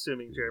 I'm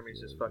assuming Jeremy's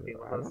just fucking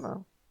with I us. don't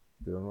know.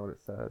 Doing what it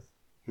says.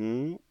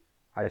 Hmm.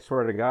 I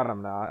swear to God,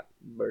 I'm not.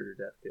 Murder,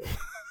 death, kill.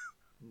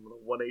 I'm gonna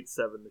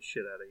 187 the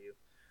shit out of you.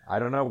 I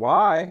don't know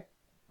why.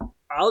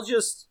 I'll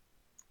just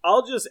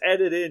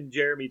edit in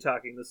Jeremy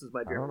talking. This is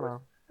my I Jeremy don't voice.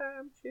 know.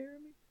 I'm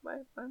Jeremy. My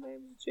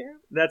name is Jeremy.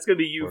 That's gonna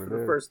be you What for it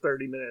the is. first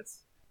 30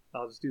 minutes.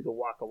 I'll just do the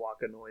waka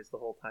waka noise the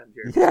whole time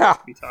Jeremy's Yeah.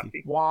 be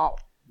talking. Wow.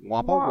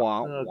 Wappa Wah.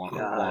 wah, Oh, waka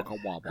God. waka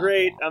waka.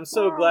 Great. I'm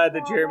so glad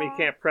that Jeremy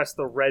can't press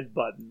the red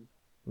button.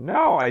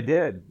 No, I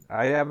did.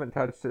 I haven't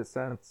touched it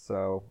since,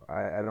 so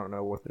I don't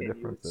know what the Can you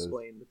difference is.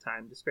 explain the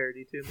time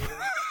disparity to me?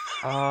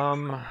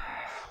 Then?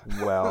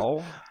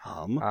 Well,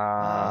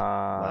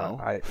 Well.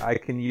 I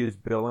can use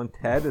Bill and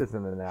Ted as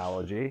an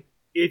analogy.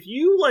 If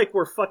you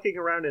were fucking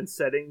around in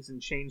settings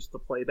and changed the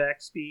playback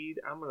speed,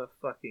 I'm gonna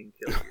fucking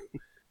kill you.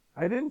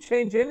 I didn't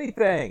change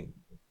anything.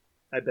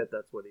 I bet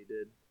that's what he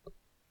did.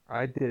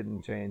 I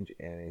didn't change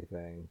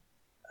anything.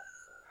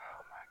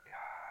 Oh my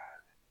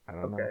God. I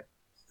don't Okay. know.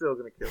 Still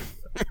gonna kill you.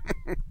 though.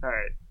 All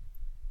right.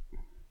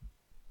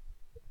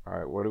 All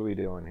right, what are we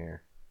doing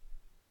here?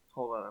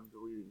 Hold on, I'm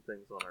deleting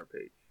things on our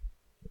page.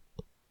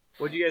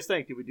 What do you guys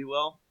think? Did we do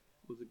well?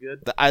 Was it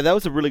good? That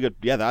was a really good.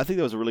 Yeah, I think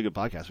that was a really good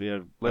podcast. We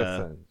had.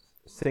 Listen,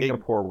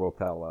 Singapore will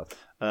tell us.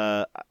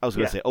 I was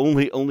going Yeah. to say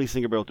only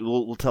Singapore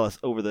will tell us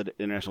over the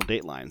international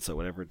date line. So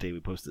whatever day we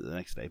post it the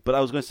next day. But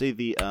I was going to say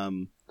the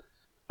I'm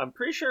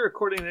pretty sure,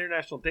 according to the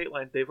International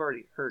Dateline, they've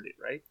already heard it,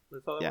 right?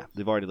 That's how that yeah, works?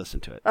 they've already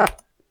listened to it. Ah.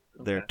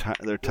 They're Okay.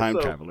 they're time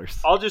So, travelers.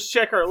 I'll just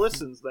check our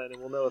listens then, and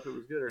we'll know if it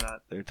was good or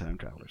not. They're time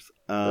travelers.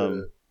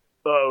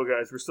 Oh,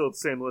 guys, we're still at the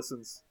same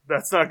listens.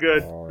 That's not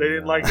good. Oh, They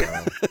didn't no. like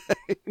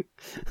it.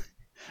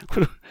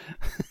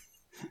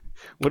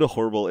 What a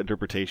horrible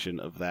interpretation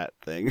of that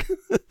thing.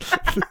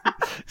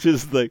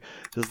 just like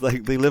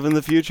they live in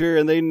the future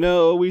and they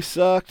know we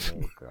sucked.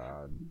 Oh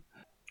God.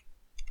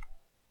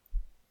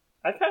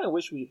 I kind of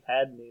wish we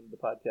had named the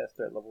podcast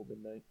Threat Level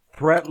Midnight.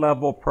 Threat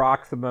level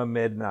Proxima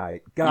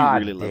Midnight.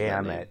 God really love that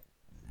damn name. it.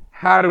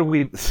 How did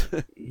we...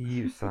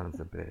 You sons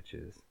of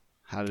bitches.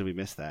 How did we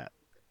miss that?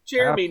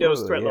 Jeremy knows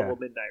Absolutely, Threat yeah. Level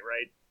Midnight,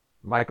 right?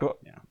 Michael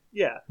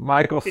Yeah.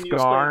 Michael Can you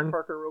explain Scarn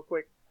Parker real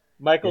quick?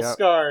 Michael Yep.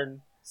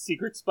 Scarn,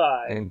 Secret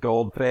Spy. and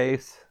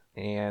Goldface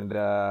and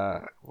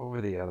what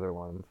were the other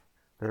ones?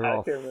 They're I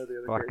all can't remember the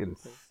other fucking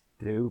characters' names.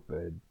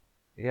 stupid.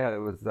 Yeah, it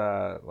was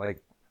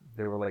like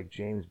they were like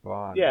James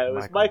Bond. Yeah, it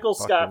was Michael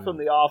Scott fucking- from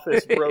The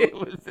Office It wrote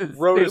was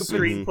his a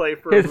stupid-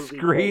 screenplay for his a movie.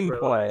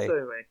 screenplay. So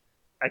anyway,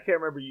 I can't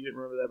remember you didn't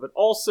remember that, but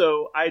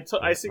also I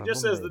Level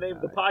suggested as the name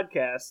of the Midnight.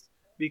 podcast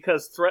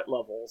because threat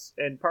levels,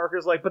 and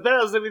Parker's like, but that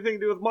doesn't have anything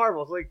to do with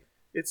Marvel. It's like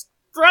it's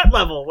threat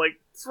level, like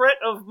threat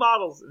of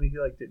models, and he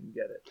didn't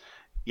get it.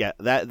 Yeah,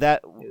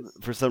 that Yes.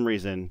 for some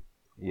reason,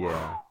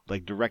 Yeah.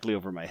 like directly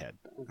over my head.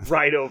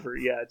 Right over,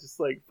 yeah, just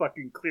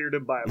fucking cleared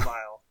him by a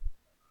mile.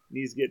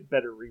 Needs to get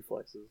better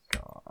reflexes.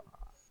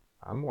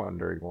 I'm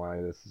wondering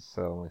why this is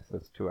only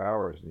says 2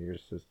 hours and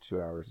yours says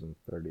 2 hours and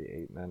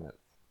 38 minutes.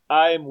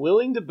 I'm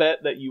willing to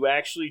bet that you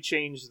actually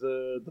changed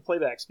the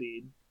playback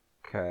speed.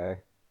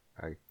 Okay.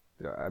 I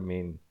I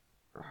mean,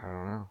 I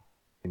don't know.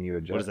 Can you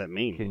adjust? What does that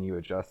mean? Can you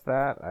adjust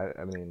that?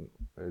 I mean,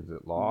 is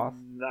it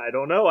lost? I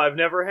don't know. I've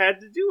never had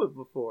to do it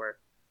before.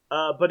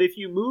 But if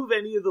you move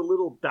any of the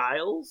little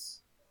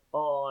dials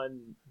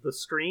on the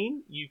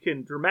screen, you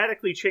can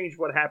dramatically change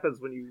what happens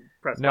when you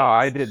press No,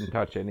 I buttons. didn't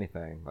touch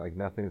anything. Like,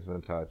 nothing's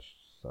been touched.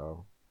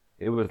 So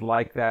it was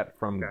like that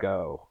from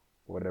Go,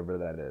 whatever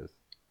that is.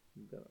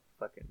 I'm gonna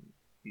fucking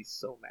be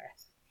so mad.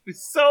 Be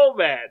so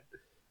mad.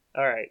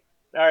 All right.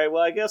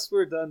 Well, I guess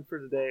we're done for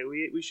today.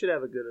 We should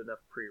have a good enough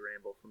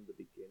pre-ramble from the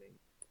beginning.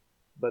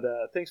 But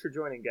thanks for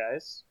joining,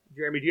 guys.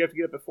 Jeremy, do you have to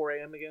get up at 4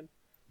 a.m. again?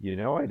 You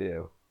know I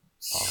do.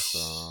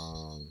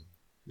 Awesome.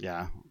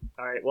 Yeah.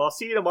 All right. Well, I'll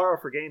see you tomorrow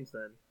for games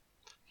then.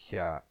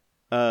 Yeah.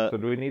 So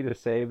do we need to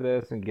save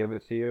this and give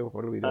it to you?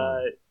 What are we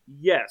doing?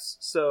 Yes.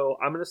 So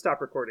I'm going to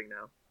stop recording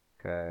now.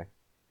 Okay.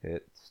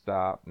 Hit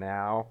stop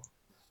now.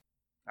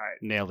 All right.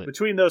 Nailed it.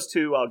 Between those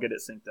two, I'll get it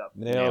synced up.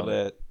 Nailed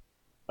it.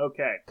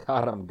 Okay.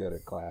 God, I'm good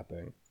at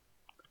clapping.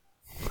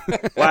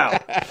 Wow.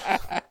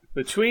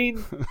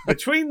 Between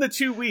the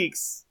 2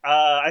 weeks,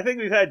 I think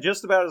we've had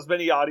just about as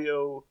many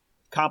audio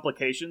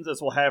complications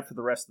as we'll have for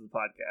the rest of the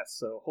podcast.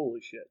 So,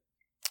 holy shit.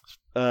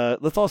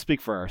 Let's all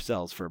speak for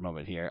ourselves for a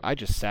moment here. I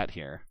just sat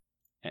here.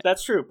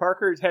 That's true.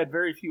 Parker's had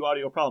very few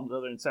audio problems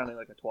other than sounding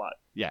like a twat.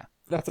 Yeah.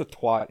 That's a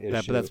twat issue.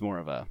 But that's more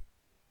of a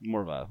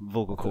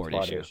vocal cord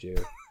issue.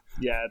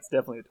 Yeah, it's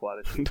definitely a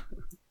twat issue.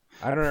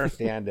 I don't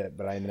understand it,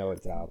 but I know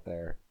it's out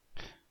there.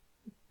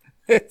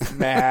 It's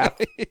math.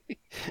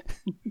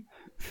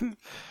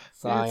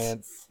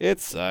 Science.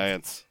 It's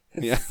science.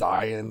 It's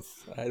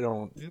science.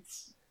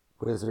 It's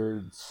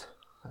wizards.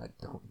 I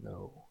don't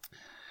know.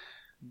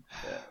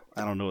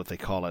 I don't know what they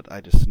call it. I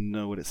just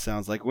know what it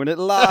sounds like when it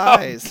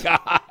lies. Oh,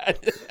 God.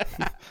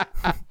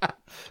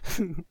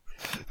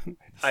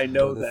 I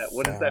know that.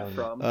 What is that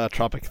from?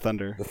 Tropic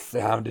Thunder. The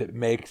sound it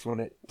makes when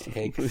it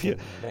takes a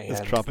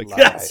man's Tropic. life.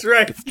 That's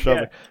right.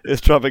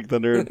 It's Tropic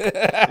Thunder. And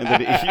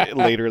then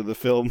later in the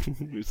film,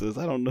 he says,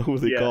 I don't know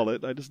what they call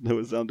it. I just know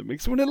what sound it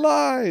makes when it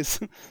lies.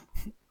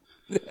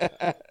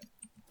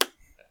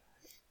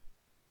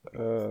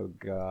 Oh,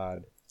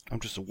 God. I'm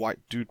just a white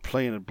dude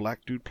playing a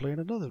black dude playing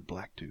another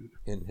black dude.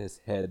 In his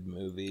head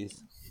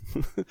movies.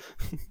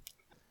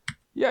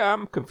 Yeah,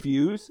 I'm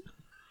confused.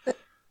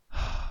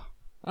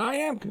 I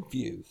am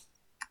confused.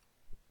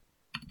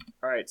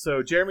 All right,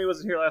 so Jeremy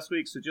wasn't here last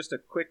week, so just a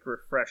quick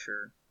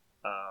refresher.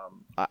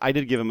 I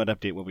did give him an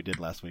update what we did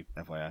last week,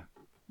 FYI.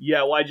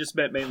 Yeah, well, I just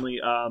meant mainly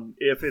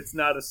if it's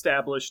not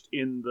established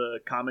in the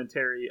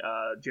commentary,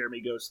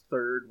 Jeremy goes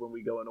third when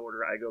we go in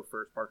order. I go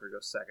first, Parker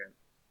goes second,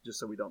 just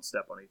so we don't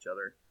step on each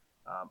other.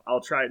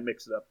 I'll try and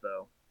mix it up,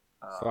 though.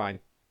 Fine.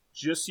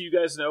 Just so you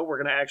guys know, we're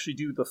going to actually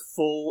do the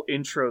full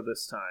intro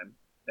this time.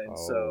 And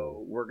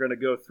so we're going to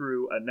go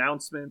through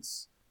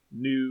announcements,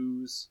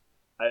 news,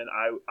 and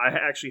I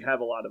actually have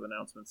a lot of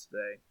announcements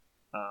today.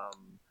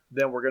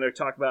 Then we're going to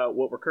talk about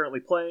what we're currently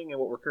playing and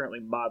what we're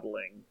currently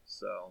modeling.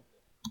 So,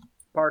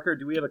 Parker,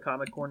 do we have a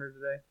comic corner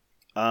today?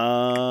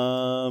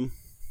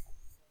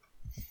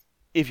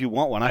 If you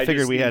want one, I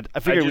just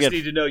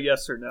need to know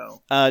yes or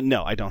no.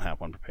 No, I don't have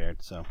one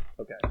prepared. So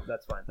okay,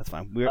 that's fine. That's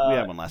fine. We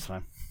had one last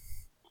time.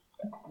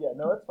 Yeah,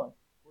 no, that's fine.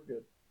 We're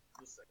good.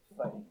 Just like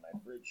fighting my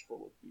fridge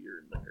full of beer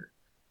and liquor.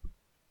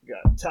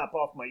 Got to top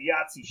off my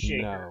Yahtzee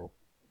shaker. No.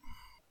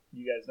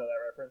 You guys know that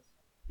reference?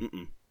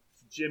 Mm-mm.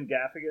 Jim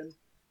Gaffigan.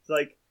 It's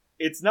like,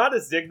 it's not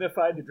as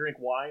dignified to drink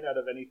wine out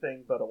of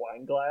anything but a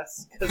wine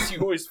glass, because you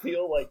always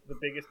feel like the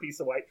biggest piece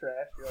of white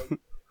trash. You're like,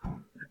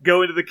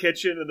 go into the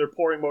kitchen and they're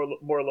pouring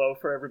more low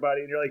for everybody,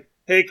 and you're like,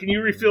 hey, can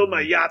you refill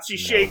my Yahtzee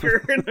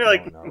shaker? And they're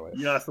like,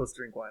 you're not supposed to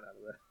drink wine out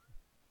of that.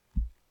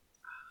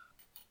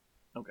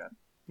 Okay.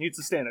 He's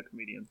a stand-up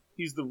comedian.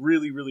 He's the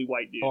really, really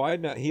white dude. Oh, I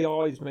know. He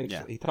always makes.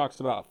 Yeah. He talks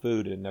about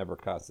food and never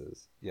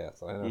cusses.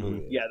 Yes, I know who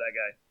he is. Yeah, that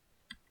guy.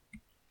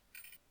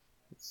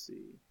 Let's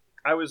see.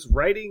 I was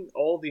writing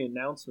all the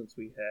announcements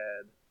we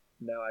had.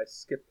 Now I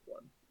skipped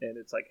one, and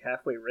it's like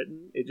halfway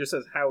written. It just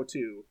says "how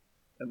to,"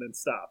 and then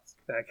stopped.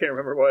 I can't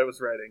remember what I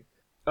was writing.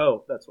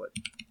 Oh, that's what.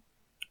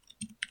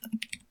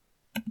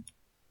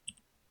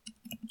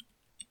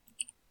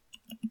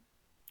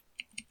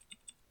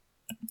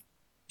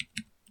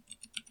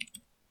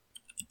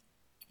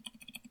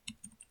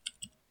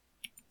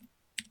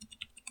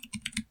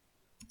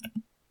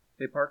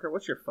 Hey Parker,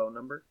 what's your phone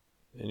number?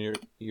 And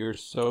your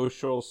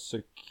social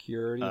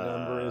security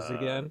number is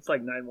again? It's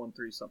like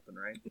 913 something,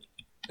 right?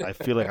 I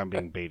feel like I'm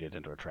being baited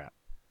into a trap.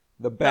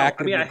 The back.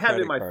 No, I mean, I have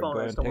it in my card. phone.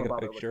 I just don't want to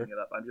bother picture. looking it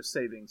up. I'm just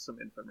saving some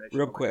information.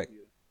 Real quick.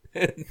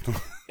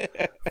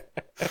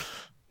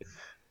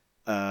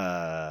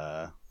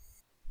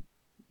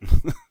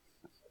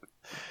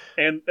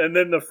 And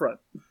then the front.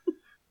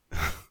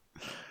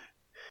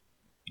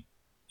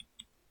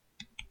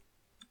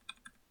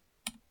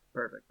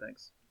 Perfect.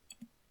 Thanks.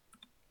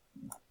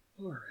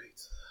 All right.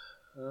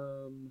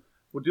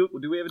 Well, do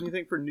we have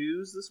anything for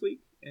news this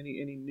week?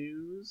 Any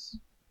news?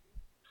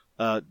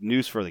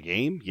 News for the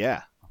game?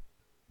 Yeah,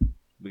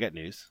 we got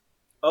news.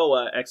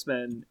 Oh,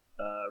 X-Men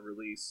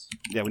release.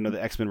 Yeah, we know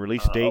the X-Men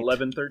release date.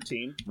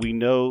 11/13. We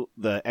know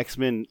the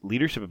X-Men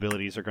leadership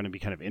abilities are going to be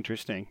kind of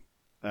interesting.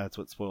 That's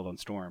what spoiled on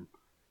Storm.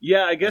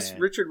 Yeah, I guess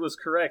Richard was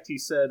correct. He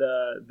said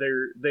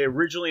they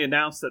originally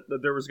announced that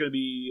there was going to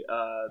be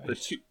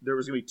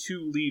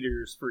two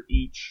leaders for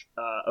each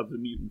of the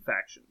mutant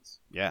factions.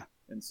 Yeah,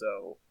 and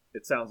so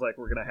it sounds like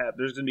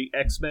there's going to be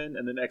X-Men,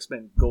 and then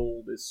X-Men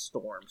Gold is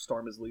Storm.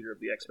 Storm is leader of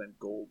the X-Men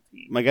Gold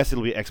team. My guess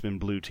it'll be X-Men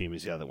Blue team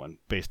is the other one,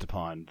 based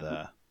upon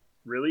the.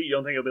 Really, you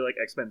don't think it'll be like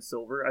X-Men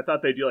Silver? I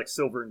thought they'd do like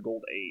Silver and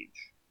Gold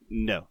Age.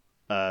 No.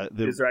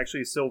 Is there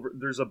actually a silver?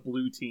 There's a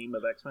blue team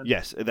of X-Men.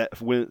 Yes,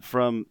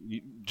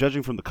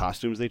 judging from the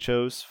costumes they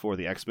chose for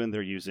the X-Men,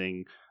 they're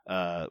using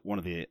one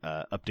of the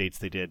updates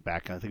they did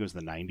back. I think it was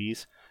the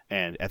 '90s,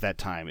 and at that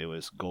time it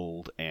was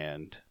Gold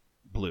and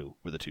Blue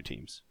were the two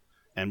teams,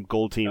 and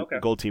Gold team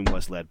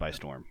was led by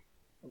Storm.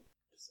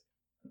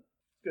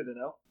 Good to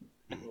know.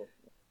 Cool.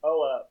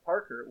 Oh,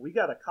 Parker, we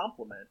got a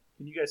compliment.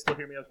 Can you guys still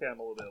hear me? Okay, I'm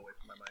a little bit away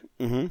from my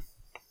mic.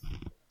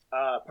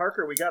 Mm-hmm.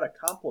 Parker, we got a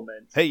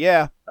compliment. Hey,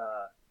 yeah.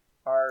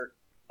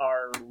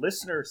 Our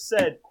listener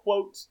said,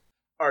 quote,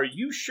 "Are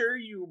you sure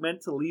you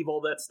meant to leave all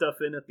that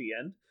stuff in at the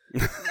end?"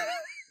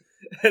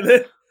 And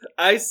then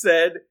I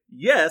said,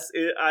 "Yes,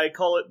 I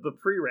call it the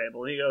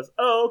pre-ramble." And he goes,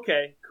 "Oh,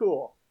 okay,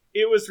 cool.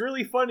 It was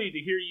really funny to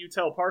hear you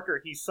tell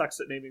Parker he sucks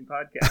at naming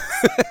podcasts."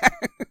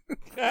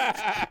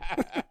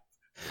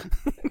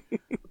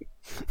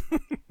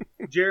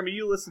 Jeremy,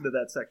 you listened to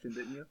that section,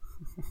 didn't you?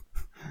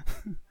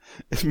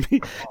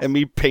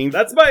 Me painful.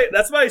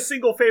 That's my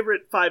single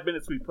favorite 5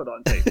 minutes we put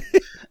on tape.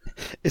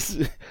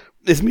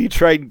 It's me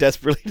trying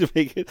desperately to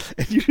make it,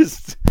 and you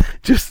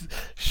just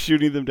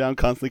shooting them down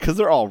constantly because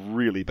they're all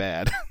really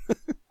bad.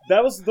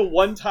 That was the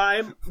one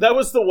time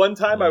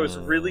I was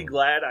really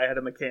glad I had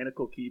a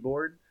mechanical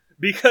keyboard,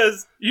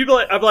 because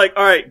I'm like,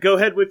 all right, go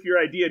ahead with your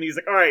idea, and he's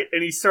like, all right,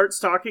 and he starts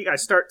talking, I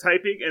start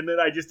typing, and then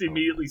I just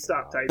immediately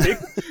stop typing.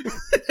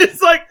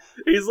 It's like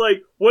he's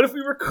like, what if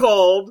we were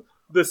called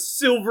the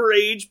Silver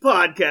Age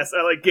Podcast?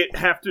 I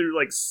have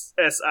to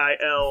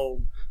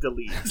SIL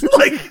delete. He's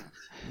like,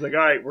 all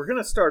right, we're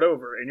gonna start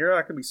over, and you're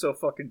not gonna be so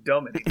fucking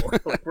dumb anymore.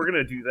 We're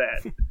gonna do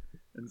that.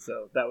 And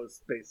so that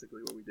was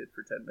basically what we did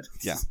for 10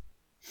 minutes. Yeah.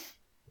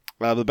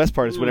 The best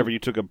part is whenever you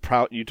took a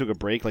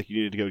break, like you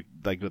needed to go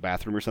to the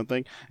bathroom or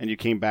something, and you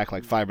came back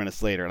 5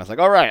 minents later, and I was like,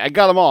 all right, I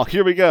got them all.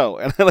 Here we go.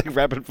 And I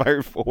rapid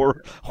fired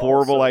 4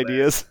 horrible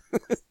ideas.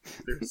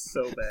 They're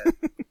so bad.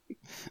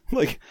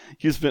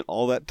 You spent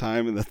all that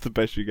time, and that's the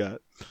best you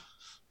got.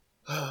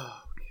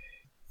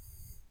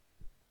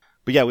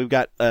 But yeah, we've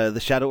got the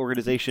Shadow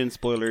Organization,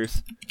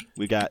 spoilers.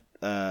 We got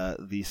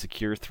the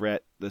secure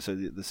threat, the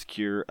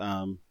secure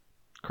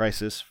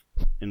crisis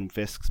in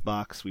Fisk's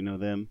box. We know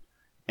them.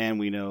 And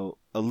we know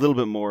a little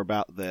bit more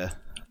about the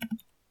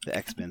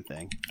X-Men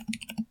thing.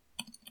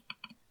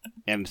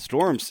 And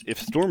if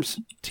Storm's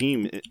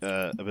team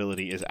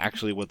ability is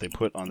actually what they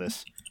put on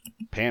this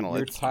panel,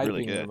 your it's typing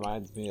really good.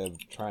 Reminds me of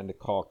trying to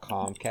call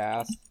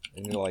Comcast,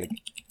 and you're like,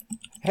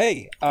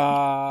 "Hey,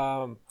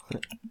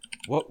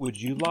 what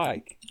would you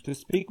like? To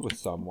speak with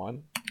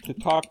someone, to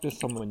talk to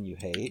someone you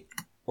hate,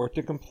 or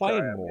to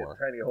complain more?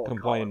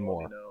 Complain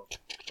more."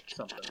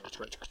 Something real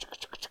quick.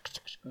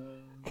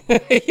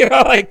 You're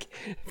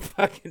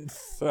fucking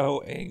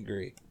so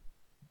angry.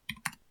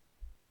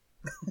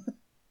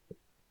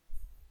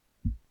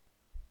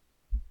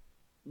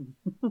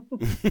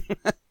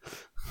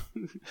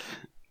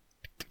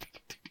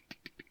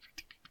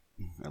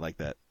 I like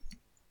that.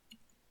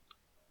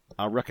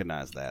 I'll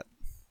recognize that.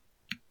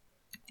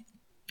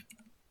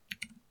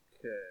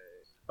 Okay.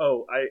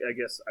 Oh, I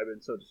guess I've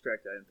been so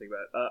distracted I didn't think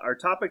about it. Our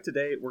topic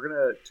today, we're going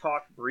to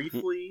talk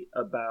briefly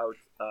about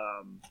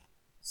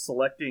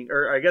selecting,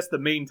 or I guess the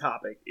main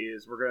topic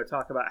is we're going to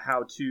talk about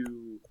how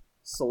to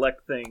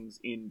select things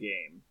in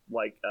game.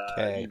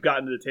 You've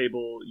gotten to the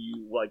table,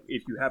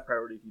 if you have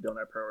priority, if you don't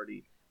have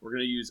priority. We're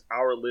going to use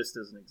our list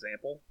as an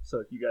example. So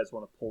if you guys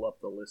want to pull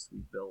up the list we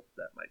built,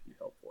 that might be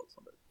helpful at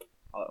somebody.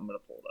 I'm going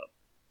to pull it up.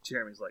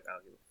 Jeremy's like, I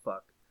don't give a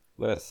fuck.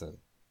 Listen,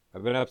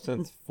 I've been up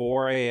since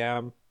 4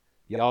 a.m.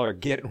 Y'all are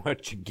getting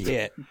what you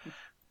get.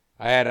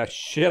 I had a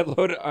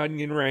shitload of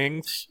onion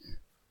rings,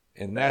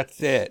 and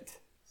that's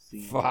it.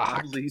 Fuck.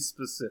 Oddly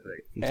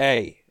specific.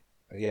 Hey,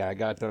 yeah, I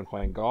got done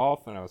playing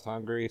golf, and I was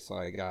hungry, so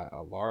I got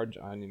a large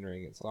onion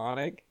ring at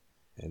Sonic,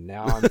 and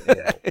now I'm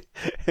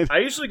ill. I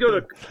usually go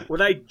to,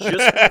 when I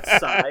just want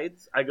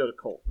sides, I go to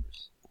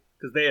Culver's.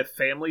 Because they have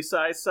family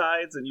size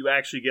sides, and you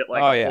actually get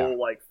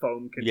whole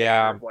foam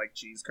container of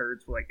cheese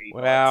curds for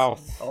 $8.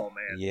 Oh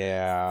man,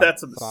 yeah,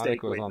 that's a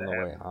mistake. Sonic was on the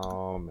way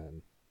home,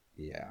 and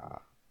yeah.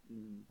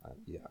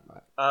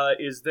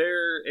 Is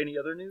there any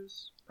other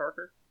news,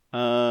 Parker?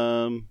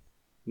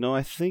 No,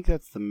 I think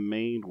that's the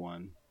main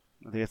one.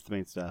 I think that's the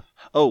main stuff.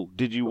 Oh,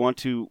 did you want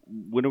to?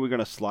 When are we going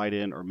to slide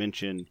in or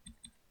mention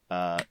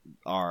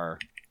our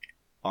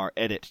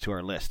edit to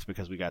our list,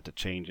 because we got to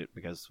change it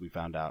because we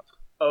found out.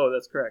 Oh,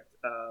 that's correct.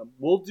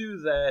 We'll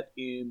do that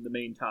in the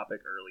main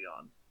topic early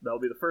on. That'll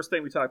be the first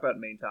thing we talk about in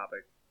main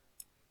topic.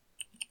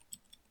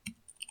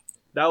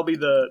 That'll be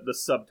the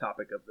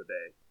subtopic of the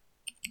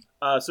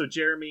day. So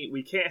Jeremy,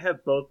 we can't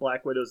have both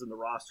Black Widows in the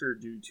roster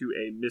due to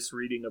a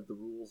misreading of the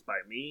rules by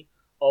me.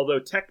 Although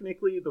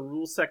technically, the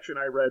rules section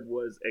I read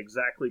was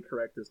exactly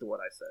correct as to what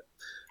I said.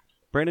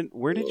 Brandon,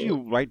 where did you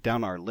write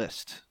down our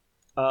list?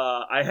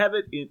 I have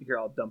it in here.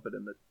 I'll dump it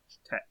in the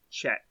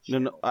chat.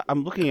 No,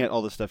 I'm looking at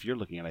all the stuff you're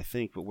looking at. I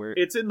think, but where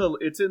it's in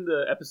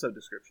the episode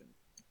description.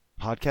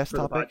 Podcast for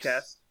topics. The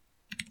podcast.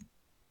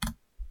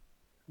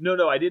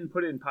 No, I didn't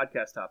put it in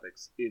podcast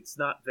topics. It's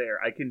not there.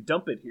 I can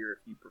dump it here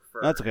if you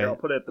prefer. That's okay. Here, I'll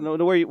put it.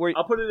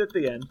 I'll put it at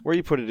the end. Where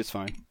you put it is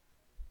fine.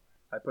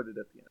 I put it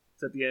at the end.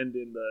 It's at the end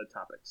in the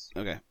topics.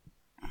 Okay.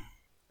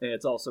 And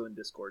it's also in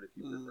Discord if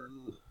you prefer.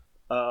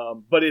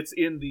 But it's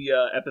in the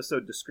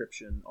episode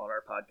description on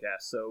our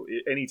podcast. So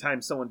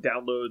anytime someone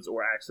downloads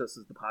or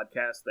accesses the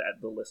podcast,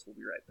 the list will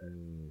be right there.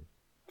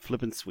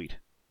 Flippin' sweet.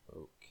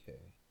 Okay.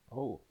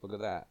 Oh, look at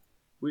that.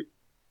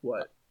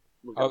 What?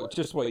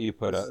 Just what you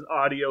put this up. Is an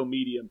audio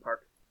medium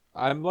park.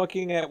 I'm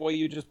looking at what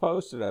you just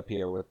posted up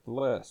here with the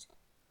list.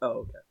 Oh,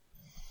 okay.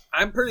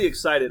 I'm pretty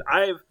excited.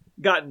 I've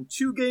gotten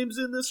 2 games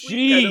in this week.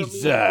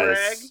 Jesus! I don't mean to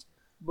brag,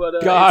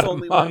 but God it's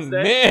only among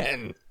Wednesday.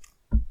 men!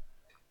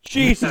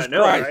 Jesus I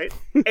know, Christ!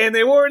 Right? And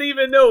they weren't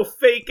even no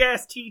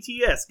fake-ass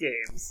TTS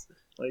games.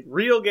 Like,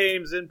 real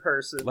games in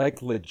person.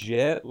 Like,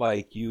 legit?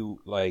 Like,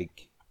 you,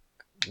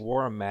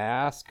 wore a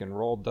mask and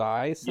rolled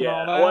dice and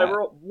all that? Well,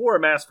 I wore a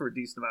mask for a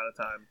decent amount of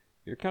time.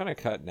 You're kind of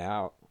cutting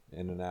out,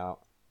 in and out.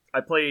 I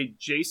played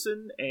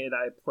Jason, and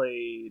I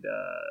played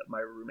my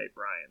roommate,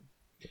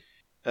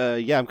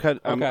 Brian. Yeah, I'm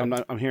cut. Okay.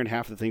 I'm hearing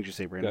half the things you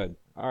say, Brandon. Good.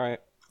 All right.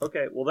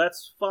 Okay, well,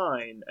 that's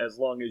fine, as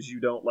long as you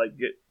don't,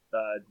 get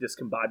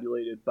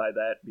discombobulated by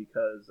that,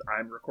 because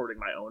I'm recording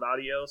my own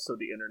audio, so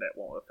the internet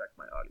won't affect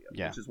my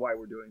audio, which is why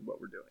we're doing what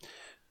we're doing.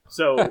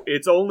 So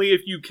it's only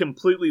if you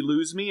completely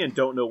lose me and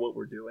don't know what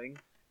we're doing,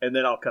 and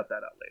then I'll cut that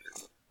out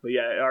later. But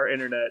yeah, our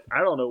internet, I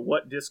don't know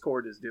what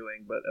Discord is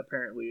doing, but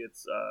apparently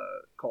it's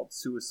called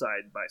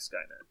Suicide by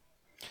Skynet.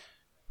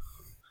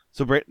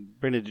 So,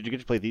 Brandon, did you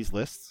get to play these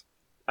lists?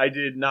 I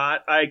did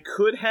not. I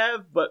could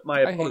have, but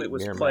my opponent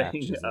was playing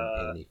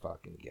any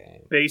fucking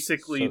game.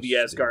 basically So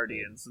the stupid.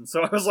 Asgardians. And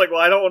so I was like, well,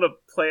 I don't want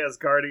to play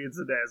Asgardians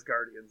and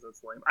Asgardians.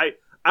 That's lame. I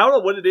don't know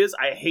what it is.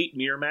 I hate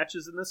mirror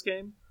matches in this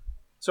game,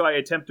 so I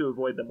attempt to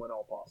avoid them when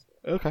all possible.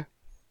 Okay.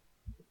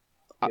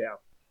 Yeah.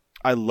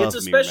 I love It's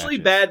especially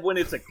mirror matches. bad when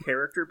it's a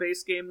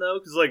character-based game, though,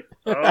 because, I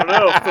don't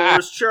know,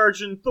 Thor's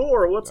charging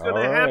Thor. What's going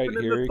to happen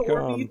in here the he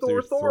Thor comes. v Thor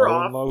You're Thor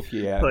throwing off?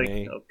 Loki at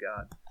me. Oh,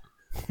 God.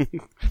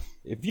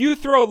 If you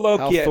throw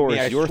Loki How at Thor me, is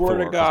I your swear Thor,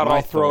 to 'cause God, my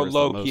I'll throw Thor is the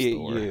Loki at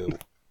most Thor. you.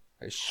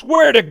 I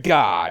swear to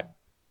God.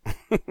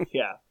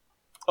 Yeah.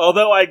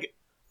 Although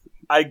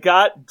I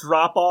got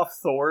drop-off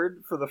Thor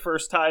for the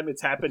first time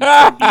it's happened to me,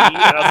 and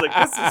I was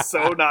like, this is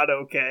so not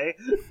okay.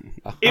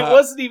 It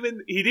wasn't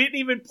even, he didn't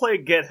even play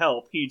Get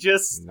Help. He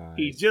just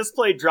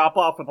played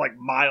drop-off with,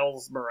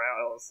 Miles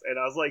Morales, and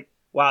I was like,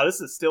 wow,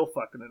 this is still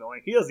fucking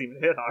annoying. He doesn't even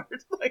hit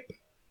hard.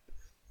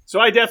 So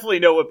I definitely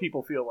know what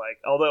people feel like.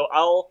 Although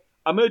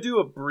I'm going to do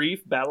a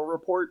brief battle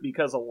report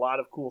because a lot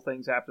of cool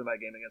things happened in my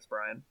game against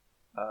Brian.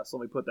 So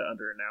let me put that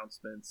under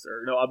announcements.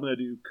 Or no, I'm going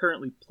to do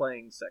currently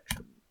playing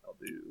section. I'll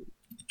do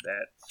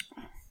that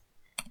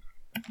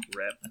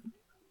rep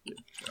with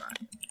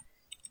Brian.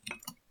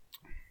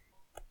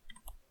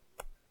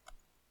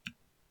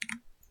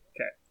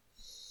 Okay.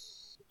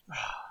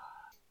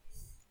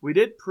 We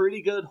did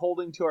pretty good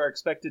holding to our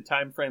expected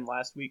time frame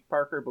last week,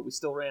 Parker, but we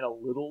still ran a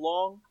little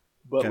long.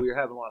 But we were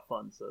having a lot of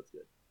fun, so that's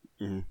good.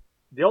 Mm-hmm.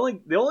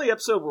 The only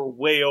episode we're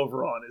way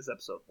over on is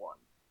episode 1,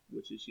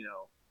 which is,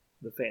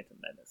 the Phantom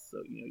Menace.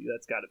 So,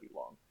 that's got to be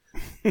long.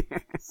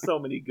 So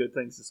many good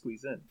things to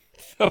squeeze in.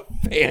 The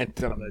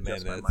Phantom I'm going to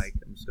adjust my Menace. mic.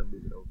 I'm just going to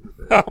move it over a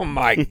bit. Oh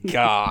my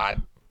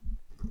God.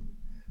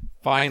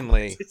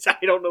 Finally.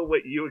 I don't know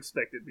what you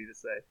expected me to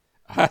say.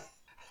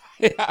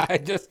 I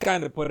just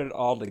kind of put it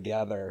all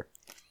together.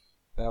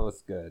 That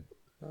was good.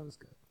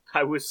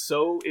 I was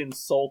so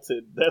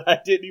insulted that I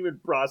didn't even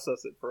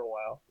process it for a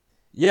while.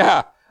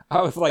 Yeah,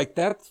 I was like,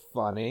 that's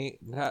funny.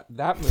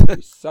 That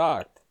movie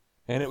sucked.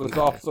 And it was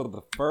also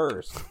the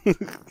first.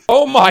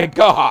 Oh my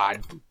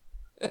God!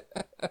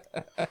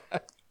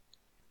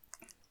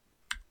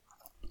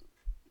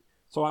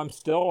 So I'm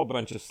still a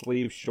bunch of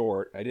sleeves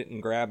short. I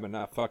didn't grab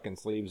enough fucking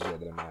sleeves the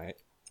other night.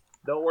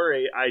 Don't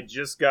worry, I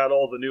just got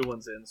all the new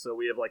ones in, so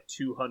we have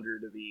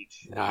 200 of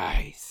each.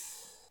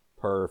 Nice.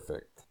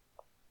 Perfect.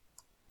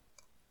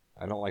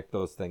 I don't like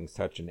those things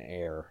touching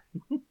air.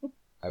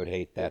 I would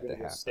hate that to They're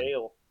gonna happen.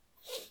 go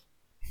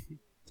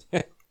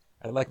stale.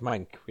 I like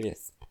mine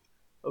crisp.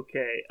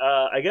 Okay,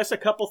 I guess a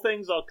couple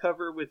things I'll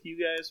cover with you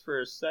guys for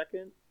a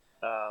second.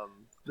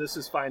 This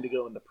is fine to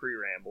go in the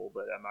pre-ramble,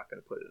 but I'm not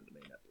going to put it in the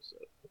main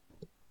episode.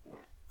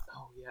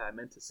 Oh, yeah, I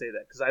meant to say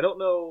that, because I don't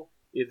know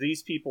if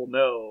these people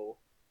know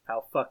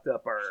how fucked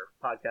up our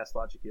podcast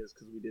logic is,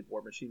 because we did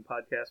War Machine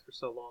podcast for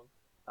so long.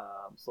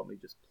 So let me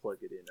just plug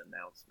it in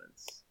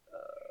announcements.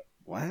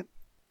 What?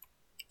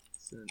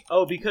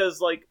 Oh, because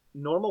like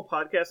normal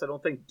podcasts, I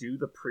don't think do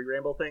the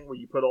pre-ramble thing where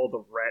you put all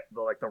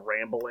the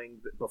rambling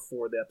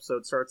before the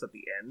episode starts at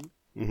the end.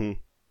 Mm-hmm.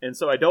 And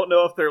so I don't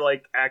know if they're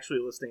like actually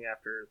listening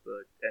after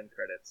the end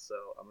credits. So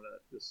I'm gonna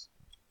just.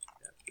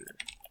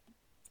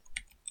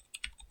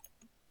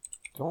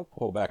 Don't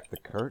pull back the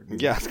curtain.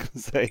 Yeah, I was gonna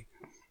say.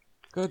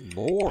 Good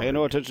lord! Pay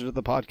no attention to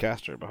the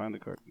podcaster behind the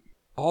curtain.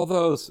 All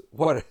those,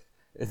 what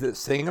is it?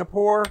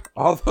 Singapore?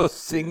 All those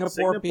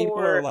Singapore people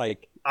are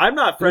like. I'm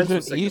not friends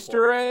with Singapore.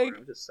 Easter egg.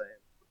 I'm just saying.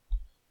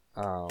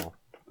 Oh,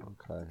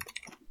 okay.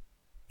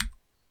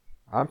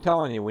 I'm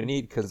telling you, we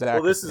need Kazakhstan.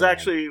 Well, this is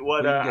actually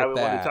what I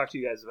wanted to talk to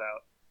you guys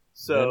about.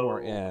 So, then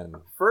we're in.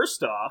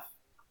 First off,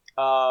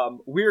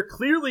 we're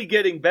clearly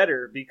getting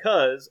better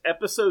because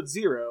episode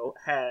 0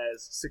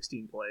 has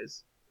 16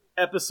 plays,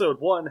 episode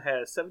 1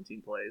 has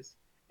 17 plays,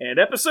 and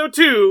episode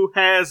 2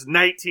 has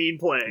 19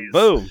 plays.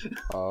 Boom!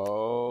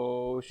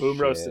 Oh, Boom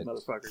shit. roasted,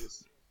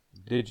 motherfuckers.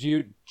 Did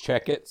you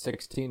check it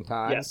 16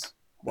 times? Yes.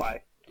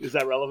 Why? Is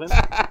that relevant?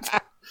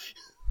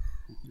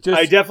 Just,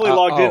 I definitely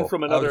logged in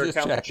from I another was just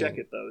account to checking.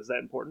 check it, though. Is that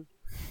important?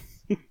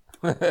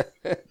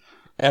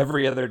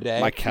 Every other day?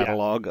 My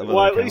catalog of Well,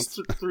 other at accounts.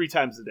 least 3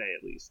 times a day,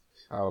 at least.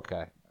 Oh,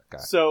 okay.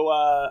 So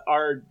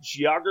our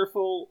geographic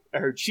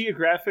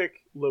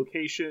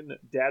location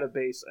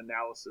database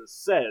analysis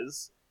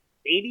says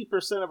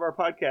 80% of our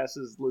podcast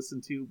is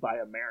listened to by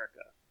America.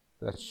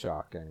 That's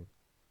shocking.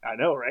 I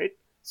know, right?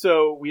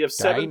 So we have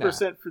 7%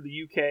 China. for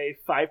the UK,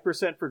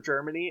 5% for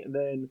Germany, and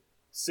then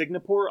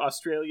Singapore,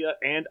 Australia,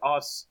 and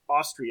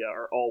Austria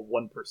are all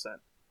 1%.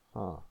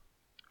 Huh.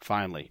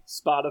 Finally.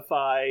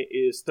 Spotify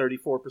is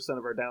 34%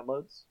 of our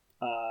downloads.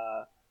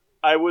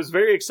 I was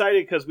very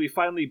excited because we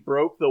finally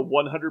broke the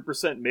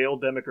 100% male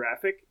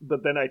demographic,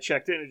 but then I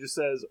checked it and it just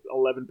says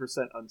 11%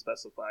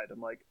 unspecified. I'm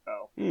like,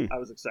 oh, I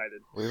was excited.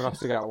 We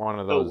must have got one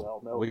of those. Oh,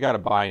 well, no. We got a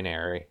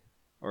binary.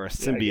 Or a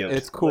symbiote.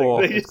 It's cool.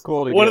 Like, It's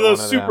cool to one get of those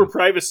one super them.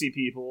 privacy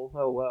people.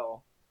 Oh,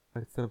 well. I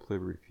simply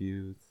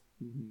refuse.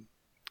 Mm-hmm.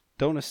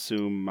 Don't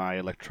assume my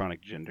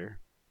electronic gender.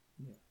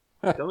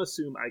 Don't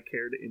assume I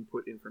care to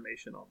input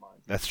information online.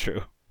 That's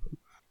true.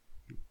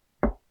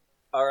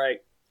 All right.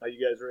 Are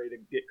you guys ready to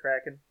get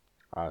cracking?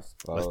 I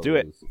suppose. Let's do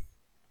it.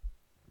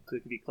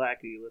 Clickety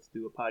clackety. Let's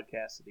do a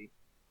podcastity.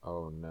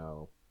 Oh,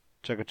 no.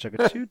 Chugga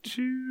chugga choo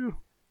choo.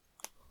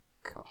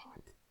 God.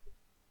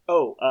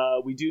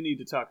 Oh, we do need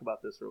to talk about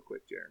this real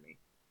quick, Jeremy.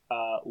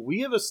 We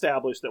have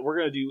established that we're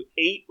going to do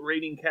 8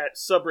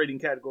 sub-rating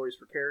categories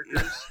for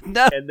characters,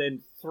 No. and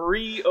then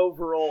 3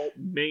 overall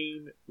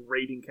main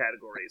rating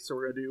categories. So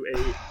we're going to do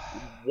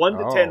a 1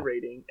 to 10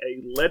 rating,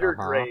 a letter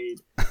grade,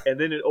 and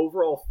then an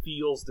overall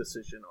feels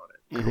decision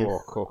on it.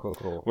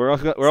 Cool. We're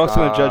also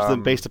going to judge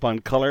them based upon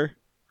color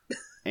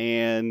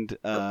and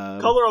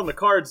Color on the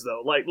cards,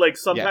 though. Like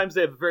sometimes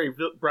they have very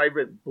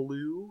vibrant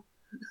blue.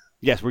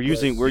 Yes, we're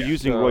using Roy G.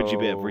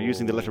 Biv. We're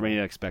using the So-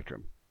 electromagnetic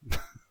spectrum.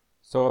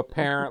 So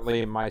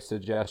apparently my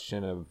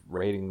suggestion of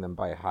rating them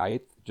by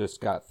height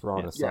just got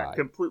thrown Yeah, aside.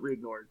 completely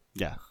ignored.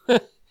 Yeah.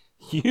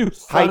 You Height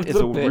sons is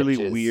a of really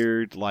bitches.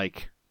 weird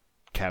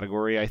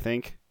category, I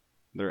think.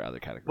 There are other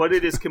categories. But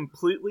it is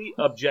completely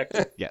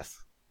objective.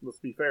 Yes. Let's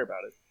be fair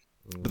about it.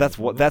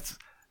 But that's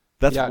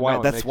Yeah, why no,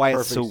 it that's makes why it's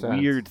perfect so sense.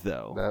 weird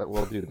though.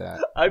 We'll do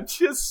that. I'm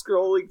just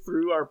scrolling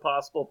through our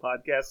possible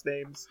podcast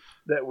names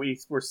that we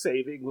were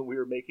saving when we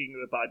were making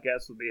the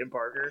podcast with me and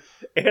Parker,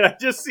 and I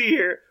just see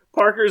here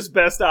Parker's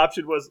best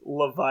option was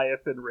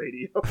Leviathan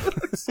Radio.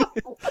 So,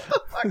 what the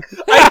fuck?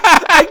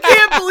 I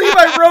can't believe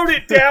I wrote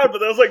it down, but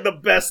that was like the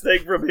best thing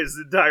from his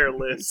entire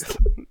list.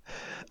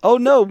 Oh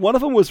no, one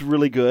of them was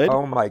really good.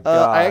 Oh my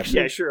god.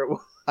 Yeah, sure. It was.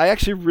 I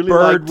actually really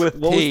Bird liked.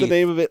 with What was the teeth.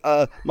 name of it?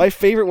 My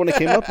favorite one I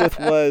came up with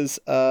was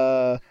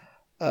oh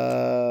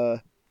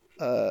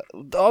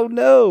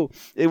no!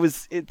 It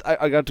was it.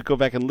 I got to go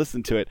back and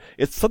listen to it.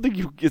 It's something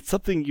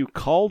you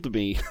called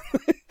me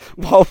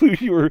while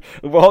you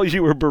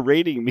were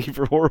berating me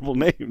for horrible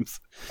names,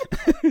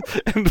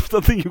 and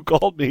something you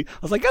called me. I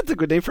was like, that's a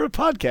good name for a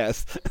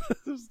podcast.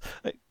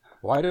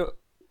 Why do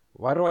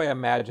I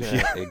imagine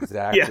it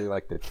exactly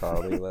like the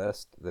Charlie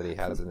list that he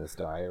has in his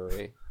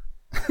diary?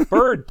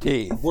 Bird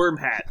teeth. Worm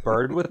hat.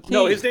 Bird with teeth.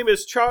 No, his name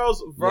is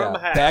Charles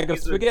Vermhat. Yeah, bag of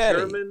He's spaghetti.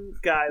 a German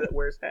guy that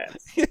wears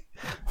hats.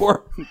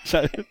 Or-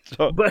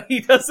 But he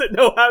doesn't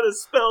know how to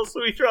spell,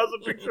 so he draws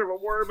a picture of a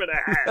worm in a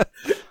hat.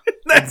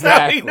 That's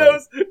how he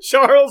knows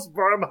Charles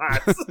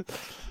Vermhat.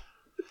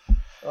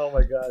 Oh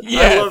my god.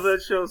 Yes! I love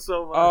that show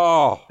so much.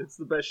 Oh, It's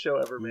the best show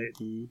ever made.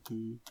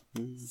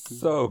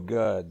 so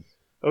good.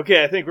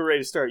 Okay, I think we're ready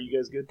to start. You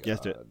guys good?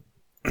 Yes, do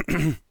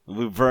it.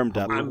 We vermed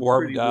up. I'm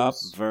warmed pretty up.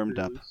 loose. Vermed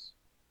Pretty up. loose.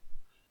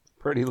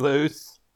 Pretty loose.